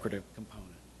decorative component.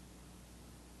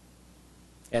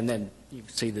 And then you can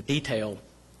see the detail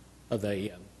of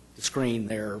the screen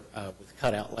there with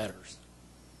cutout letters.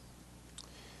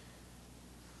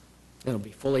 It'll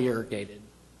be fully irrigated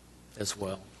as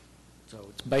well. So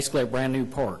it's basically a brand new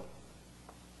park.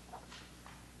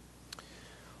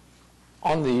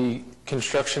 On the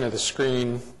construction of the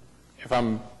screen, if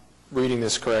I'm reading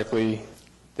this correctly,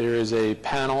 there is a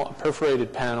panel, a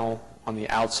perforated panel on the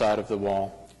outside of the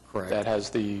wall. Correct. That has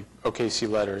the OKC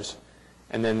letters.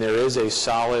 And then there is a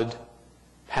solid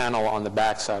panel on the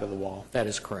back side of the wall. That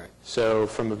is correct. So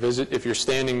from a visit, if you're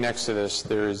standing next to this,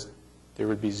 there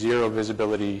would be zero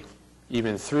visibility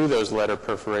even through those letter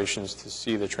perforations to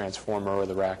see the transformer or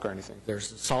the rack or anything.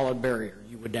 There's a solid barrier.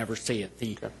 You would never see it.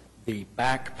 The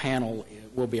back panel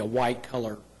will be a white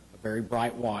color, a very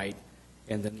bright white,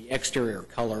 and then the exterior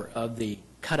color of the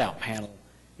cutout panel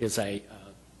is a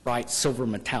bright silver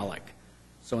metallic.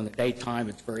 So in the daytime,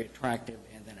 it's very attractive,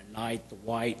 and then at night, the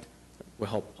white will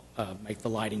help make the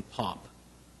lighting pop.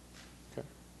 Okay.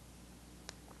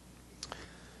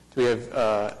 Do we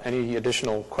have any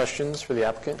additional questions for the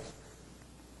applicant?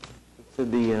 So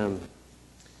the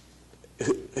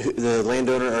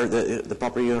landowner or the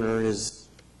property owner is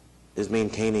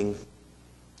maintaining.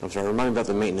 I'm sorry. Remind me about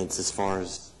the maintenance as far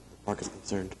as the park is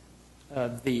concerned.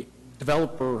 The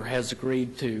developer has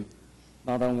agreed to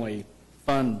not only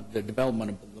fund the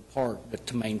development of the park, but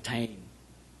to maintain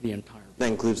the entire park. That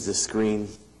includes the screen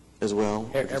as well?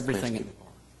 Everything in the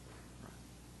park.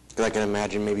 Because I can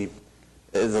imagine maybe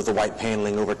the white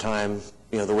paneling over time,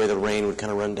 the way the rain would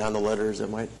kind of run down the letters, it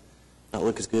might not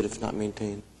look as good if not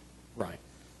maintained. Right.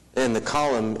 And the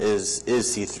column is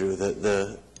see-through.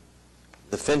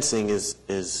 The fencing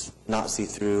is not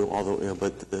see-through, although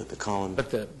but the column.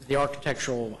 But the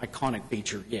architectural iconic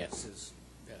feature, yes, is.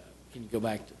 Can you go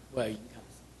back to? Well, you can kind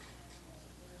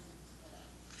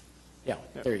of,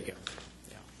 yeah, there you go.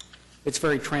 Yeah, it's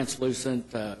very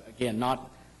translucent. Again, not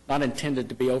intended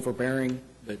to be overbearing,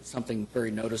 but something very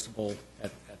noticeable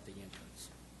at the entrance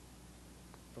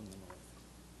from the north.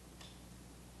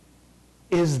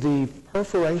 Is the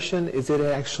perforation, is it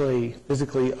actually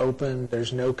physically open?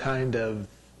 There's no kind of,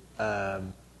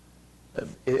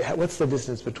 what's the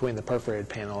distance between the perforated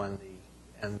panel and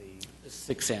the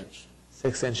 6 inch.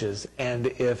 6 inches? And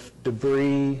if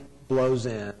debris blows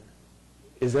in,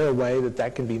 is there a way that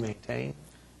that can be maintained?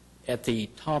 At the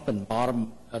top and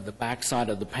bottom of the back side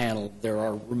of the panel, there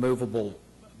are removable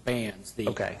bands. The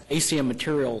ACM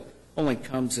material only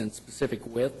comes in specific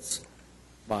widths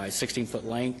by 16-foot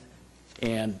length,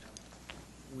 and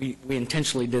we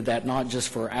intentionally did that not just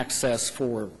for access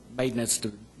for maintenance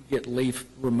to get leaf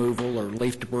removal or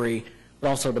leaf debris, but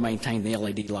also to maintain the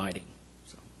LED lighting.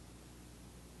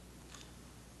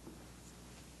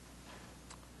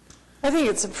 I think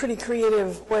it's a pretty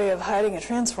creative way of hiding a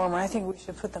transformer. I think we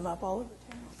should put them up all over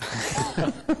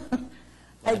town.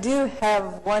 I do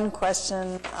have one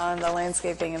question on the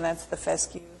landscaping, and that's the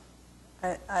fescue.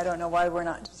 I don't know why we're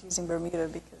not just using Bermuda,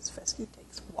 because fescue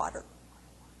takes water.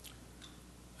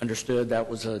 Understood. That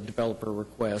was a developer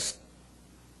request.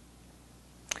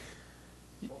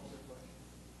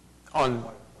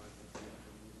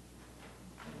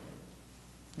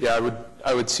 Yeah,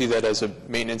 I would see that as a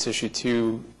maintenance issue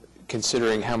too,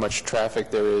 considering how much traffic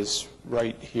there is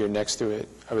right here next to it.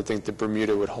 I would think the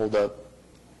Bermuda would hold up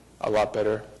a lot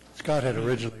better. Scott had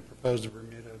originally proposed a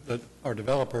Bermuda, but our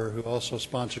developer, who also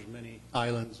sponsors many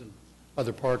islands and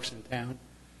other parks in town,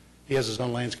 he has his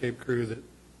own landscape crew that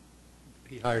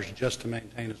he hires just to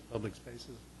maintain his public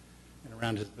spaces and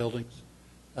around his buildings.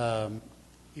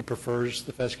 He prefers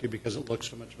the fescue because it looks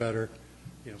so much better,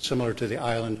 similar to the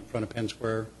island in front of Penn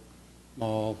Square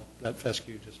Mall. That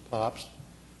fescue just pops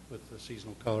with the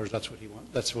seasonal colors. That's what he wants.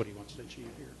 That's what he wants to achieve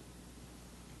here.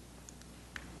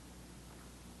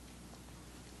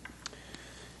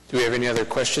 Do we have any other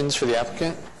questions for the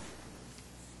applicant?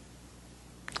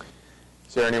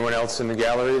 Is there anyone else in the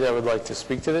gallery that would like to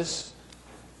speak to this?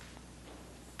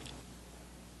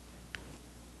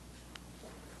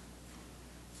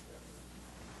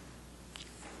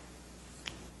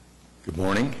 Good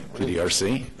morning,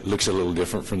 PDRC. It looks a little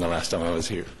different from the last time I was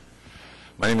here.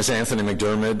 My name is Anthony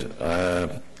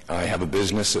McDermott. I have a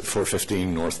business at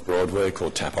 415 North Broadway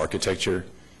called Tap Architecture,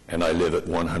 and I live at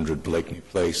 100 Blakeney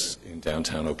Place in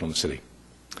downtown Oklahoma City.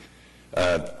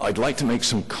 I'd like to make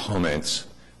some comments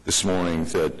this morning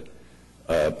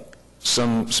that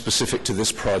some specific to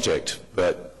this project,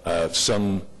 but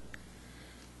some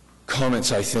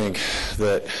comments I think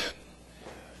that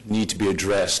need to be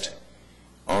addressed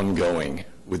ongoing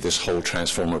with this whole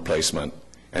transformer placement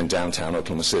and downtown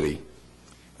Oklahoma City.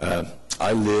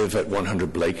 I live at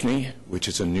 100 Blakeney, which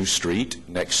is a new street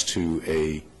next to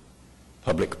a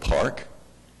public park.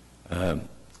 I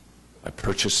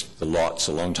purchased the lots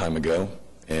a long time ago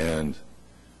and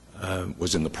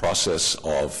was in the process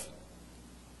of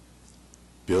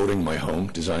building my home,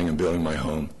 designing and building my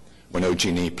home, when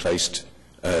OG&E placed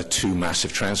 2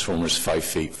 massive transformers 5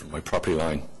 feet from my property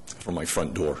line, from my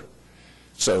front door.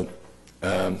 So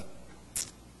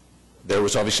there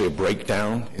was obviously a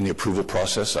breakdown in the approval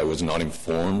process. I was not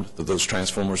informed that those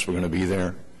transformers were going to be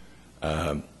there.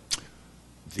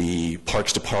 The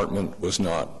Parks Department was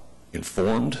not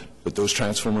informed that those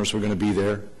transformers were going to be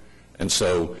there. And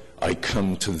so I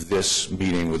come to this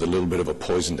meeting with a little bit of a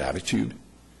poisoned attitude.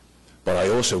 But I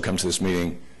also come to this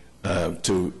meeting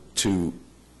to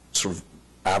sort of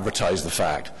advertise the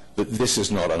fact that this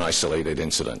is not an isolated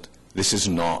incident. This is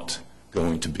not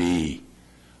going to be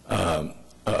a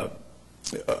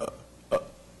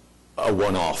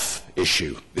one-off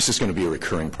issue. This is going to be a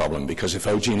recurring problem, because if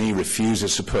OG&E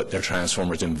refuses to put their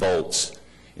transformers in volts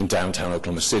in downtown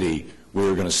Oklahoma City,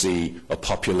 we're going to see a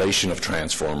population of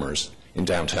transformers in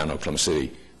downtown Oklahoma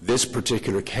City. This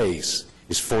particular case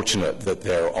is fortunate that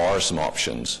there are some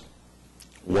options,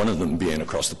 one of them being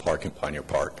across the park in Pioneer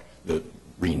Park, the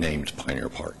renamed Pioneer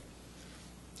Park.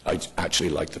 I actually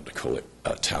like them to call it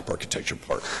Tap Architecture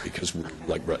Park, because we're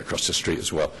like right across the street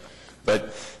as well.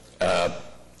 But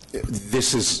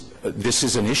this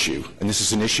is an issue, and this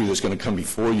is an issue that's going to come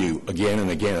before you again and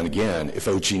again and again if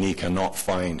OG&E cannot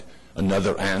find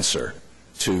another answer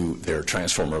to their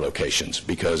transformer locations,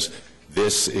 because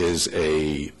this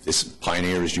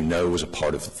Pioneer, as you know, was a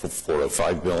part of the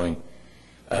 405 building,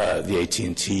 the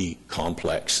AT&T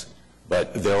complex.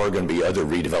 But there are going to be other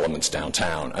redevelopments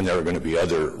downtown, and there are going to be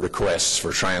other requests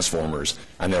for transformers,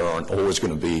 and there aren't always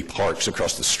going to be parks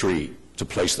across the street to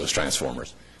place those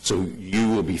transformers. So you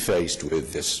will be faced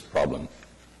with this problem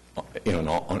in an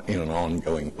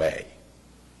ongoing way.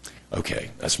 Okay,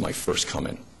 that's my first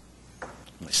comment.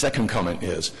 My second comment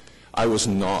is, I was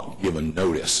not given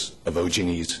notice of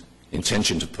OG&E's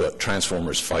intention to put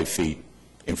transformers 5 feet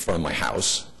in front of my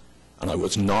house. and I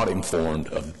was not informed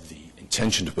of the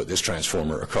intention to put this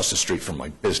transformer across the street from my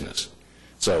business.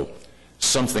 So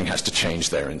something has to change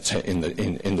there in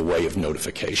the way of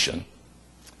notification.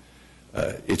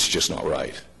 It's just not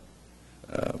right.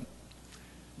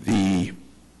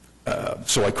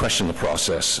 So I question the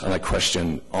process, and I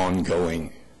question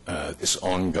this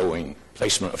ongoing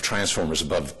placement of transformers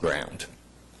above ground.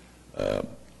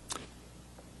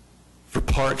 For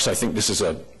Parks, I think this is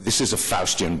a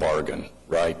Faustian bargain,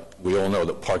 right? We all know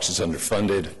that Parks is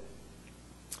underfunded.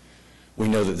 We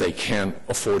know that they can't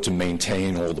afford to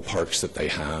maintain all the parks that they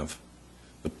have.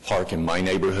 The park in my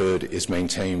neighborhood is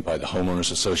maintained by the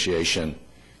Homeowners Association.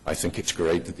 I think it's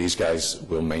great that these guys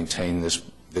will maintain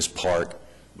this park,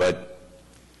 but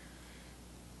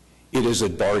it is a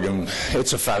bargain.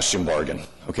 It's a Faustian bargain,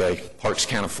 okay? Parks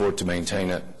can't afford to maintain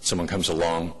it. Someone comes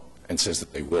along and says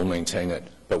that they will maintain it,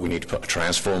 but we need to put a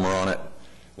transformer on it.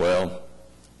 Well,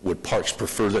 would Parks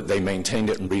prefer that they maintained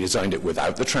it and redesigned it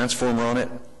without the transformer on it?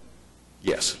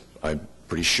 Yes, I'm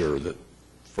pretty sure that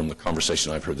from the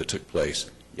conversation I've heard that took place,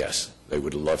 yes, they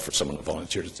would love for someone to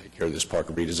volunteer to take care of this park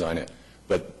and redesign it,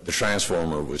 but the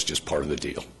transformer was just part of the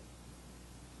deal.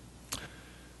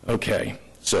 Okay,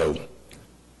 so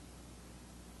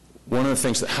one of the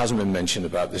things that hasn't been mentioned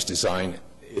about this design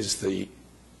is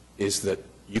that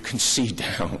you can see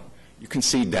down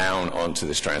onto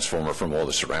this transformer from all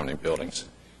the surrounding buildings.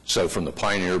 So from the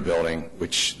Pioneer building,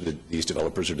 which these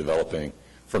developers are developing,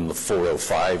 from the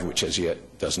 405, which as yet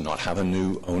does not have a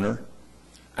new owner,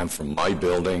 and from my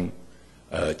building,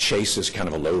 Chase is kind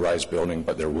of a low-rise building,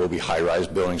 but there will be high-rise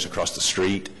buildings across the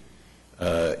street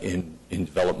in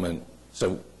development.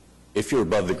 So if you're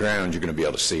above the ground, you're going to be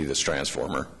able to see this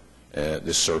transformer,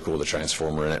 this circle with a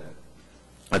transformer in it.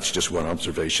 That's just one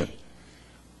observation.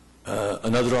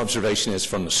 Another observation is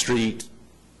from the street,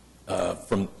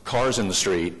 from cars in the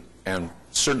street, and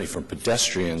certainly from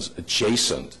pedestrians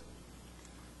adjacent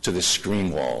to this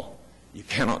screen wall, you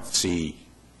cannot see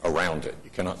around it. You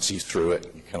cannot see through it.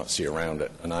 You cannot see around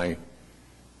it. And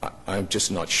I'm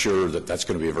just not sure that that's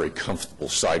going to be a very comfortable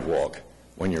sidewalk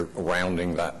when you're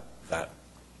rounding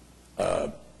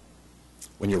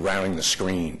when you're rounding the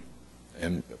screen,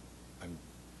 and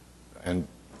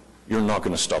you're not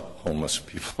going to stop homeless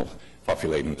people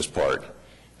populating this park.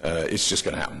 It's just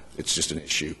going to happen. It's just an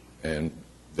issue, and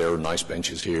there are nice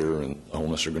benches here, and the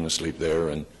homeless are going to sleep there,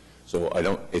 and so I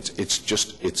don't. It's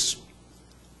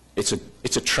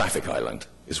a traffic island,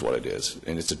 is what it is,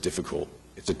 and it's a difficult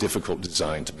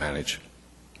design to manage.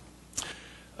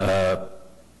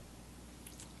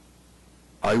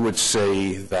 I would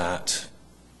say that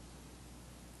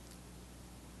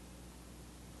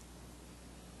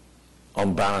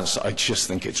on balance, I just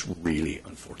think it's really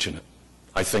unfortunate.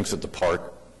 I think that the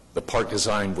park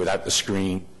design without the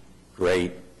screen,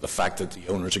 great. The fact that the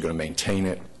owners are going to maintain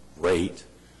it, great.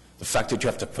 The fact that you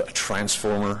have to put a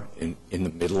transformer in the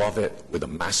middle of it with a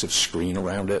massive screen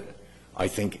around it, I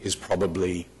think is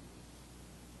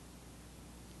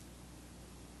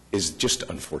just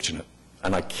unfortunate.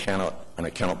 And I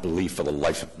cannot believe for the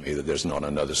life of me that there's not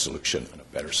another solution and a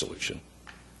better solution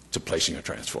to placing a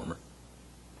transformer.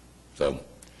 So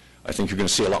I think you're going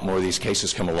to see a lot more of these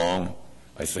cases come along.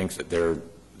 I think that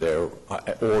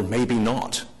or maybe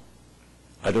not.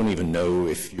 I don't even know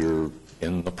if you're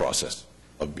in the process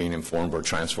of being informed where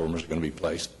transformers are going to be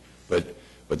placed, but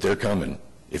they're coming.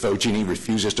 If OG&E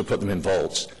refuses to put them in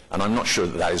vaults, and I'm not sure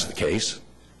that that is the case.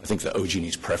 I think that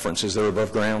OG&E's preference is they're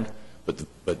above ground, but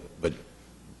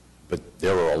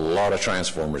there are a lot of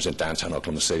transformers in downtown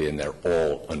Oklahoma City, and they're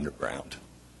all underground.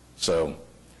 So,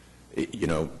 you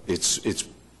know, it's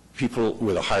people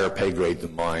with a higher pay grade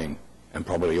than mine, and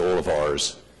probably all of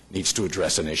ours, needs to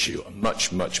address an issue, a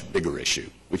much, much bigger issue,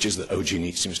 which is that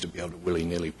OG&E seems to be able to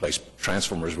willy-nilly place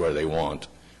transformers where they want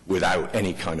without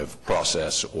any kind of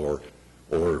process or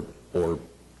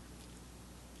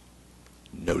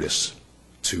notice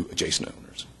to adjacent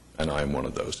owners. And I am one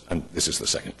of those. And this is the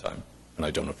second time, and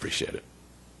I don't appreciate it.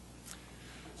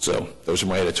 So those are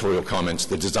my editorial comments.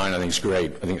 The design, I think, is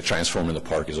great. I think the transformer in the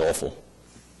park is awful.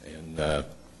 And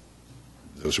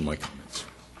those are my comments.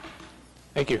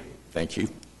 Thank you. Thank you.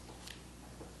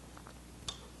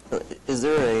 Is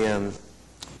there a,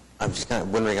 I'm just kind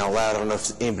of wondering out loud, I don't know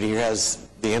if anybody here has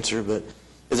the answer, but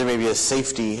is there maybe a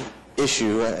safety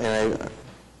issue? And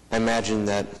I imagine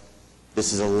that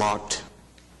this is a locked,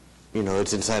 you know,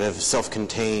 it's inside of a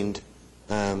self-contained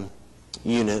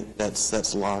unit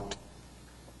that's locked.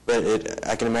 But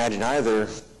I can imagine either,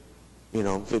 you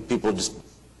know, people just,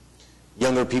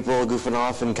 younger people goofing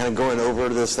off and kind of going over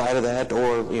to the side of that,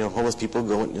 or, you know, homeless people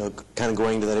going, you know, kind of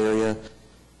going to that area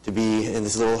to be in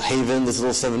this little haven, this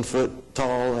little 7-foot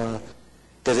tall?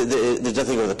 There's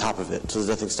nothing over the top of it, so there's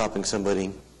nothing stopping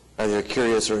somebody, either a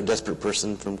curious or a desperate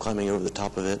person, from climbing over the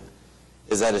top of it.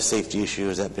 Is that a safety issue?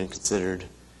 Has that been considered?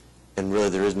 And really,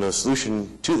 there is no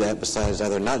solution to that besides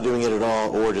either not doing it at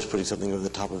all or just putting something over the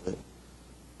top of it.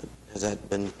 Has that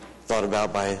been thought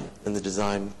about in the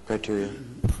design criteria?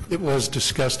 It was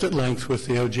discussed at length with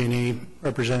the OG&E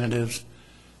representatives.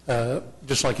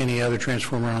 Just like any other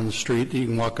transformer on the street that you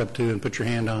can walk up to and put your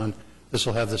hand on, this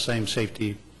will have the same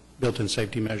safety, built-in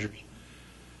safety measures.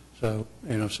 So,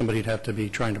 somebody'd have to be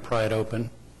trying to pry it open,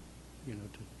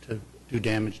 to do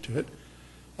damage to it.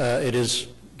 It is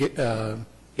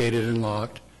gated and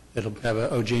locked. It'll have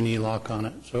an OG&E lock on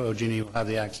it, so OG&E will have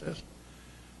the access.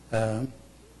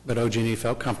 But OG&E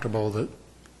felt comfortable that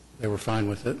they were fine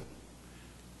with it,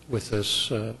 with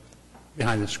this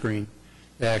behind the screen.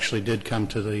 They actually did come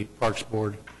to the Parks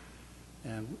Board,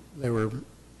 and they were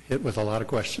hit with a lot of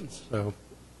questions. So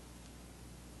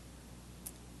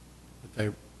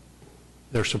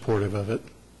they're supportive of it.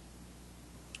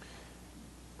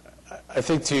 I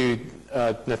think to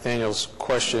Nathaniel's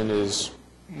question is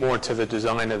more to the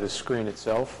design of the screen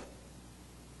itself.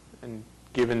 And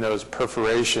given those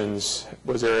perforations,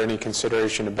 was there any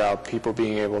consideration about people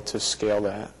being able to scale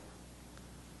that?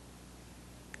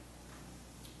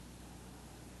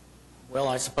 Well,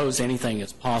 I suppose anything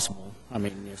is possible. I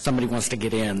mean, if somebody wants to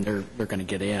get in, they're going to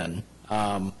get in.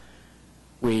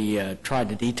 We tried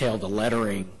to detail the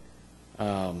lettering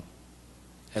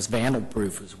as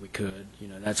vandal-proof as we could.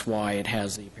 That's why it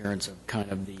has the appearance of kind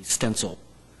of the stencil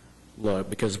look,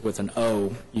 because with an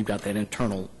O, you've got that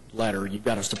internal letter. You've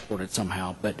got to support it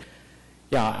somehow. But,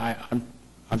 yeah,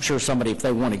 I'm sure somebody, if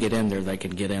they want to get in there, they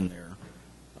can get in there.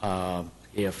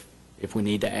 If we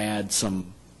need to add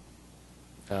some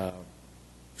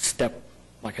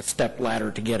like a step ladder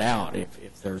to get out,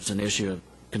 if there's an issue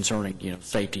concerning,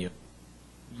 safety, if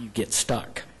you get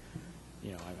stuck,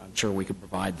 I'm sure we could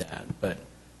provide that. But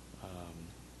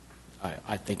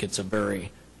I think it's a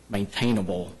very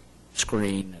maintainable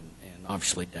screen and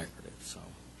obviously decorative. So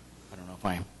I don't know if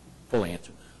I fully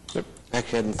answered that. Yep.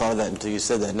 Actually, I hadn't thought of that until you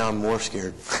said that. Now I'm more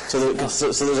scared. So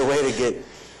there's a way to get,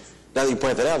 now that you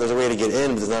point that out, there's a way to get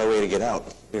in, but there's not a way to get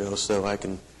out, so I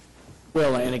can...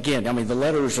 Well, and again, I mean, the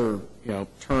letters are,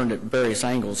 turned at various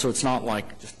angles, so it's not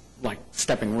just like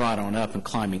stepping right on up and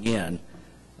climbing in.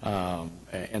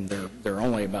 And they're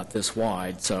only about this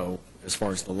wide, so as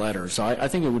far as the letters. So I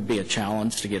think it would be a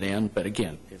challenge to get in, but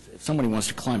again, if somebody wants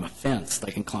to climb a fence,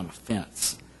 they can climb a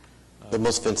fence. But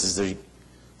most fences,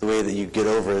 the way that you get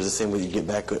over is the same way you get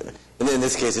back. And then in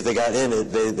this case, if they got in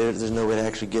it, there's no way to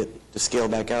actually to scale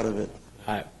back out of it.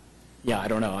 I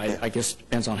don't know. I guess it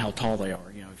depends on how tall they are.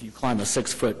 If you climb a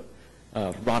 6-foot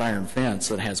wrought iron fence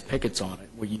that has pickets on it,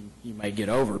 well, you may get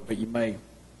over it, but you may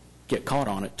get caught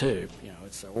on it too.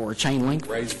 Or a chain link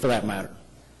fence for that matter.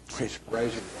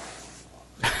 Razor.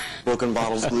 Broken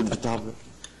bottles glued to the top of it.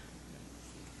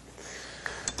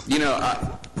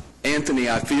 Anthony,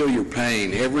 I feel your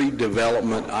pain. Every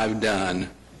development I've done,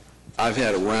 I've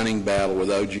had a running battle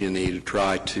with OG&E to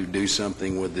try to do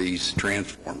something with these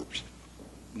transformers.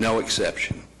 No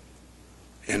exception.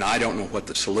 And I don't know what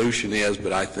the solution is,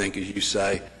 but I think, as you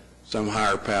say, some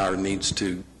higher power needs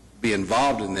to be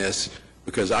involved in this,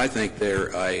 because I think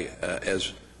they're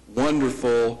as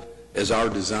wonderful as our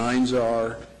designs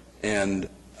are, and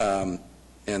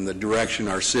the direction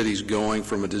our city's going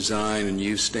from a design and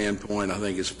use standpoint, I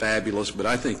think is fabulous. But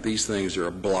I think these things are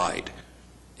a blight,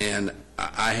 and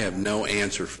I have no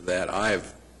answer for that. I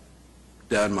have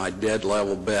done my dead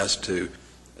level best to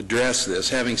address this.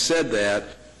 Having said that,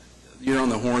 you're on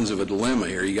the horns of a dilemma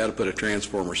here. You got to put a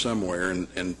transformer somewhere,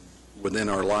 and within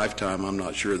our lifetime, I'm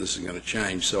not sure this is going to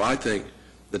change. So I think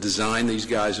the design these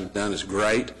guys have done is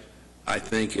great. I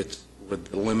think it's with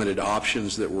the limited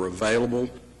options that were available,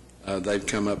 they've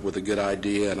come up with a good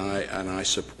idea, and I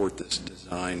support this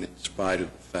design in spite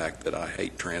of the fact that I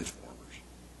hate transformers.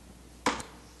 I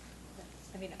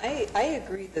mean, I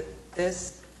agree that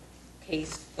this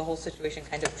case, the whole situation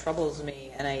kind of troubles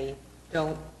me, and I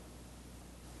don't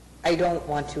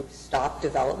want to stop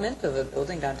development of a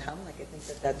building downtown. Like, I think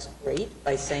that that's great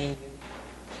by saying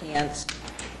you can't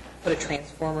put a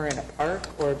transformer in a park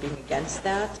or being against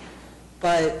that.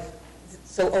 But,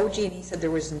 so OG&E said there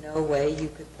was no way you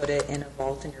could put it in a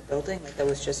vault in your building? Like, that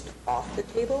was just off the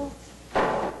table?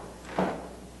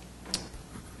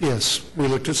 Yes, we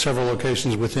looked at several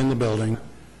locations within the building,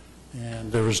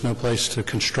 and there was no place to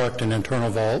construct an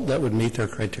internal vault that would meet their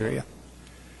criteria.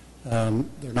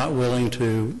 They're not willing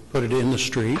to put it in the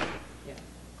street.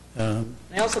 Yeah.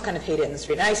 I also kind of hate it in the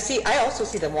street. And I also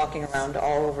see them walking around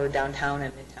all over downtown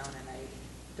and Midtown, and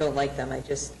don't like them.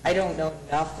 I don't know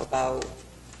enough about,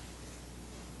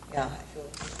 I feel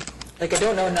like I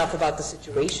don't know enough about the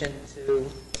situation to.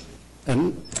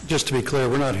 And just to be clear,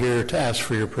 we're not here to ask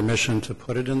for your permission to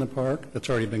put it in the park. That's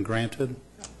already been granted.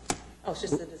 Oh, it's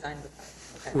just the design of the park.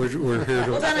 Okay. We're here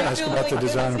to ask about the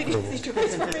design approval. It's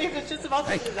just about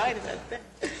the design of that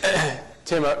thing.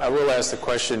 Tim, I will ask the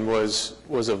question, was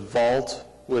a vault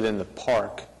within the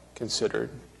park considered?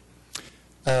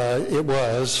 It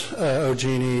was.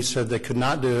 OG&E said they could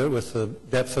not do it with the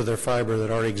depth of their fiber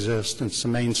that already exists. It's the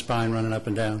main spine running up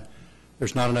and down.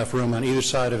 There's not enough room on either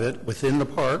side of it within the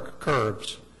park,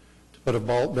 curbs, to put a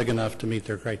vault big enough to meet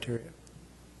their criteria.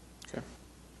 Okay.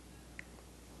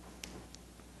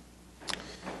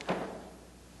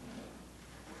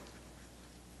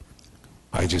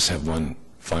 I just have one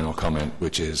final comment,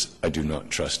 which is I do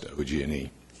not trust OG&E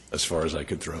as far as I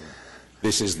could throw.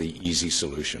 This is the easy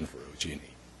solution for OG&E.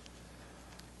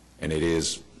 And it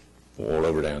is all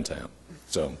over downtown.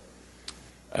 So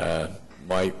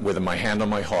with my hand on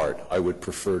my heart, I would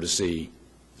prefer to see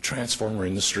the transformer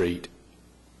in the street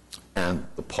and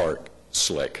the park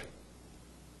slick.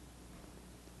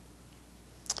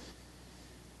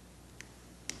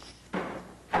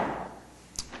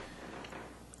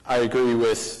 I agree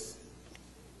with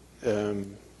the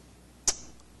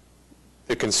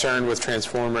concern with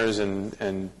transformers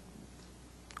and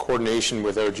coordination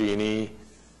with OG&E.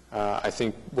 I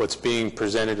think what's being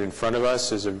presented in front of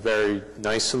us is a very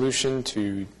nice solution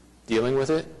to dealing with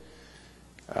it.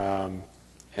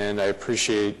 And I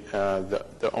appreciate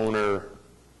the owner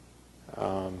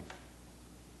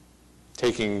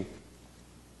taking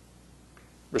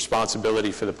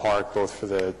responsibility for the park, both for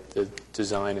the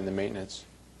design and the maintenance.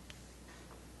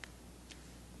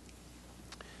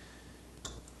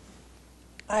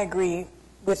 I agree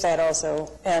with that also,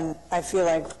 and I feel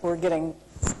like we're getting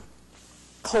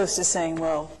close to saying,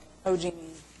 well, OG&E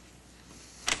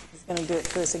is going to do it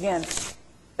to us again.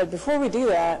 But before we do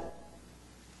that,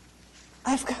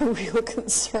 I've got real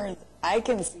concerns. I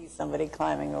can see somebody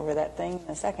climbing over that thing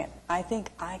in a second. I think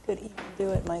I could even do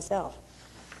it myself.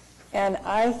 And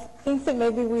I think that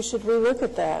maybe we should relook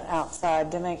at that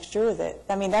outside to make sure that,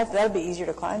 I mean, that would be easier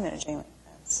to climb than a chain link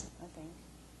fence, I think.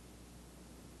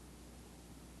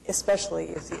 Especially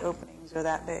if the openings are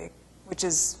that big, which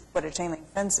is what a chain link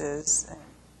fence is. And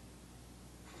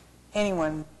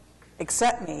anyone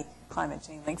except me climb a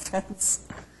chain link fence.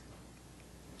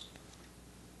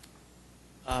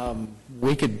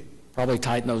 We could probably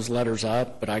tighten those letters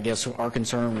up, but I guess our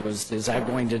concern was, is that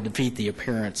going to defeat the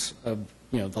appearance of,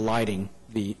 the lighting,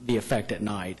 the effect at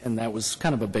night? And that was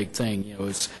kind of a big thing,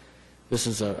 this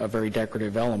is a very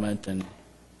decorative element, and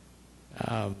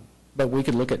but we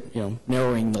could look at,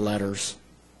 narrowing the letters.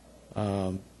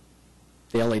 The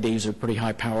LEDs are pretty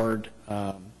high-powered,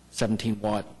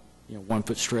 17-watt,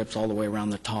 1-foot strips all the way around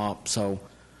the top. So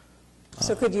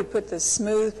could you put the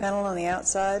smooth panel on the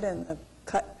outside and the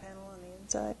cut panel on the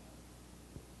inside?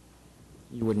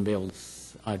 You wouldn't be able to.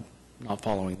 I'm not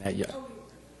following that yet.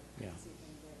 Yeah.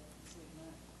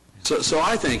 So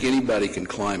I think anybody can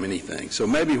climb anything. So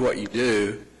maybe what you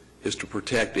do is to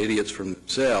protect idiots from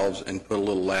themselves and put a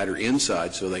little ladder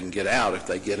inside so they can get out if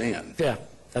they get in. Yeah,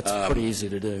 that's pretty easy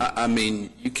to do. I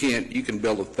mean, you can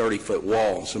build a 30-foot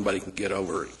wall and somebody can get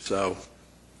over it. So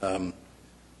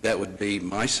that would be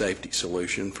my safety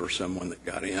solution for someone that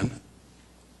got in.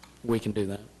 We can do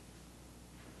that.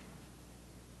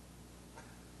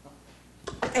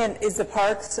 And is the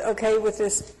parks okay with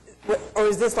this, or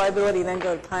is this liability then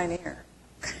go to Pioneer?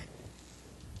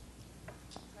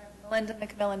 Melinda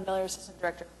McMillan Miller, Assistant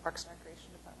Director of Parks and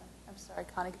Recreation Department. I'm sorry,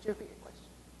 Connie, could you repeat your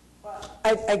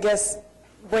question? I guess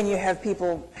when you have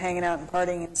people hanging out and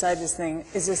partying inside this thing,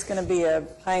 is this going to be a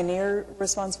Pioneer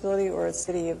responsibility or a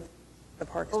city of the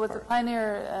parks? Well, with the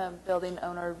Pioneer building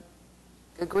owner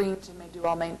agreeing to do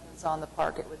all maintenance on the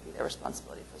park, it would be their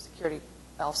responsibility for security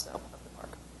also of the park.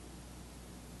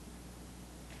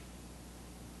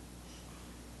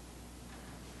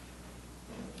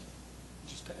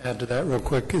 Add to that real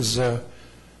quick is the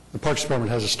Parks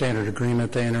Department has a standard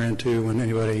agreement they enter into when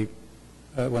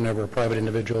whenever a private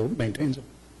individual maintains a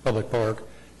public park.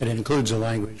 It includes a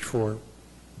language for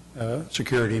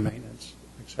security, maintenance,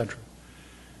 et cetera.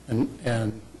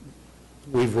 And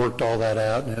we've worked all that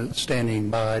out, and it's standing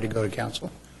by to go to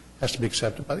council. It has to be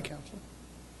accepted by the council.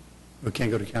 We can't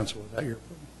go to council without your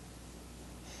approval.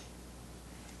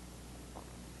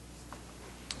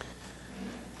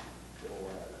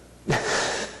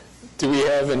 Do we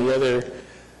have any other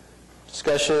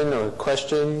discussion or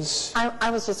questions?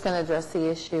 I was just going to address the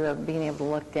issue of being able to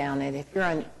look down it. If you're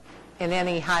on in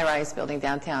any high-rise building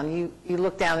downtown, you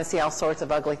look down and see all sorts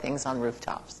of ugly things on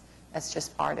rooftops. That's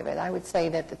just part of it. I would say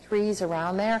that the trees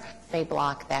around there may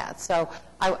block that. So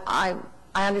I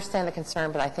understand the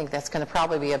concern, but I think that's going to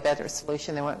probably be a better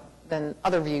solution than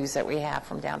other views that we have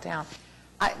from downtown.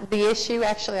 The issue,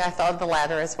 actually, I thought of the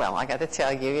latter as well. I got to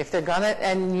tell you, if they're going to,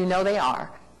 and you know they are,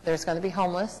 there's going to be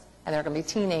homeless, and there are going to be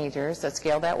teenagers that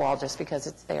scale that wall just because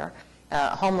it's there,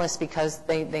 homeless because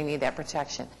they need that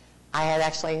protection. I had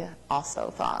actually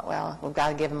also thought, well, we've got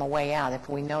to give them a way out if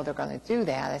we know they're going to do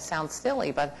that. It sounds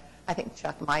silly, but I think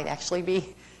Chuck might actually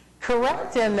be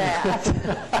correct in that.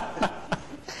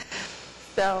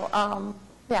 So,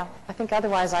 yeah, I think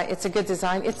otherwise it's a good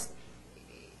design. It's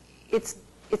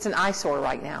an eyesore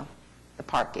right now, the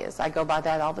park is. I go by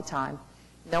that all the time.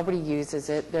 Nobody uses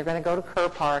it. They're going to go to Kerr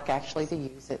Park, actually, to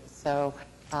use it. So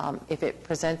if it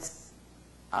presents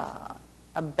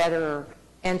a better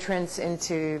entrance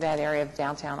into that area of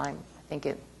downtown,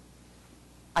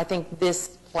 I think this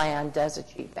plan does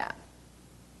achieve that.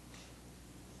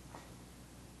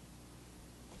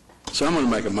 So I'm going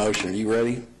to make a motion. Are you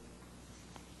ready?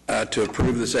 To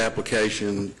approve this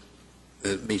application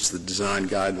that meets the design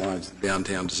guidelines of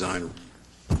downtown design.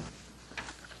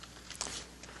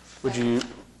 Would you?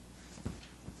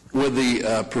 With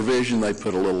the provision, they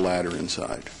put a little ladder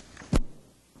inside.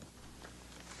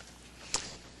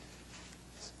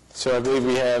 So I believe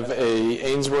we have a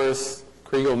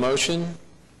Ainsworth-Kriegel motion.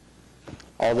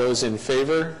 All those in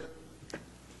favor?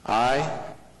 Aye.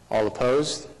 All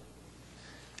opposed?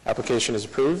 Application is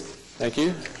approved. Thank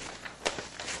you.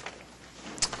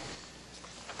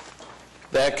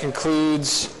 That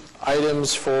concludes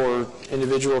items for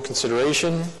individual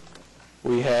consideration.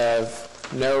 We have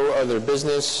no other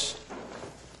business.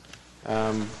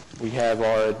 We have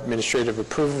our administrative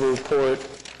approval report.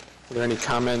 Are there any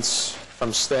comments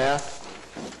from staff?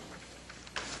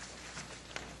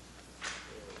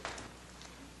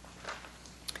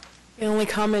 The only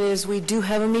comment is we do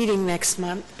have a meeting next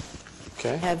month.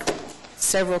 Okay. We have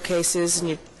several cases, and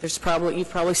you've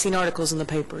probably seen articles in the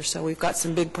paper, so we've got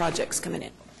some big projects coming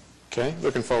in. Okay,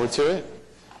 looking forward to it.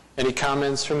 Any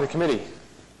comments from the committee?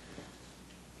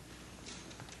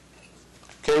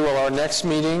 Okay, well, our next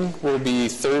meeting will be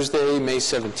Thursday, May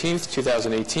 17th,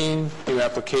 2018. New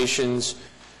applications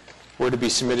were to be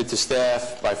submitted to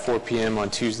staff by 4 p.m. on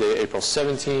Tuesday, April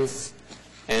 17th,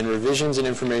 and revisions and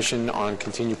information on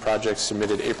continued projects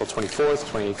submitted April 24th,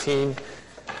 2018.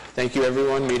 Thank you,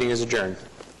 everyone. Meeting is adjourned.